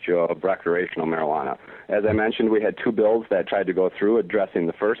the issue of recreational marijuana. As I mentioned, we had 2 bills that tried to go through addressing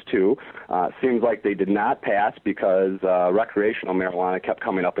the first 2. Seems like they did not pass because recreational marijuana kept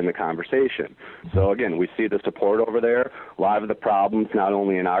coming up in the conversation. So again, we see the support over there. A lot of the problems, not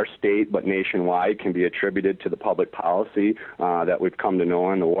only in our state but nationwide, can be attributed to the public policy that we've come to know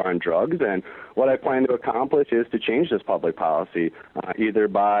on the war on drugs. And what I plan to accomplish is to change this public policy, either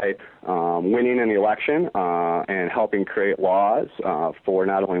by winning an election and helping create laws for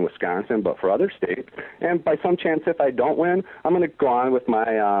not only Wisconsin but for other states. And by some chance, if I don't win, I'm going to go on with my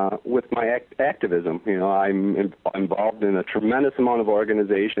activism. You know, I'm involved in a tremendous amount of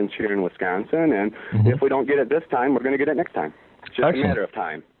organizations here in Wisconsin, and if we don't get it this time, we're going to get it next time. It's just a matter of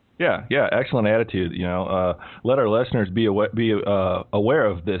time. Yeah, excellent attitude. You know, let our listeners be aware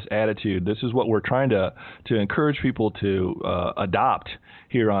of this attitude. This is what we're trying to encourage people to adopt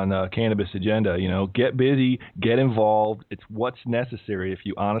here on Cannabis Agenda. You know, get busy, get involved. It's what's necessary if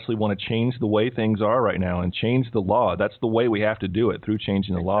you honestly want to change the way things are right now and change the law. That's the way we have to do it, through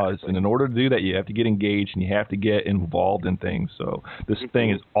changing the laws. And in order to do that, you have to get engaged and you have to get involved in things. So this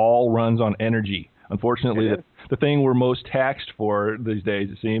thing all runs on energy. Unfortunately, the thing we're most taxed for these days,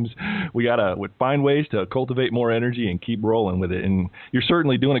 it seems, we gotta find ways to cultivate more energy and keep rolling with it. And you're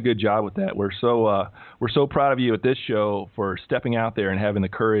certainly doing a good job with that. We're so proud of you at this show for stepping out there and having the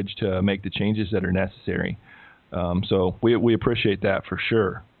courage to make the changes that are necessary. So we appreciate that for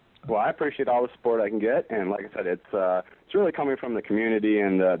sure. Well, I appreciate all the support I can get, and like I said, it's really coming from the community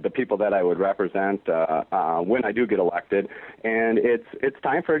and the people that I would represent when I do get elected. And it's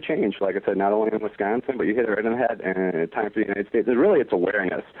time for a change. Like I said, not only in Wisconsin, but you hit it right on the head. And it's time for the United States. It's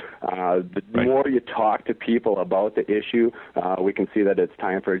awareness. The more you talk to people about the issue, we can see that it's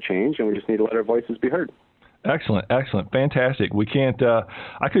time for a change, and we just need to let our voices be heard. Excellent, fantastic. We can't.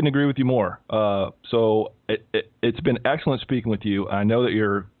 I couldn't agree with you more. So it's been excellent speaking with you. I know that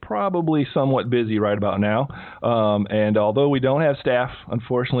you're probably somewhat busy right about now, and although we don't have staff,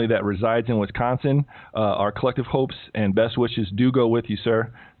 unfortunately, that resides in Wisconsin, our collective hopes and best wishes do go with you,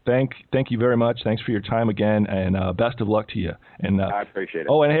 sir. Thank you very much. Thanks for your time again, and best of luck to you. And I appreciate it.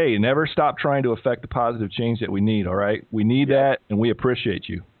 Oh, and hey, never stop trying to affect the positive change that we need. All right, we need that, and we appreciate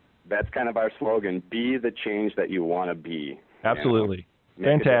you. That's kind of our slogan: be the change that you want to be. Absolutely. You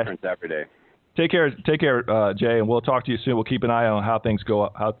know? Make Fantastic. a difference every day. Take care, Jay, and we'll talk to you soon. We'll keep an eye on how things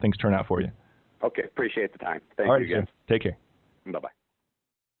turn out for you. Okay, appreciate the time. Thank All right, you again. Sir. Take care. Bye-bye.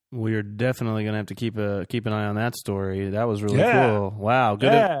 We're definitely going to have to keep an eye on that story. That was really cool. Wow.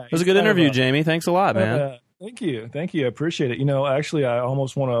 Good. It was a good interview, Jamie. Thanks a lot, man. Thank you. I appreciate it. You know, actually, I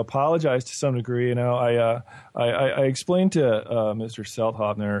almost want to apologize to some degree. You know, I explained to Mr.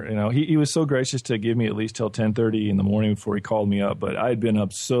 Selthoffner, you know, he was so gracious to give me at least till 10:30 in the morning before he called me up. But I had been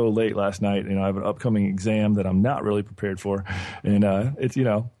up so late last night. You know, I have an upcoming exam that I'm not really prepared for. And it's, you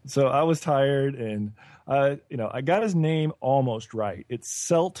know, so I was tired, and, you know, I got his name almost right. It's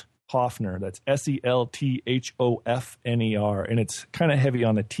Selthoffner. That's Selthofner. And it's kind of heavy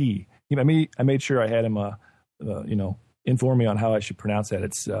on the T. You know, I made sure I had him, you know, inform me on how I should pronounce that.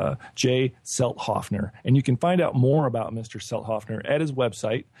 It's J. Selthoffner. And you can find out more about Mr. Selthoffner at his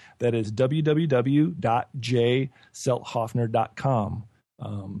website. That is www.jselthoffner.com.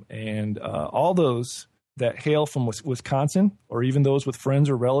 And all those that hail from Wisconsin, or even those with friends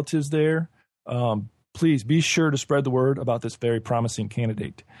or relatives there, please be sure to spread the word about this very promising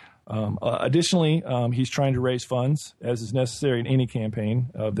candidate. Additionally, he's trying to raise funds, as is necessary in any campaign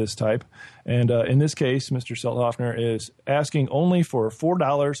of this type. And in this case, Mr. Selthoffner is asking only for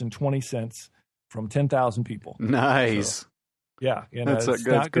 $4.20 from 10,000 people. Nice. So, yeah. And,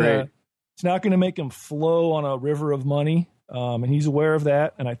 that's great. It's not going to make him flow on a river of money. And he's aware of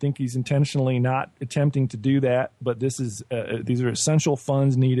that. And I think he's intentionally not attempting to do that. But these are essential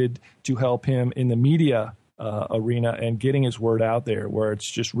funds needed to help him in the media arena and getting his word out there, where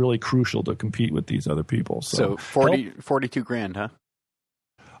it's just really crucial to compete with these other people. So 42 grand, huh?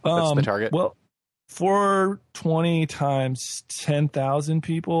 That's the target. Well, 420 times 10,000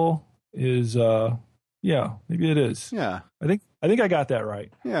 people is, maybe it is. Yeah. I think I got that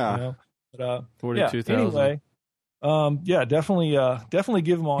right. Yeah. You know? But, 42,000. Anyway, definitely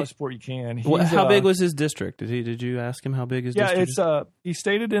give him all the support you can. How big was his district? Did you ask him how big his district is? He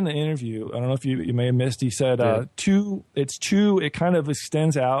stated in the interview, I don't know if you may have missed, he said it kind of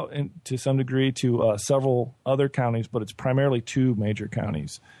extends out to some degree to several other counties, but it's primarily 2 major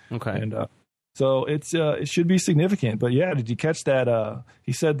counties. Okay. And so it should be significant. But yeah, did you catch that?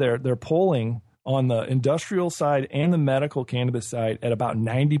 He said they're polling on the industrial side and the medical cannabis side at about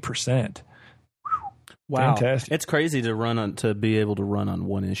 90%. Wow, fantastic! It's crazy to be able to run on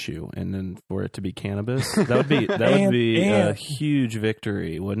one issue, and then for it to be cannabis. That would be a huge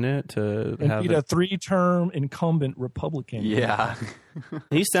victory, wouldn't it? To have beat a 3-term incumbent Republican. Yeah,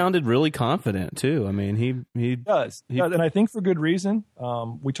 he sounded really confident too. I mean, he does, and I think for good reason.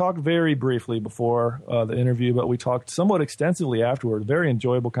 We talked very briefly before the interview, but we talked somewhat extensively afterward. Very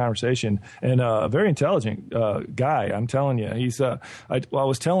enjoyable conversation, and a very intelligent guy. I'm telling you, he's. I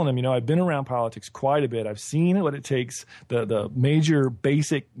was telling him, I've been around politics quite a bit. I've seen what it takes, the major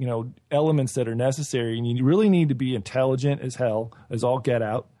basic, elements that are necessary. And you really need to be intelligent as hell, as all get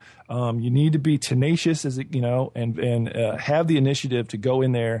out. You need to be tenacious and have the initiative to go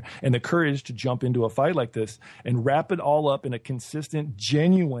in there and the courage to jump into a fight like this and wrap it all up in a consistent,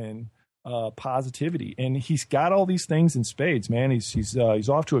 genuine positivity. And he's got all these things in spades, man. He's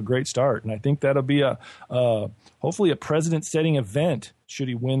off to a great start. And I think that'll be hopefully a precedent-setting event should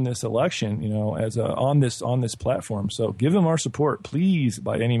he win this election, as on this platform. So give him our support, please,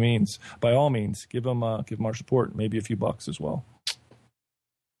 by all means, give him our support, maybe a few bucks as well.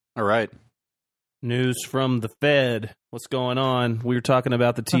 All right. News from the Fed. What's going on? We were talking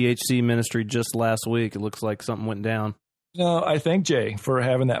about the THC ministry just last week. It looks like something went down. I thank Jay for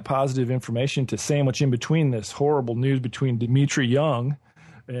having that positive information to sandwich in between this horrible news between Dimitri Young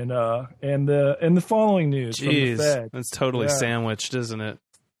and the following news from the Fed. That's totally sandwiched, isn't it?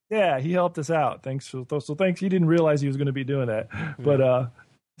 Yeah, he helped us out. Thanks. Thanks. He didn't realize he was going to be doing that. But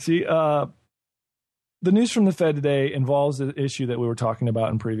the news from the Fed today involves the issue that we were talking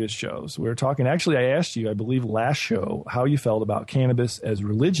about in previous shows. We were talking. Actually, I asked you, I believe, last show, how you felt about cannabis as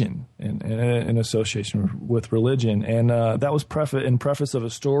religion and in association with religion, and that was preface of a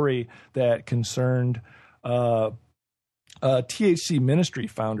story that concerned a THC ministry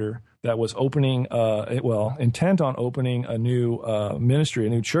founder that was opening, intent on opening a new ministry, a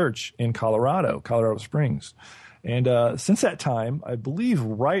new church in Colorado Springs. And since that time, I believe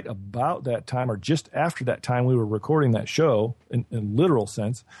right about that time or just after that time we were recording that show, in literal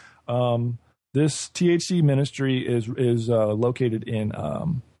sense, this THC ministry is located in,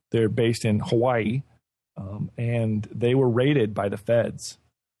 they're based in Hawaii, and they were raided by the feds.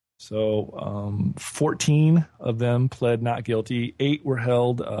 So 14 of them pled not guilty. 8 were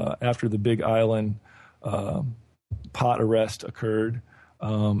held after the Big Island pot arrest occurred.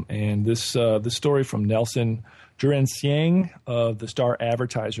 And this story from Nelson Duran-Siang of the Star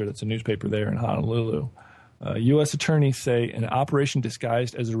Advertiser, that's a newspaper there in Honolulu. U.S. attorneys say an operation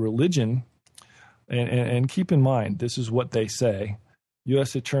disguised as a religion, and keep in mind, this is what they say.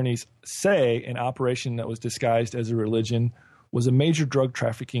 U.S. attorneys say an operation that was disguised as a religion was a major drug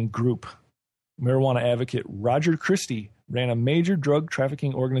trafficking group. Marijuana advocate Roger Christie ran a major drug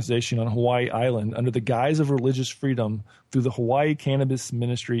trafficking organization on Hawaii Island under the guise of religious freedom through the Hawaii Cannabis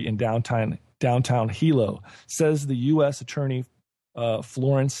Ministry in downtown Hilo, says the U.S. Attorney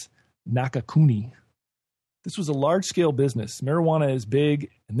Florence Nakakuni. This was a large-scale business. Marijuana is big,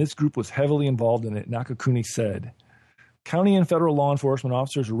 and this group was heavily involved in it, Nakakuni said. County and federal law enforcement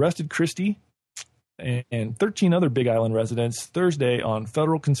officers arrested Christie and 13 other Big Island residents Thursday on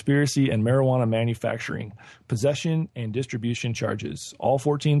federal conspiracy and marijuana manufacturing, possession, and distribution charges. All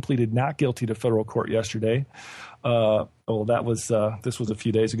 14 pleaded not guilty to federal court yesterday. This was a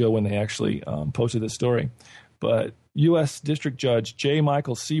few days ago when they actually posted this story. But U.S. District Judge J.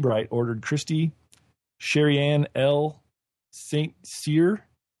 Michael Seabright ordered Christie, Sherry Ann L. St. Cyr,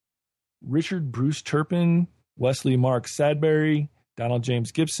 Richard Bruce Turpin, Wesley Mark Sadberry, Donald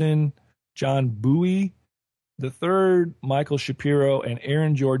James Gibson, John Bowie III, Michael Shapiro, and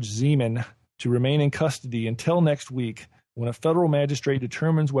Aaron George Zeman to remain in custody until next week when a federal magistrate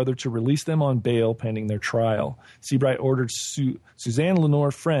determines whether to release them on bail pending their trial. Seabright ordered Suzanne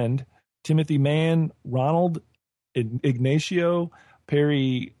Lenore Friend, Timothy Mann, Ronald Ignacio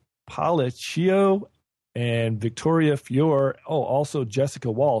Perry Paliccio, and Victoria Fior, also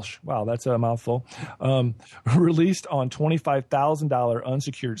Jessica Walsh, wow, that's a mouthful, released on $25,000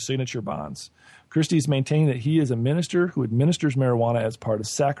 unsecured signature bonds. Christie's maintained that he is a minister who administers marijuana as part of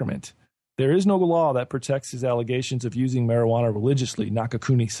sacrament. There is no law that protects his allegations of using marijuana religiously,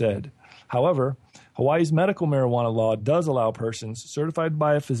 Nakakuni said. However, Hawaii's medical marijuana law does allow persons certified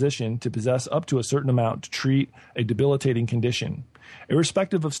by a physician to possess up to a certain amount to treat a debilitating condition.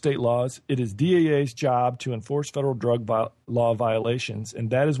 Irrespective of state laws, it is DEA's job to enforce federal drug law violations, and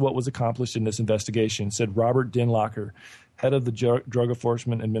that is what was accomplished in this investigation, said Robert Dinlocker, head of the Drug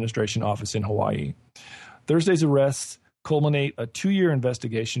Enforcement Administration Office in Hawaii. Thursday's arrests culminate a 2-year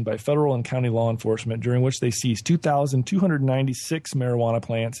investigation by federal and county law enforcement, during which they seized 2,296 marijuana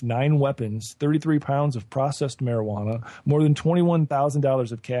plants, 9 weapons, 33 pounds of processed marijuana, more than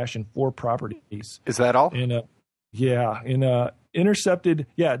 $21,000 of cash, and 4 properties. Is that all? Intercepted.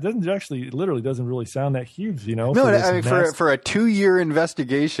 Yeah, it doesn't actually, it literally doesn't really sound that huge, No, I mean, for a 2-year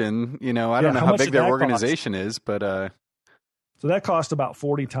investigation, I don't know how big their organization is, but so that cost about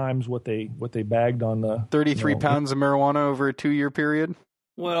 40 times what they bagged on the 33 pounds of marijuana over a 2-year period.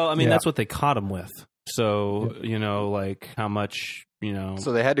 Well, I mean, that's what they caught him with. So, like how much,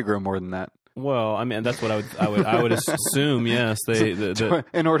 So they had to grow more than that. Well, I mean, that's what I would assume. Yes,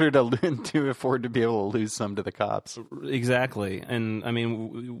 in order to afford to be able to lose some to the cops. Exactly, and I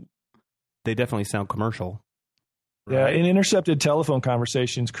mean, they definitely sound commercial. Yeah, right? in intercepted telephone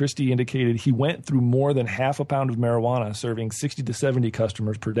conversations, Christie indicated he went through more than half a pound of marijuana, serving 60 to 70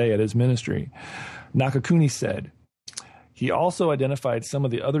 customers per day at his ministry. Nakakuni said he also identified some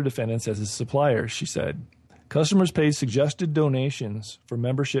of the other defendants as his suppliers. She said, customers paid suggested donations for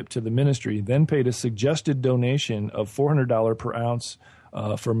membership to the ministry, then paid a suggested donation of $400 per ounce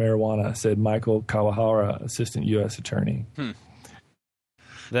for marijuana, said Michael Kawahara, assistant U.S. attorney.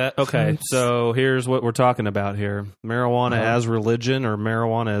 So here's what we're talking about here. Marijuana as religion, or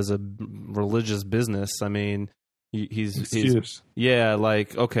marijuana as a religious business. I mean, he's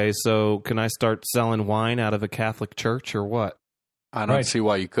so can I start selling wine out of a Catholic church or what? I don't see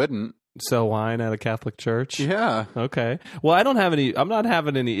why you couldn't. Sell wine at a Catholic church? Yeah. Okay. Well, I'm not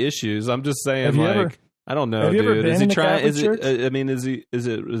having any issues. I'm just saying, I don't know, have you dude. Ever been is he in a trying? Catholic church? I mean, is it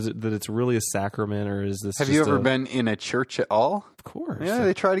that it's really a sacrament, or is this? Have you ever been in a church at all? Of course. Yeah,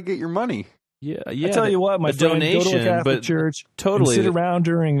 they try to get your money. Yeah. I tell you what, my friend, go to a Catholic church, totally and sit around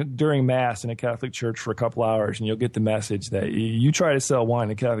during Mass in a Catholic church for a couple hours, and you'll get the message that you try to sell wine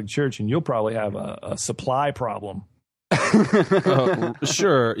in a Catholic church, and you'll probably have a supply problem.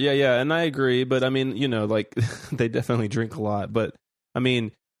 Sure. Yeah. And I agree. But I mean, like they definitely drink a lot. But I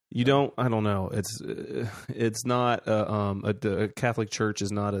mean, I don't know. It's not, a Catholic church is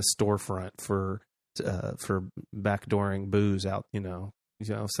not a storefront for backdooring booze out,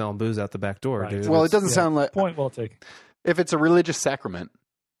 selling booze out the back door, dude. Well, it doesn't sound like. Point well taken. If it's a religious sacrament,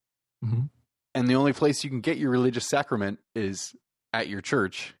 mm-hmm. and the only place you can get your religious sacrament is at your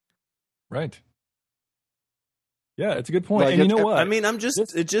church. Right. Yeah, it's a good point. Like, and you know what? I mean,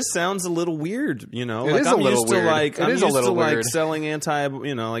 it just sounds a little weird, It is a little weird. I'm used to like selling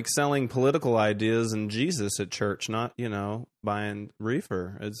selling political ideas and Jesus at church, not, buying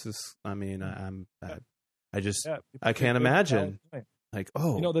reefer. It's just, I mean, I can't imagine. Like,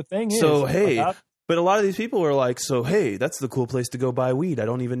 the thing is, so hey, but a lot of these people are like, so hey, that's the cool place to go buy weed. I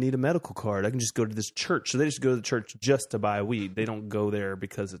don't even need a medical card. I can just go to this church. So they just go to the church just to buy weed. They don't go there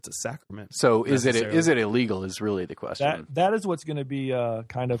because it's a sacrament. So is it illegal? Is really the question. That is what's going to be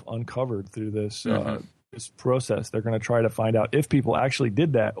kind of uncovered through this this process. They're going to try to find out if people actually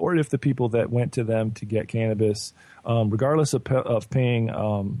did that, or if the people that went to them to get cannabis, regardless of paying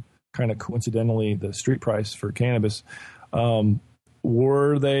kind of coincidentally the street price for cannabis.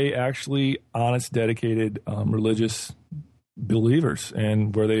 Were they actually honest, dedicated religious believers,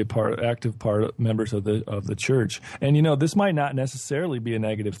 and were they active members of the church? And this might not necessarily be a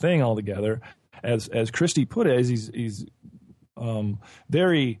negative thing altogether, as Christie put it, as he's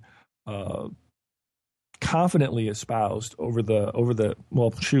very confidently espoused over the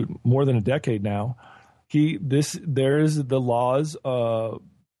more than a decade now. The laws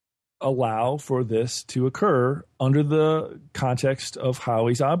allow for this to occur under the context of how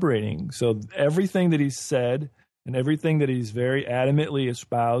he's operating. So everything that he's said and everything that he's very adamantly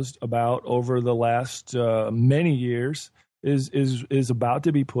espoused about over the last many years is about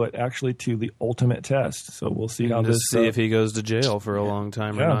to be put actually to the ultimate test. So we'll see how if he goes to jail for a long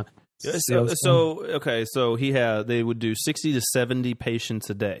time or not. So they would do 60 to 70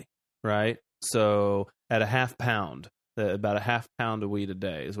 patients a day, right? So at a half pound. About a half pound of weed a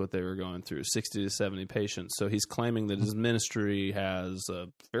day is what they were going through, 60 to 70 patients. So he's claiming that his ministry has a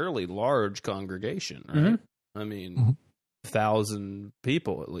fairly large congregation, right? Mm-hmm. I mean, 1,000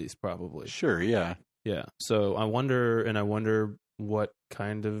 people at least, probably. Sure, yeah. Yeah. So I wonder what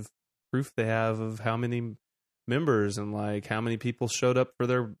kind of proof they have of how many members and like how many people showed up for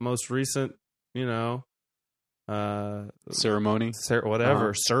their most recent, ceremony,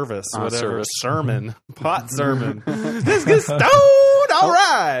 service, service. sermon, pot sermon. Let's get stoned. All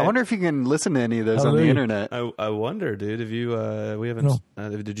right. I wonder if you can listen to any of those on the internet. I wonder, dude. If you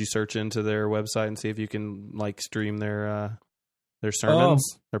did you search into their website and see if you can like stream their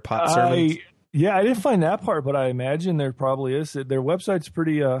sermons, their pot sermons? I didn't find that part, but I imagine there probably is. Their website's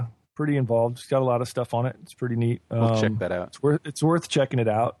pretty pretty involved. It's got a lot of stuff on it. It's pretty neat. We'll check that out. It's worth checking it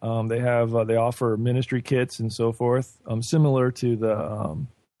out. They offer ministry kits and so forth, similar to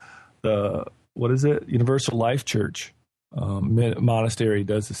the what is it? Universal Life Church monastery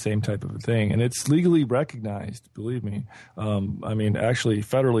does the same type of a thing, and it's legally recognized. Believe me. I mean, actually,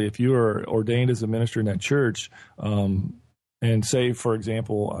 federally, if you are ordained as a minister in that church, and say, for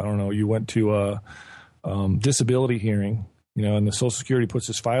example, I don't know, you went to a disability hearing, and the Social Security puts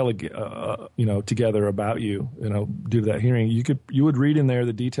this file, together about you, due to that hearing, you would read in there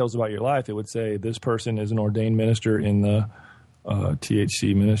the details about your life. It would say this person is an ordained minister in the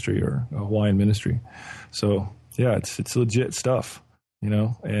THC ministry or Hawaiian ministry. So yeah, it's legit stuff, and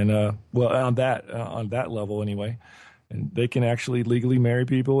on that level anyway, and they can actually legally marry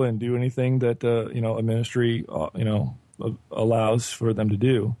people and do anything that a ministry allows for them to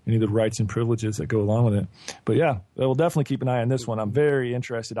do, any of the rights and privileges that go along with it. But yeah, we'll definitely keep an eye on this one. I'm very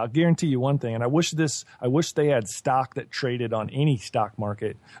interested. I'll guarantee you one thing, and I wish they had stock that traded on any stock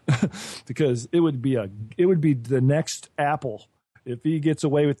market because it would be the next Apple. If he gets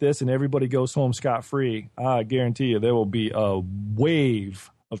away with this and everybody goes home scot-free, I guarantee you there will be a wave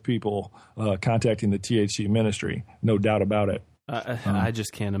of people contacting the THC ministry. No doubt about it. I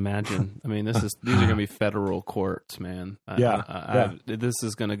just can't imagine. I mean, these are going to be federal courts, man. This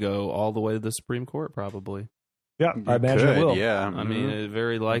is going to go all the way to the Supreme Court, probably. Yeah, I imagine it will. Yeah, I mean, it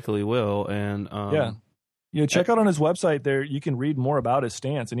very likely will. And check out on his website there. You can read more about his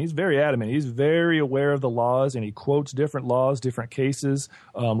stance, and he's very adamant. He's very aware of the laws, and he quotes different laws, different cases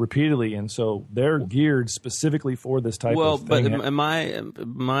repeatedly, and so they're geared specifically for this type of thing. But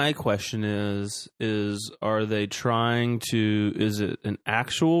my question is are they trying to? Is it an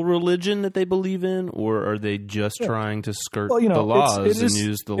actual religion that they believe in, or are they just trying to skirt the laws and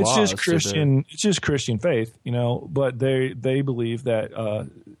use the laws? It's just Christian faith, But they believe that.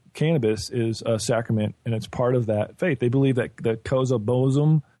 Cannabis is a sacrament, and it's part of that faith. They believe that the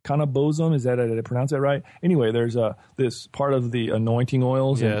kanabosum, is that, did I pronounce that right? Anyway, there's this part of the anointing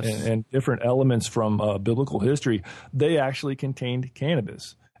oils and different elements from biblical history. They actually contained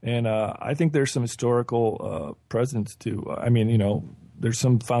cannabis. And I think there's some historical precedence there's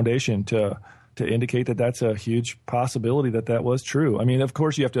some foundation to indicate that that's a huge possibility that was true. I mean, of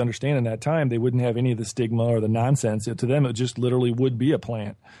course, you have to understand in that time, they wouldn't have any of the stigma or the nonsense. To them, it just literally would be a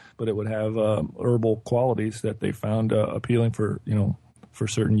plant, but it would have herbal qualities that they found appealing for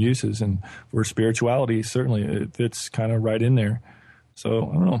certain uses, and for spirituality, certainly it fits kind of right in there. So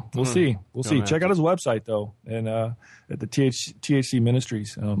I don't know. We'll see. We'll see. Check out his website though, and at the THC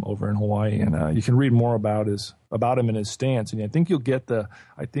Ministries over in Hawaii, and you can read more about him and his stance. And I think you'll get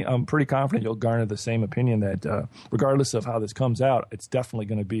I'm pretty confident you'll garner the same opinion that regardless of how this comes out, it's definitely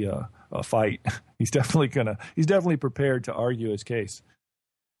going to be a fight. He's definitely prepared to argue his case.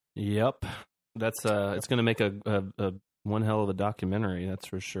 Yep, that's it's going to make a one hell of a documentary, that's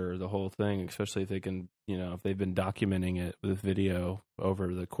for sure. The whole thing, especially if they can, if they've been documenting it with video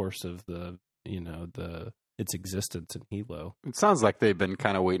over the course of its existence in Hilo. It sounds like they've been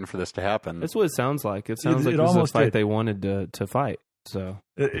kind of waiting for this to happen. That's what it sounds like. It sounds like this is a fight they wanted to fight. So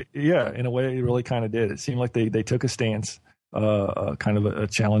in a way, it really kind of did. It seemed like they took a stance, kind of a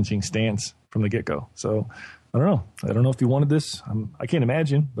challenging stance from the get-go. So I don't know. I don't know if he wanted this. I can't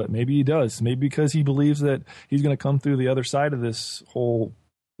imagine, but maybe he does. Maybe because he believes that he's going to come through the other side of this whole,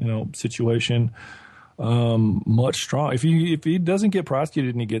 situation much strong. If he doesn't get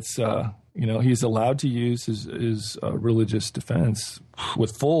prosecuted and he gets, he's allowed to use his religious defense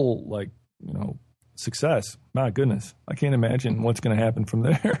with full, success. My goodness, I can't imagine what's going to happen from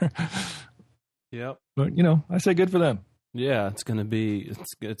there. Yep. But I say good for them. Yeah, it's gonna be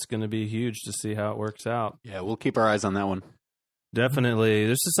huge to see how it works out. Yeah, we'll keep our eyes on that one. Definitely.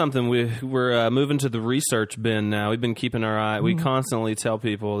 This is something we're moving to the research bin now. We've been keeping our eye. We constantly tell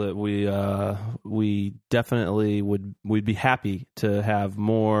people that we definitely we'd be happy to have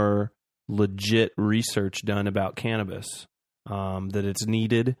more legit research done about cannabis. That it's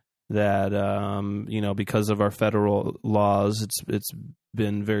needed. That because of our federal laws, it's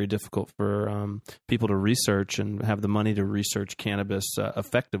been very difficult for people to research and have the money to research cannabis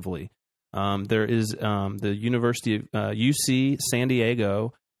effectively. There is the University of UC San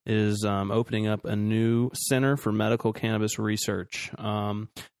Diego is opening up a new Center for Medical Cannabis Research. The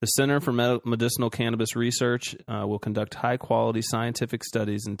Center for Medicinal Cannabis Research will conduct high-quality scientific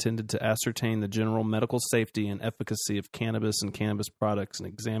studies intended to ascertain the general medical safety and efficacy of cannabis and cannabis products and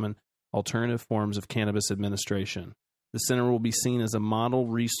examine alternative forms of cannabis administration. The center will be seen as a model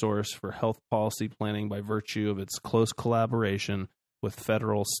resource for health policy planning by virtue of its close collaboration with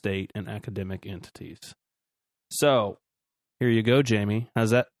federal, state, and academic entities. So, here you go, Jamie. How's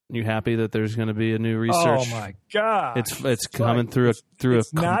that You happy that there's going to be a new research? Oh my God! It's coming through a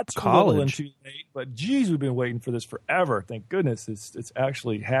not college. Too late, but geez, we've been waiting for this forever. Thank goodness it's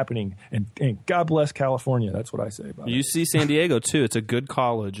actually happening. And God bless California. That's what I say about it. UC San Diego too. It's a good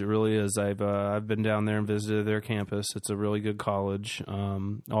college. It really is. I've been down there and visited their campus. It's a really good college.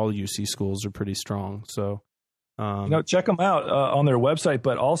 All UC schools are pretty strong. So. Check them out on their website,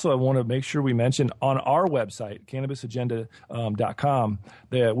 but also I want to make sure we mention on our website, cannabisagenda.com,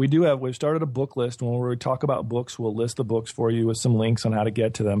 that we've started a book list. When we talk about books, we'll list the books for you with some links on how to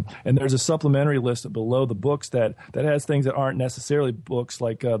get to them. And there's a supplementary list below the books that has things that aren't necessarily books,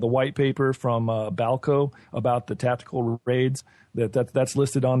 like the white paper from Balco about the tactical raids. That's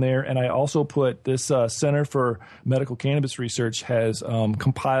listed on there. And I also put this Center for Medical Cannabis Research has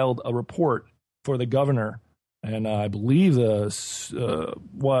compiled a report for the governor. And I believe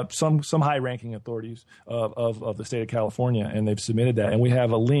some high-ranking authorities of the state of California, and they've submitted that. And we have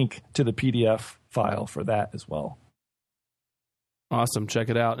a link to the PDF file for that as well. Awesome. Check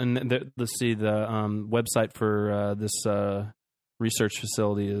it out. And let's see, the website for this research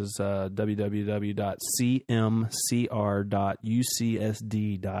facility is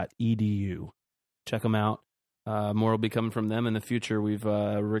www.cmcr.ucsd.edu. Check them out. More will be coming from them in the future. We've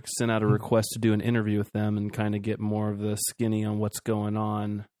sent out a request to do an interview with them and kind of get more of the skinny on what's going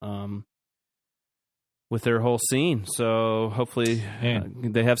on with their whole scene. So hopefully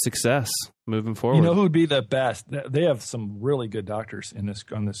they have success moving forward. You know who would be the best? They have some really good doctors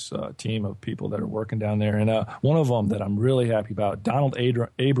on this team of people that are working down there. And one of them that I'm really happy about, Donald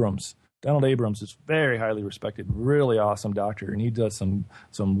Abrams. Donald Abrams is very highly respected, really awesome doctor, and he does some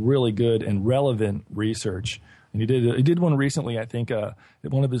really good and relevant research. And he did one recently, I think,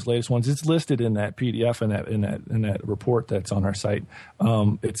 one of his latest ones. It's listed in that PDF in that report that's on our site.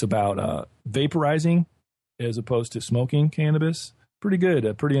 It's about vaporizing as opposed to smoking cannabis. Pretty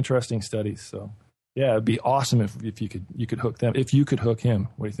good, pretty interesting studies. So yeah, it'd be awesome if you could hook them. If you could hook him,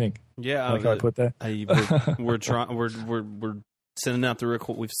 what do you think? Yeah, like how I put that. We're trying. We're sending out the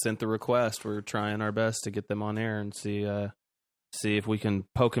request. We've sent the request. We're trying our best to get them on air and see if we can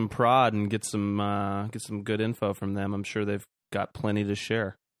poke and prod and get some good info from them. I'm sure they've got plenty to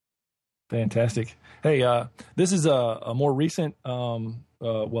share. Fantastic. Hey, this is a more recent,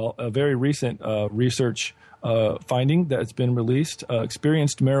 a very recent research finding that's been released.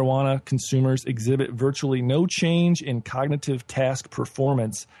 Experienced marijuana consumers exhibit virtually no change in cognitive task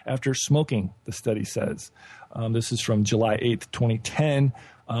performance after smoking, the study says. This is from July 8th, 2010,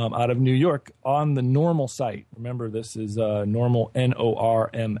 out of New York on the NORML site. Remember, this is NORML,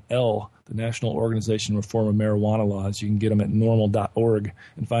 NORML, the National Organization Reform of Marijuana Laws. You can get them at norml.org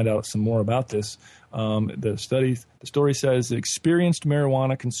and find out some more about this. The story says that experienced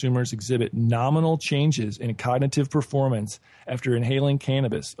marijuana consumers exhibit nominal changes in cognitive performance after inhaling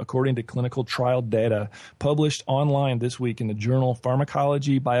cannabis, according to clinical trial data published online this week in the journal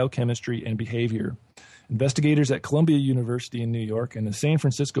Pharmacology, Biochemistry, and Behavior. Investigators at Columbia University in New York and the San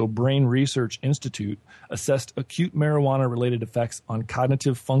Francisco Brain Research Institute assessed acute marijuana-related effects on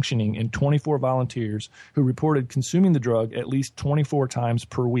cognitive functioning in 24 volunteers who reported consuming the drug at least 24 times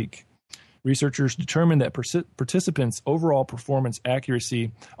per week. Researchers determined that participants' overall performance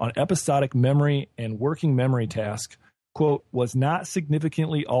accuracy on episodic memory and working memory tasks, quote, was not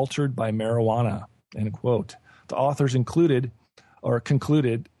significantly altered by marijuana, end quote. The authors concluded,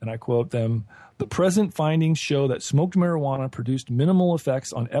 and I quote them, the present findings show that smoked marijuana produced minimal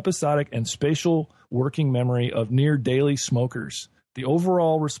effects on episodic and spatial working memory of near daily smokers. The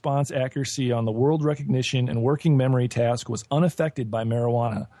overall response accuracy on the world recognition and working memory task was unaffected by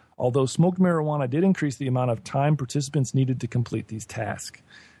marijuana, although smoked marijuana did increase the amount of time participants needed to complete these tasks.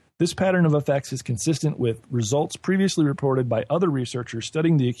 This pattern of effects is consistent with results previously reported by other researchers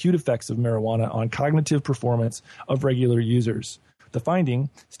studying the acute effects of marijuana on cognitive performance of regular users. The finding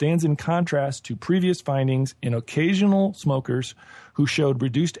stands in contrast to previous findings in occasional smokers who showed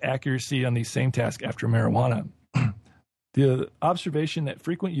reduced accuracy on these same tasks after marijuana. The observation that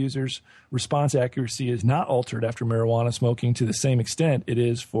frequent users' response accuracy is not altered after marijuana smoking to the same extent it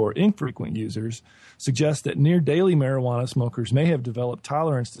is for infrequent users suggests that near-daily marijuana smokers may have developed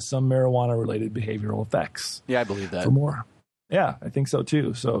tolerance to some marijuana-related behavioral effects. Yeah, I believe that. For more, yeah, I think so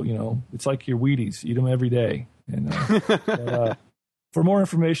too. So, it's like your Wheaties. Eat them every day. And for more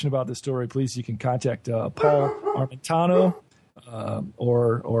information about this story, please, you can contact Paul Armentano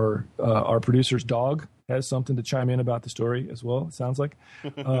or our producer's dog has something to chime in about the story as well, it sounds like.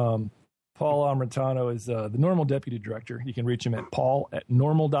 Paul Armentano is the NORML Deputy Director. You can reach him at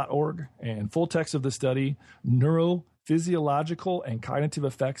paul@norml.org. And full text of the study, Neurophysiological and Cognitive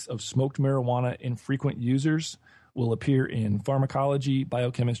Effects of Smoked Marijuana in Frequent Users, will appear in pharmacology,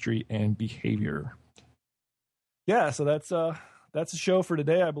 biochemistry, and behavior. Yeah, so that's a show for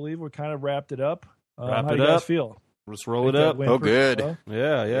today. I believe we kind of wrapped it up. How do you guys feel? Let's roll it up. Oh, good.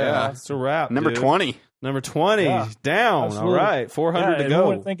 Yeah. It's a wrap. Number 20. Number 20 down. Absolutely. All right. 400 to I go.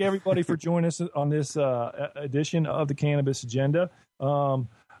 want to thank everybody for joining us on this edition of the Cannabis Agenda.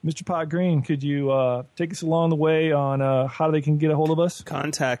 Mr. Pot Green, could you take us along the way on how they can get a hold of us?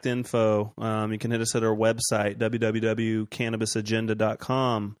 Contact info. You can hit us at our website,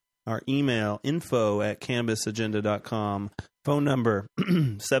 www.cannabisagenda.com. Our email, info@cannabisagenda.com. Phone number,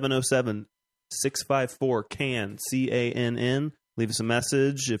 707-654-CANN, C-A-N-N. Leave us a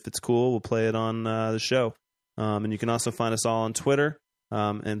message. If it's cool, we'll play it on the show. And you can also find us all on Twitter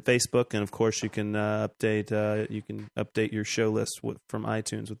and Facebook, and of course you can update your show list from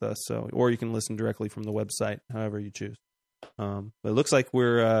iTunes with us. Or you can listen directly from the website, however you choose. But it looks like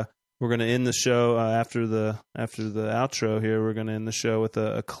we're going to end the show after the outro here. We're going to end the show with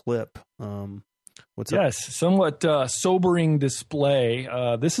a clip. What's up? Yes, somewhat sobering display.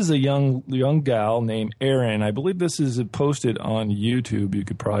 This is a young gal named Erin. I believe this is posted on YouTube. You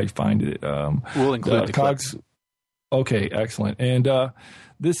could probably find it. We'll include the clips. Okay, excellent. And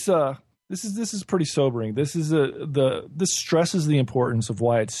this is pretty sobering. This stresses the importance of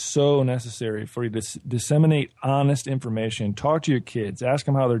why it's so necessary for you to disseminate honest information. Talk to your kids. Ask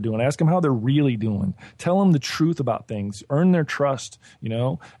them how they're doing. Ask them how they're really doing. Tell them the truth about things. Earn their trust,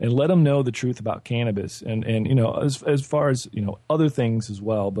 and let them know the truth about cannabis and as far as other things as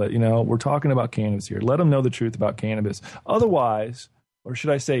well. But we're talking about cannabis here. Let them know the truth about cannabis. Otherwise, or should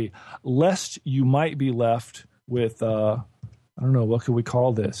I say, lest you might be left with I don't know, what could we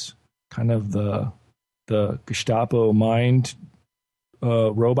call this? Kind of the Gestapo mind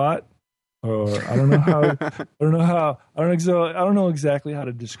robot, or I don't know exactly how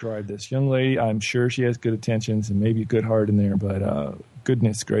to describe this young lady. I'm sure she has good intentions and maybe a good heart in there, but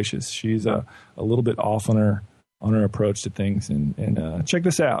goodness gracious, she's a little bit off on her approach to things. And check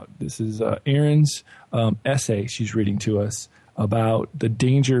this out. This is Erin's essay she's reading to us about the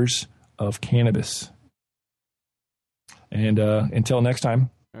dangers of cannabis. And until next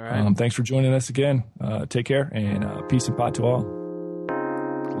time, all right. Thanks for joining us again. Take care, and peace and pot to all.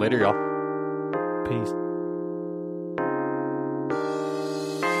 Later, y'all. Peace.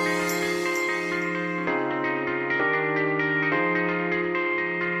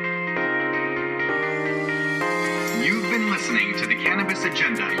 You've been listening to the Cannabis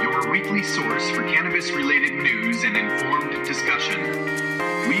Agenda, your weekly source for cannabis-related news and informed discussion.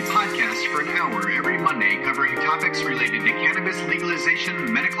 We podcast for an hour every Monday covering topics related to cannabis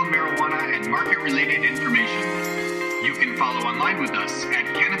legalization, medical marijuana, and market-related information. You can follow online with us at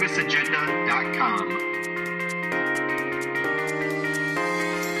cannabisagenda.com.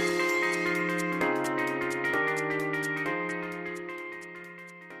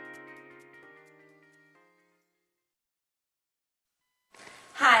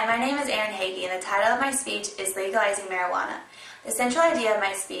 Hi, my name is Erin Hagee, and the title of my speech is Legalizing Marijuana. The central idea of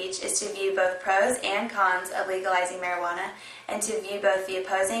my speech is to view both pros and cons of legalizing marijuana and to view both the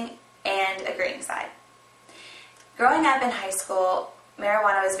opposing and agreeing side. Growing up in high school,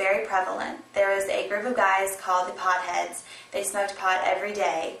 marijuana was very prevalent. There was a group of guys called the potheads. They smoked pot every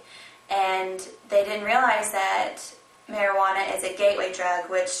day, and they didn't realize that marijuana is a gateway drug,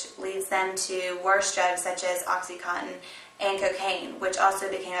 which leads them to worse drugs such as OxyContin and cocaine, which also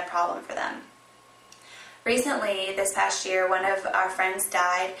became a problem for them. Recently, this past year, one of our friends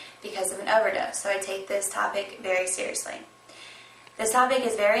died because of an overdose, so I take this topic very seriously. This topic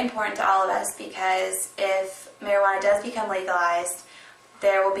is very important to all of us because if marijuana does become legalized,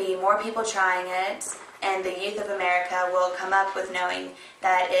 there will be more people trying it, and the youth of America will come up with knowing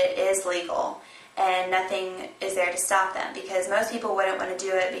that it is legal, and nothing is there to stop them, because most people wouldn't want to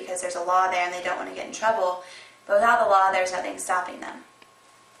do it because there's a law there and they don't want to get in trouble, but without the law, there's nothing stopping them.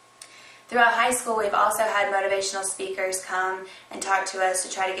 Throughout high school, we've also had motivational speakers come and talk to us to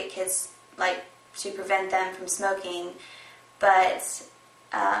try to get kids, to prevent them from smoking. But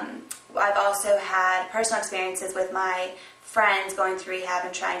I've also had personal experiences with my friends going through rehab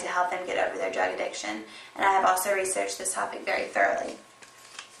and trying to help them get over their drug addiction. And I have also researched this topic very thoroughly.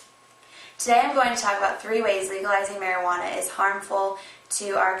 Today I'm going to talk about 3 ways legalizing marijuana is harmful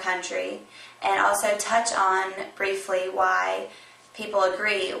to our country, and also touch on briefly why people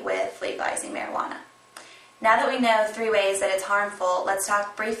agree with legalizing marijuana. Now that we know 3 ways that it's harmful, let's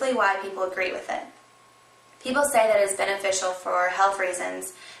talk briefly why people agree with it. People say that it's beneficial for health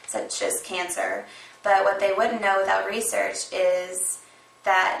reasons, such as cancer, but what they wouldn't know without research is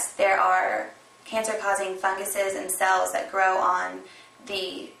that there are cancer-causing funguses and cells that grow on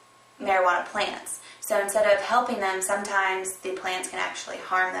the marijuana plants. So So instead of helping them, sometimes the plants can actually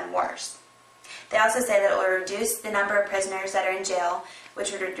harm them worse. They also say that it will reduce the number of prisoners that are in jail,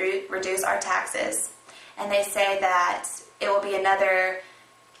 which would reduce our taxes. And they say that it will be another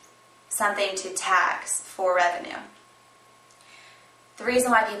something to tax for revenue. The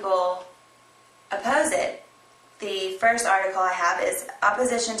reason why people oppose it, the first article I have is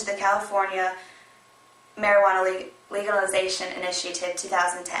Opposition to the California Marijuana Legalization Initiative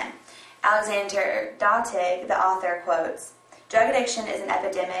 2010. Alexander Dautig, the author, quotes, "Drug addiction is an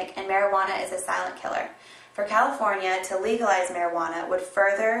epidemic and marijuana is a silent killer. For California to legalize marijuana would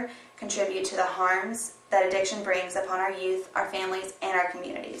further contribute to the harms that addiction brings upon our youth, our families, and our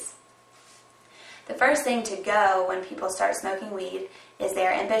communities." The first thing to go when people start smoking weed is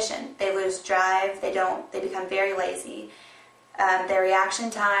their ambition. They lose drive, they become very lazy. Their reaction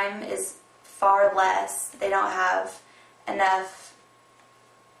time is far less. They don't have enough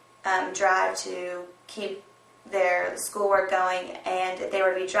drive to keep their schoolwork going, and if they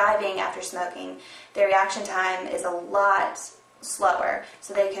were to be driving after smoking, their reaction time is a lot slower,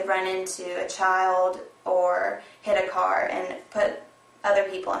 so they could run into a child or hit a car and put other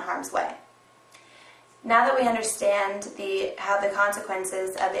people in harm's way. Now that we understand how the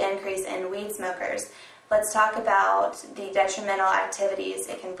consequences of the increase in weed smokers, let's talk about the detrimental activities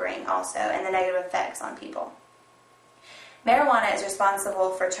it can bring also and the negative effects on people. Marijuana is responsible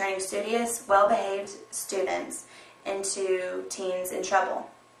for turning studious, well-behaved students into teens in trouble.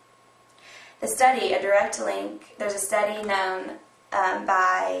 There's a study known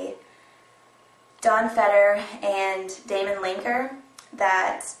by Don Feder and Damon Linker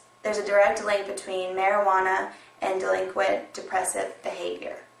that there's a direct link between marijuana and delinquent depressive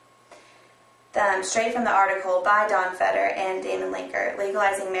behavior. Straight from the article by Don Feder and Damon Linker,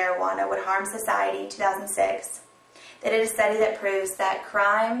 Legalizing Marijuana Would Harm Society, 2006, they did a study that proves that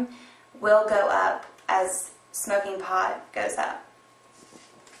crime will go up as smoking pot goes up.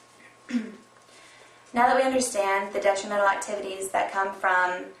 Now that we understand the detrimental activities that come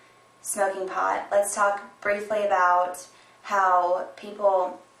from smoking pot, let's talk briefly about how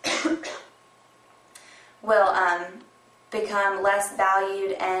people will become less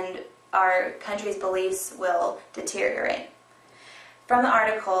valued and our country's beliefs will deteriorate. From the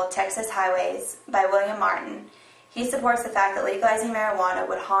article, Texas Highways by William Martin, he supports the fact that legalizing marijuana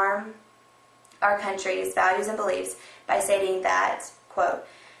would harm our country's values and beliefs by stating that, quote,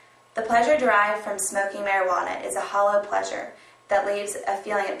 "The pleasure derived from smoking marijuana is a hollow pleasure that leaves a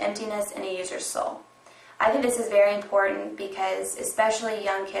feeling of emptiness in a user's soul." I think this is very important because especially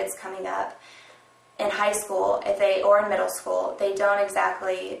young kids coming up in high school or in middle school, they don't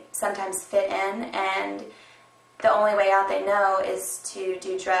exactly sometimes fit in, and the only way out they know is to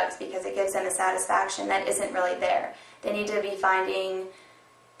do drugs because it gives them a satisfaction that isn't really there. They need to be finding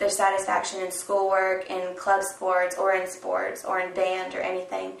their satisfaction in schoolwork, in club sports, or in band or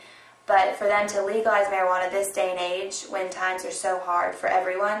anything. But for them to legalize marijuana this day and age, when times are so hard for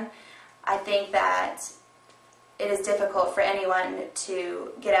everyone, I think that it is difficult for anyone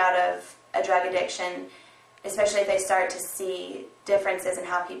to get out of a drug addiction, especially if they start to see differences in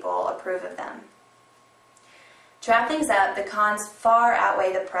how people approve of them. To wrap things up, the cons far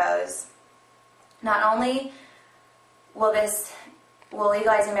outweigh the pros. Not only will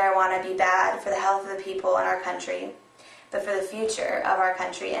legalizing marijuana be bad for the health of the people in our country, but for the future of our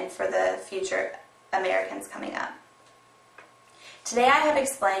country and for the future Americans coming up. Today I have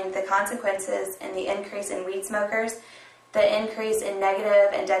explained the consequences in the increase in weed smokers, the increase in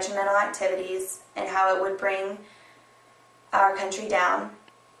negative and detrimental activities, and how it would bring our country down,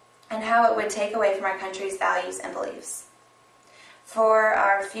 and how it would take away from our country's values and beliefs. For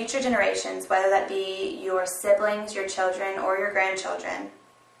our future generations, whether that be your siblings, your children, or your grandchildren,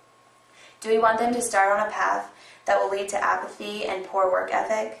 do we want them to start on a path that will lead to apathy and poor work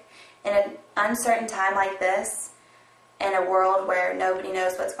ethic? In an uncertain time like this, in a world where nobody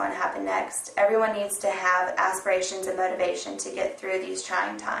knows what's going to happen next, everyone needs to have aspirations and motivation to get through these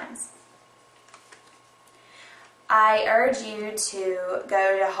trying times. I urge you to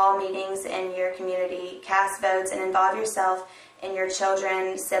go to hall meetings in your community, cast votes, and involve yourself in your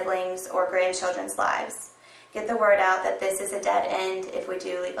children's, siblings, or grandchildren's lives. Get the word out that this is a dead end if we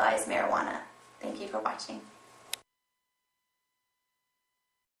do legalize marijuana. Thank you for watching.